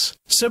confidence.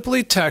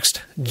 Simply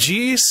text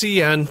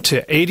GCN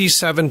to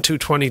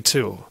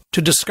 87222.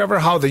 To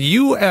discover how the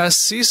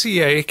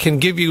USCCA can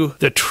give you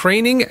the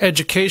training,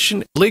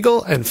 education,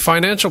 legal, and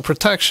financial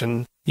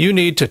protection you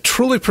need to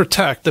truly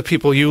protect the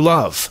people you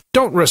love.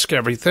 Don't risk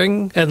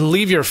everything and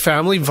leave your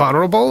family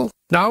vulnerable.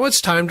 Now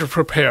it's time to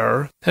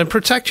prepare and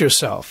protect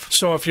yourself.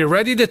 So if you're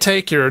ready to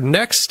take your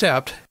next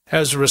step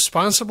as a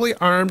responsibly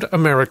armed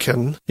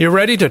American, you're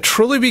ready to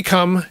truly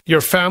become your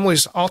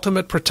family's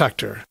ultimate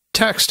protector.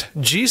 Text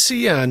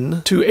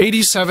GCN to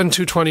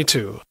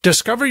 87222.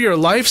 Discover your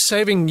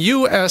life-saving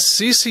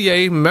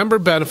USCCA member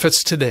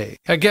benefits today.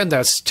 Again,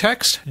 that's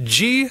text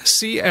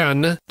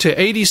GCN to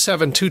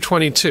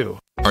 87222.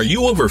 Are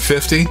you over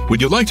 50?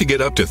 Would you like to get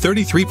up to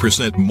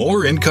 33%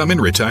 more income in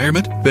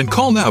retirement? Then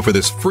call now for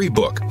this free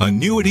book,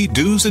 Annuity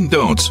Do's and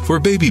Don'ts for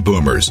Baby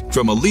Boomers,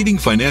 from a leading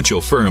financial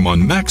firm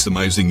on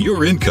maximizing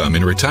your income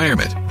in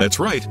retirement. That's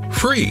right,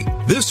 free.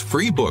 This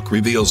free book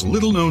reveals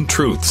little-known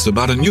truths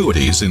about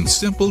annuities in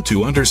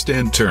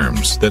simple-to-understand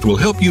terms that will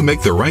help you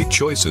make the right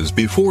choices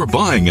before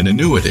buying an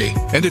annuity.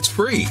 And it's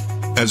free.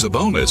 As a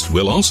bonus,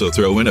 we'll also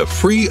throw in a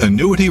free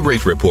annuity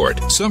rate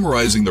report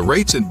summarizing the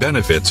rates and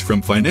benefits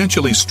from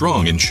financially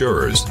strong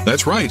insurers.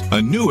 That's right,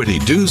 annuity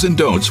do's and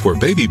don'ts for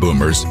baby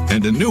boomers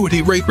and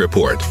annuity rate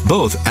report,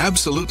 both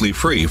absolutely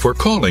free for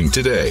calling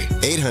today.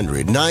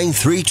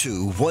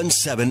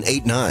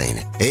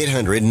 800-932-1789.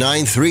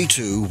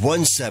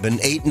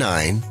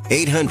 800-932-1789.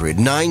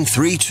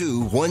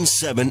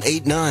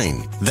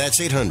 800-932-1789. That's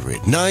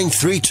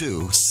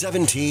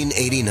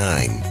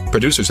 800-932-1789.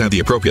 Producers have the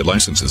appropriate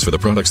licenses for the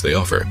products they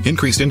offer.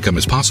 Increased income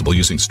is possible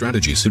using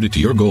strategies suited to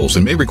your goals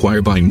and may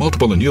require buying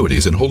multiple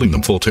annuities and holding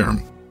them full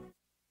term.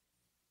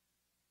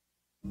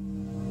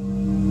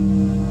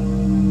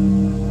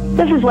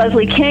 This is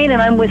Leslie Kane,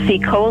 and I'm with the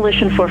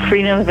Coalition for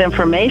Freedom of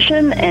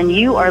Information, and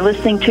you are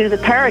listening to the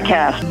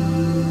Paracast.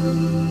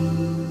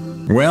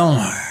 Well,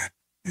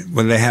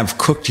 when they have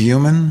cooked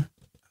human,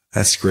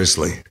 that's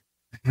grisly.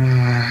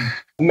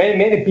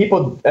 Many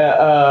people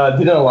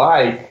didn't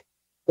like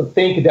to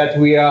think that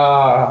we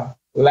are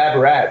lab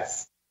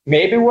rats.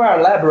 Maybe we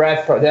are lab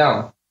rats for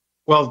them.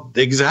 Well,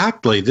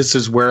 exactly. This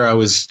is where I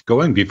was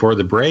going before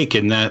the break,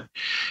 in that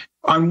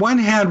on one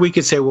hand, we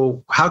could say,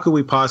 well, how could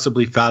we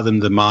possibly fathom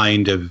the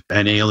mind of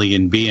an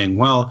alien being?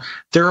 Well,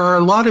 there are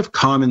a lot of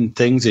common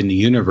things in the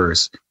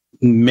universe,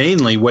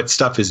 mainly what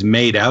stuff is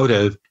made out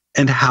of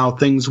and how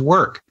things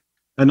work.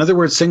 In other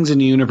words, things in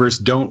the universe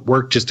don't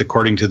work just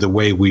according to the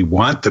way we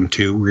want them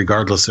to,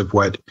 regardless of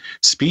what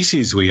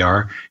species we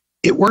are.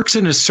 It works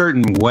in a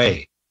certain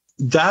way.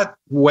 That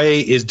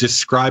way is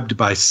described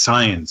by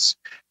science.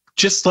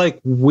 Just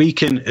like we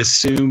can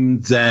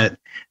assume that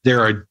there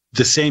are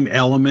the same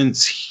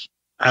elements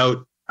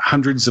out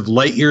hundreds of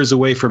light years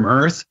away from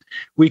Earth,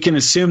 we can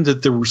assume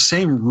that the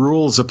same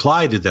rules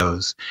apply to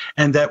those,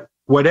 and that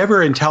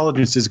whatever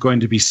intelligence is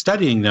going to be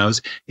studying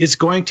those is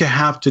going to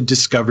have to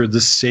discover the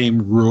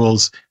same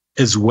rules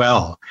as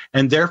well.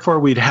 And therefore,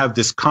 we'd have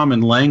this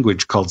common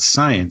language called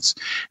science.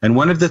 And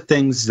one of the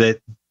things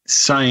that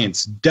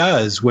science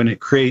does when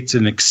it creates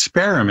an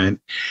experiment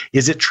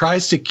is it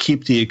tries to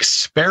keep the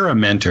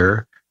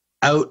experimenter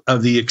out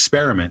of the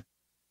experiment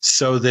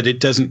so that it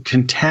doesn't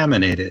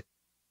contaminate it.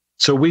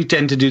 So we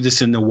tend to do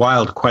this in the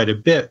wild quite a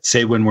bit.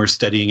 Say when we're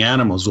studying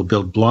animals, we'll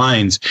build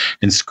blinds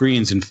and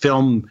screens and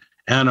film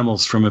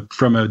animals from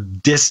a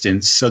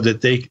distance so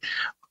that they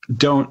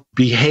don't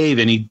behave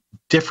any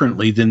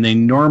differently than they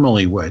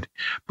normally would.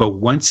 But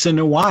once in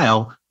a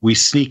while, we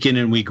sneak in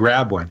and we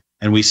grab one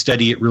and we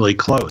study it really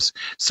close.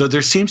 So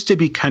there seems to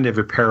be kind of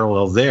a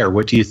parallel there.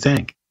 What do you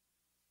think?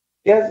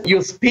 Yes,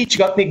 your speech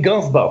got me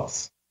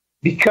goosebumps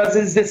because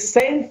it's the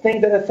same thing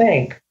that I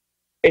think.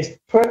 It's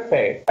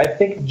perfect. I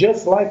think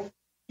just like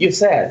you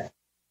said.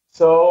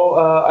 So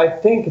I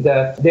think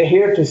that they're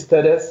here to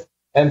study us,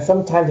 and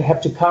sometimes they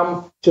have to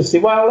come to see,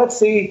 well, let's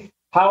see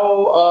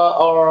how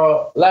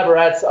our lab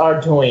rats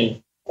are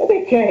doing. And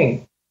they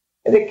came.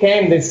 And they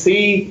came, they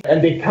see,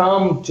 and they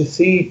come to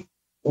see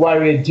what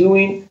we're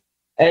doing.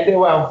 And they,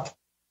 well,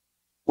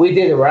 we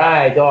did it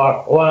right,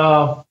 or,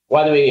 well,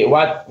 what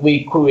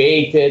we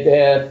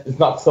created is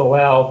not so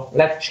well.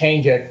 Let's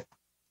change it.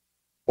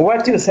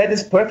 What you said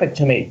is perfect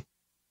to me.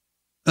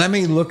 Let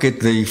me look at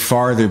the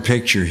farther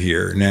picture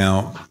here.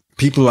 Now,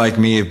 people like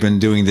me have been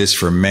doing this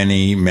for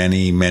many,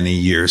 many, many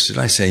years. Did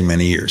I say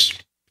many years?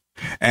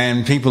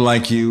 And people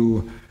like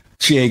you,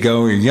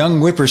 Thiago, are young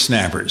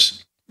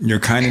whippersnappers. You're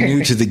kind of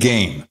new to the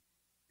game.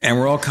 And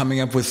we're all coming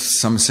up with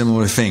some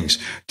similar things.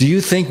 Do you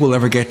think we'll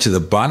ever get to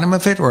the bottom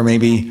of it, or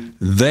maybe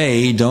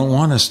they don't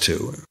want us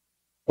to?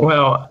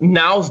 Well,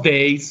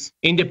 nowadays,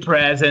 in the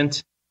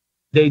present,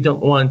 they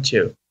don't want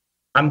to.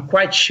 I'm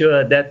quite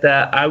sure that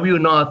I will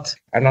not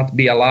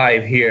be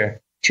alive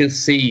here to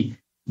see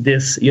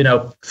this,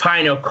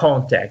 final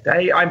contact.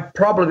 I'm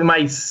probably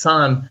my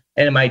son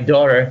and my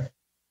daughter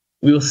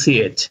will see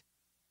it,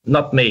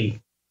 not me.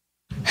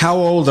 How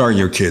old are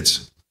your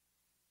kids?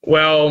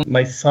 Well,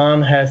 my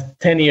son has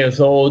 10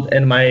 years old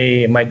and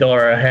my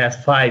daughter has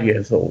 5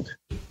 years old.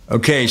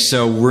 Okay,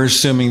 so we're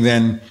assuming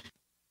then,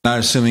 not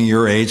assuming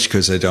your age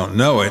because I don't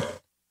know it.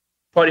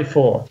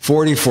 44.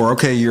 44.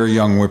 Okay, you're a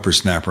young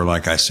whippersnapper,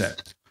 like I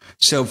said.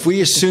 So if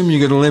we assume you're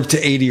going to live to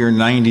 80 or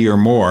 90 or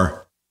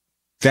more,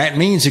 that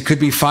means it could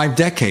be 5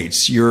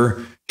 decades.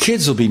 Your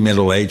kids will be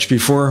middle-aged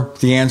before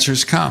the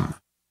answers come.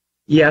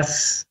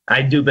 Yes,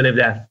 I do believe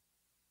that.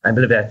 I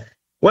believe that.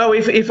 Well,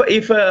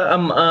 if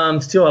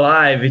I'm still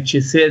alive, it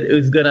you said it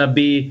was going to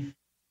be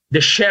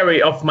the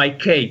cherry of my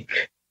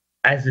cake,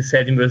 as they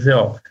said in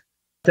Brazil.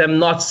 I'm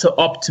not so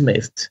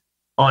optimistic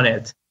on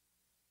it.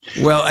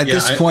 Well, at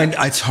this point,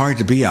 it's hard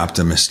to be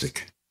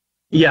optimistic.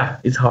 Yeah,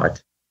 it's hard.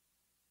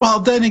 Well,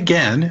 then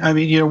again, I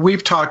mean,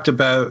 we've talked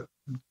about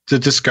the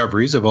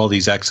discoveries of all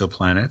these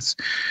exoplanets.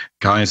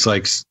 Guys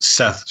like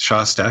Seth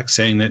Shostak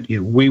saying that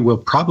we will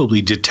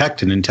probably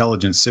detect an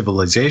intelligent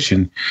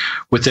civilization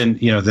within,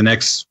 the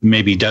next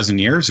maybe dozen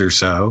years or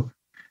so.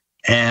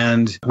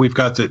 And we've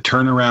got the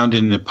turnaround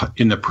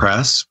in the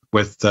press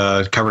with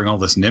covering all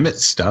this Nimitz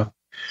stuff.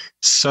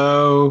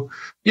 So,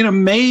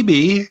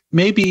 maybe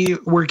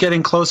we're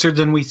getting closer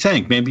than we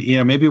think.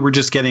 Maybe we're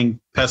just getting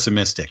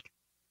pessimistic.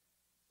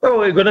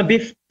 Oh, it's gonna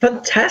be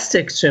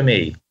fantastic to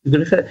me.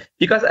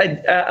 Because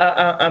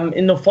I'm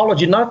in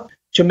ufology not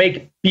to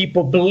make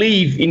people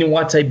believe in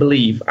what I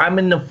believe. I'm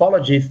an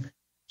ufologist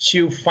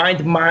to find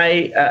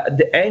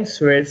the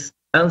answers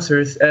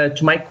to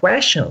my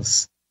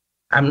questions.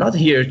 I'm not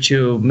here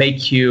to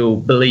make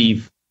you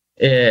believe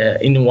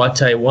in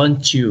what I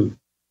want to.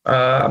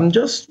 I'm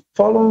just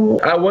following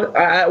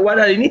what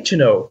I need to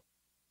know.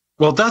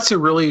 Well, that's a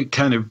really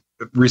kind of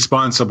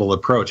responsible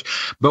approach.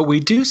 But we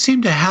do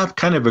seem to have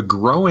kind of a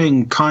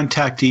growing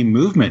contactee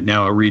movement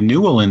now, a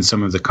renewal in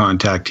some of the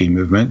contactee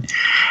movement.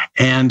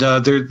 And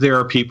there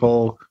are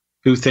people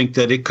who think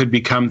that it could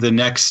become the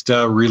next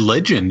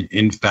religion,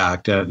 in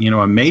fact, a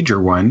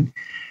major one.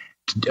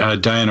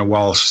 Diana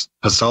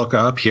Walsh-Pasulka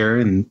up here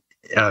and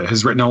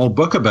has written a whole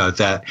book about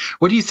that.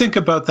 What do you think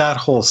about that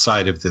whole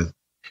side of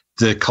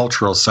the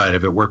cultural side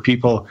of it, where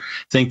people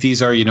think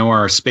these are,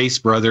 our space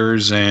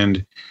brothers,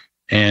 and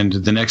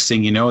the next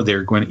thing you know,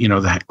 they're going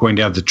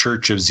to have the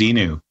Church of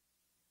Xenu?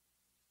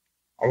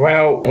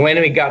 Well,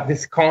 when we got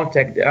this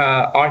contact,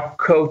 our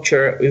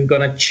culture is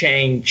going to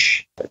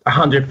change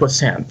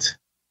 100%.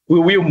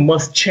 We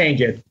must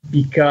change it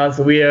because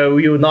we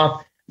will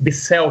not be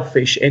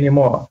selfish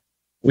anymore.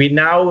 We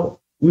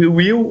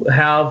will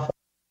have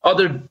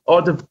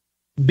other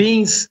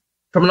beings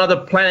from another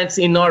planets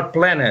in our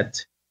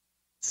planet.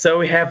 So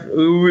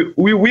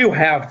we will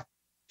have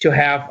to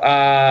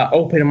have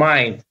open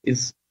mind.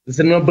 It's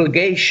an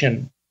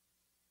obligation.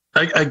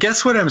 I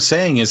guess what I'm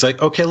saying is,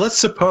 like, okay, let's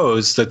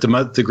suppose that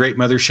the great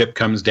mothership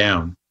comes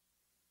down.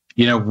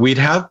 We'd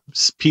have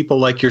people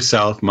like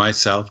yourself,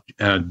 myself,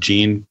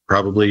 Gene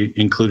probably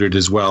included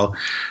as well,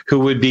 who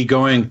would be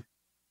going,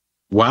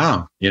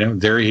 wow,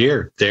 they're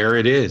here. There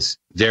it is.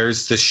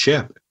 There's the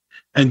ship.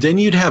 And then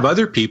you'd have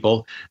other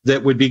people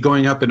that would be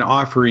going up and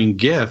offering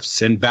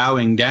gifts and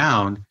bowing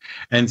down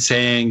and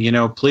saying,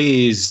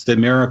 please, the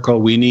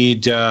miracle, we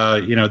need,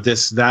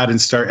 this,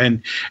 that,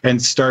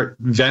 and start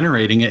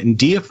venerating it and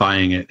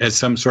deifying it as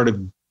some sort of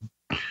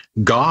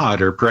god,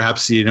 or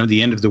perhaps,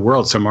 the end of the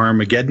world, some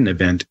Armageddon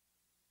event.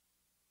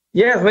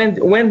 Yeah,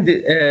 when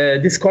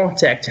this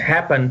contact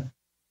happened,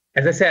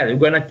 as I said,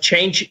 we're going to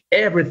change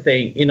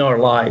everything in our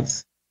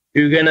lives.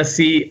 You're going to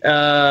see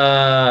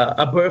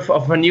a birth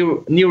of a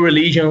new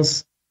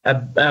religions, a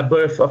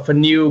birth of a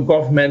new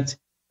government.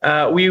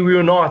 We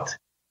will not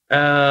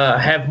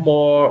have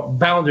more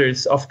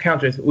boundaries of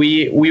countries.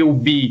 We will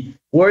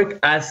work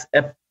as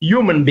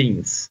human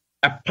beings,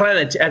 a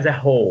planet as a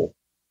whole.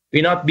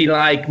 We not be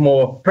like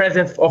more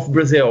president of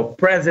Brazil,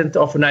 president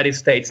of United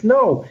States.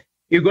 No,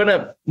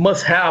 you're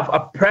must have a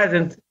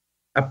president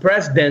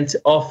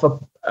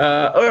of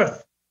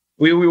Earth.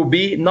 We will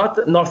be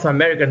not North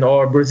American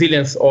or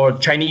Brazilians or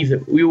Chinese.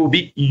 We will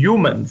be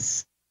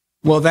humans.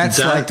 Well, that's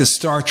like the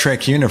Star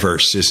Trek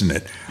universe, isn't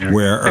it? Yeah.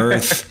 Where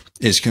Earth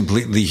is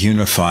completely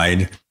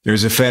unified.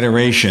 There's a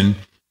federation,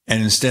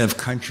 and instead of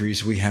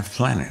countries, we have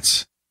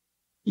planets.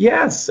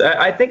 Yes,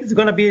 I think it's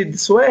going to be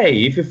this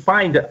way. If you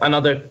find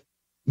another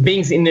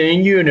beings in the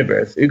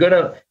universe, you're going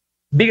to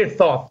bigger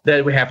thought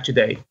that we have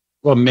today.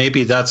 Well,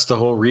 maybe that's the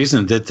whole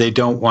reason that they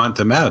don't want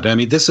them out. I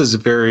mean, this is a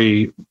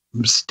very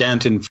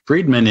Stanton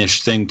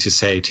Friedman-ish thing to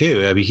say,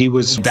 too. I mean,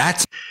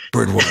 that's a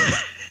word.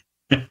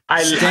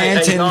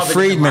 Stanton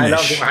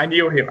Friedman-ish. I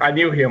knew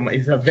him.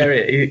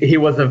 He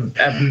was a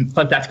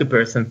fantastic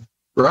person.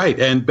 Right.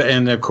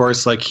 And of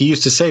course, like he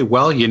used to say,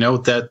 well,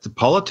 that the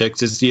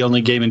politics is the only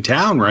game in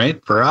town,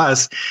 right? For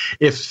us,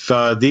 if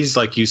these,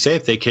 like you say,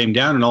 if they came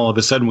down and all of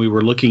a sudden we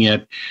were looking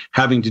at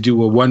having to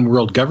do a one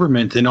world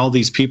government, then all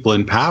these people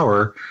in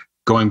power,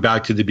 going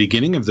back to the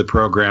beginning of the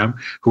program,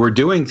 who are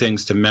doing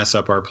things to mess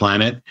up our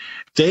planet,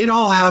 they'd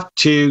all have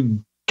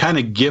to kind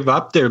of give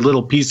up their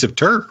little piece of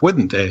turf,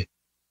 wouldn't they,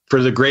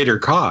 for the greater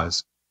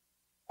cause?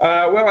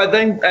 Well, I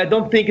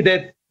don't think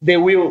that they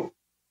will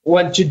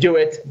want to do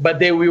it, but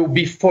they will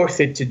be forced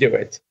to do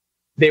it.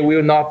 They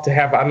will not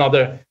have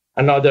another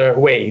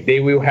way. They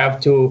will have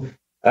to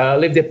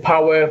leave the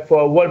power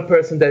for one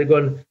person that is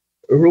going to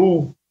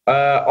rule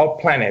our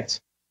planet.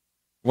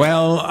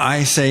 Well,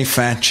 I say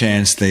fat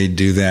chance they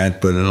do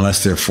that, but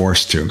unless they're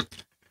forced to.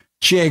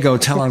 Thiago,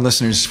 tell our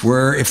listeners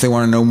where, if they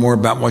want to know more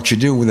about what you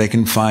do, where they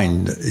can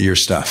find your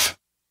stuff.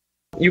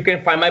 You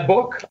can find my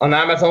book on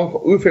Amazon,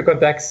 UFO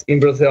Contacts in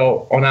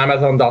Brazil, on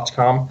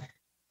Amazon.com.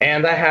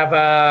 And I have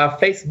a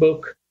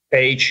Facebook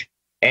page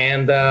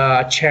and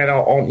a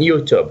channel on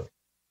YouTube.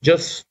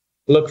 Just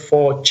look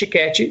for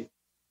Ticchetti,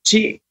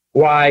 TYCCHETTY,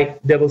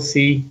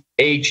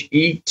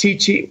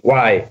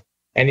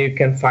 and you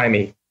can find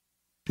me.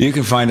 You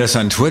can find us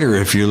on Twitter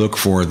if you look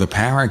for the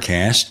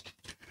Paracast.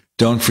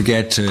 Don't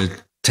forget to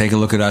take a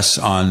look at us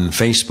on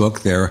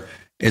Facebook. There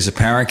is a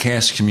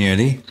Paracast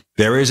community.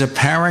 There is a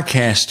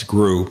Paracast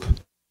group,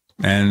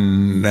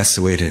 and that's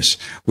the way it is.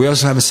 We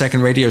also have a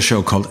second radio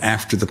show called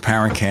After the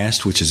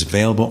Paracast, which is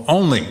available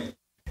only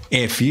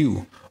if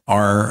you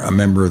are a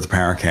member of the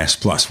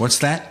Paracast Plus. What's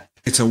that?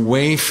 It's a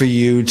way for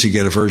you to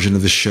get a version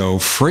of the show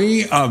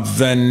free of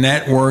the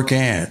network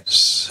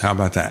ads. How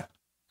about that?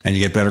 And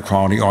you get better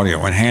quality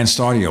audio, enhanced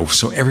audio,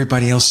 so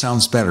everybody else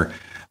sounds better.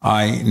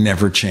 I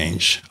never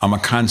change. I'm a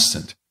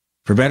constant,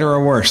 for better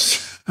or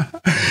worse.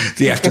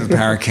 The After the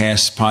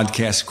Paracast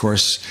podcast, of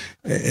course,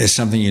 is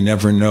something you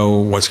never know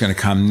what's going to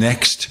come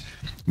next.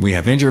 We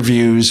have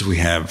interviews. We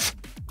have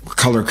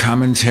color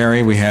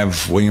commentary. We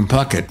have William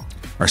Puckett,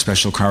 our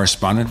special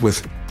correspondent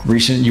with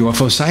recent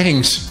UFO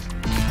sightings.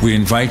 We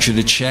invite you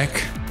to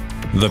check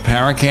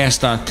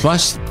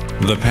theparacast.plus,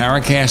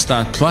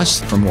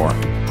 theparacast.plus for more.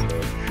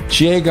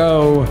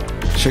 Thiago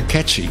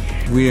Ticchetti,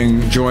 we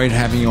enjoyed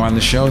having you on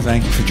the show.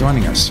 Thank you for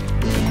joining us.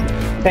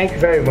 Thank you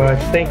very much.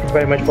 Thank you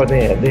very much for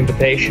the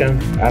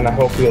invitation, and I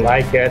hope you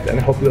like it, and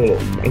I hope you'll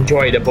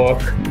enjoy the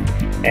book.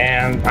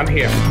 And I'm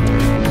here.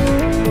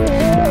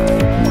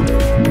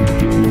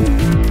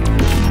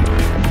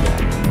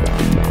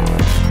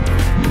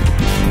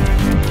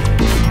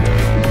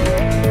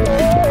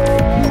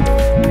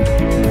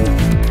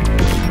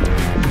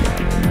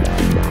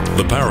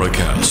 The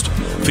Paracast,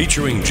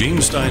 featuring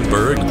Gene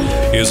Steinberg,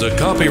 is a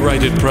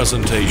copyrighted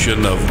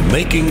presentation of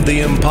Making the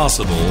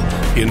Impossible,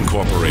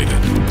 Incorporated.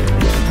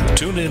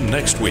 Tune in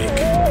next week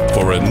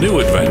for a new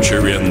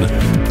adventure in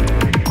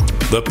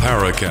The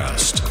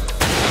Paracast.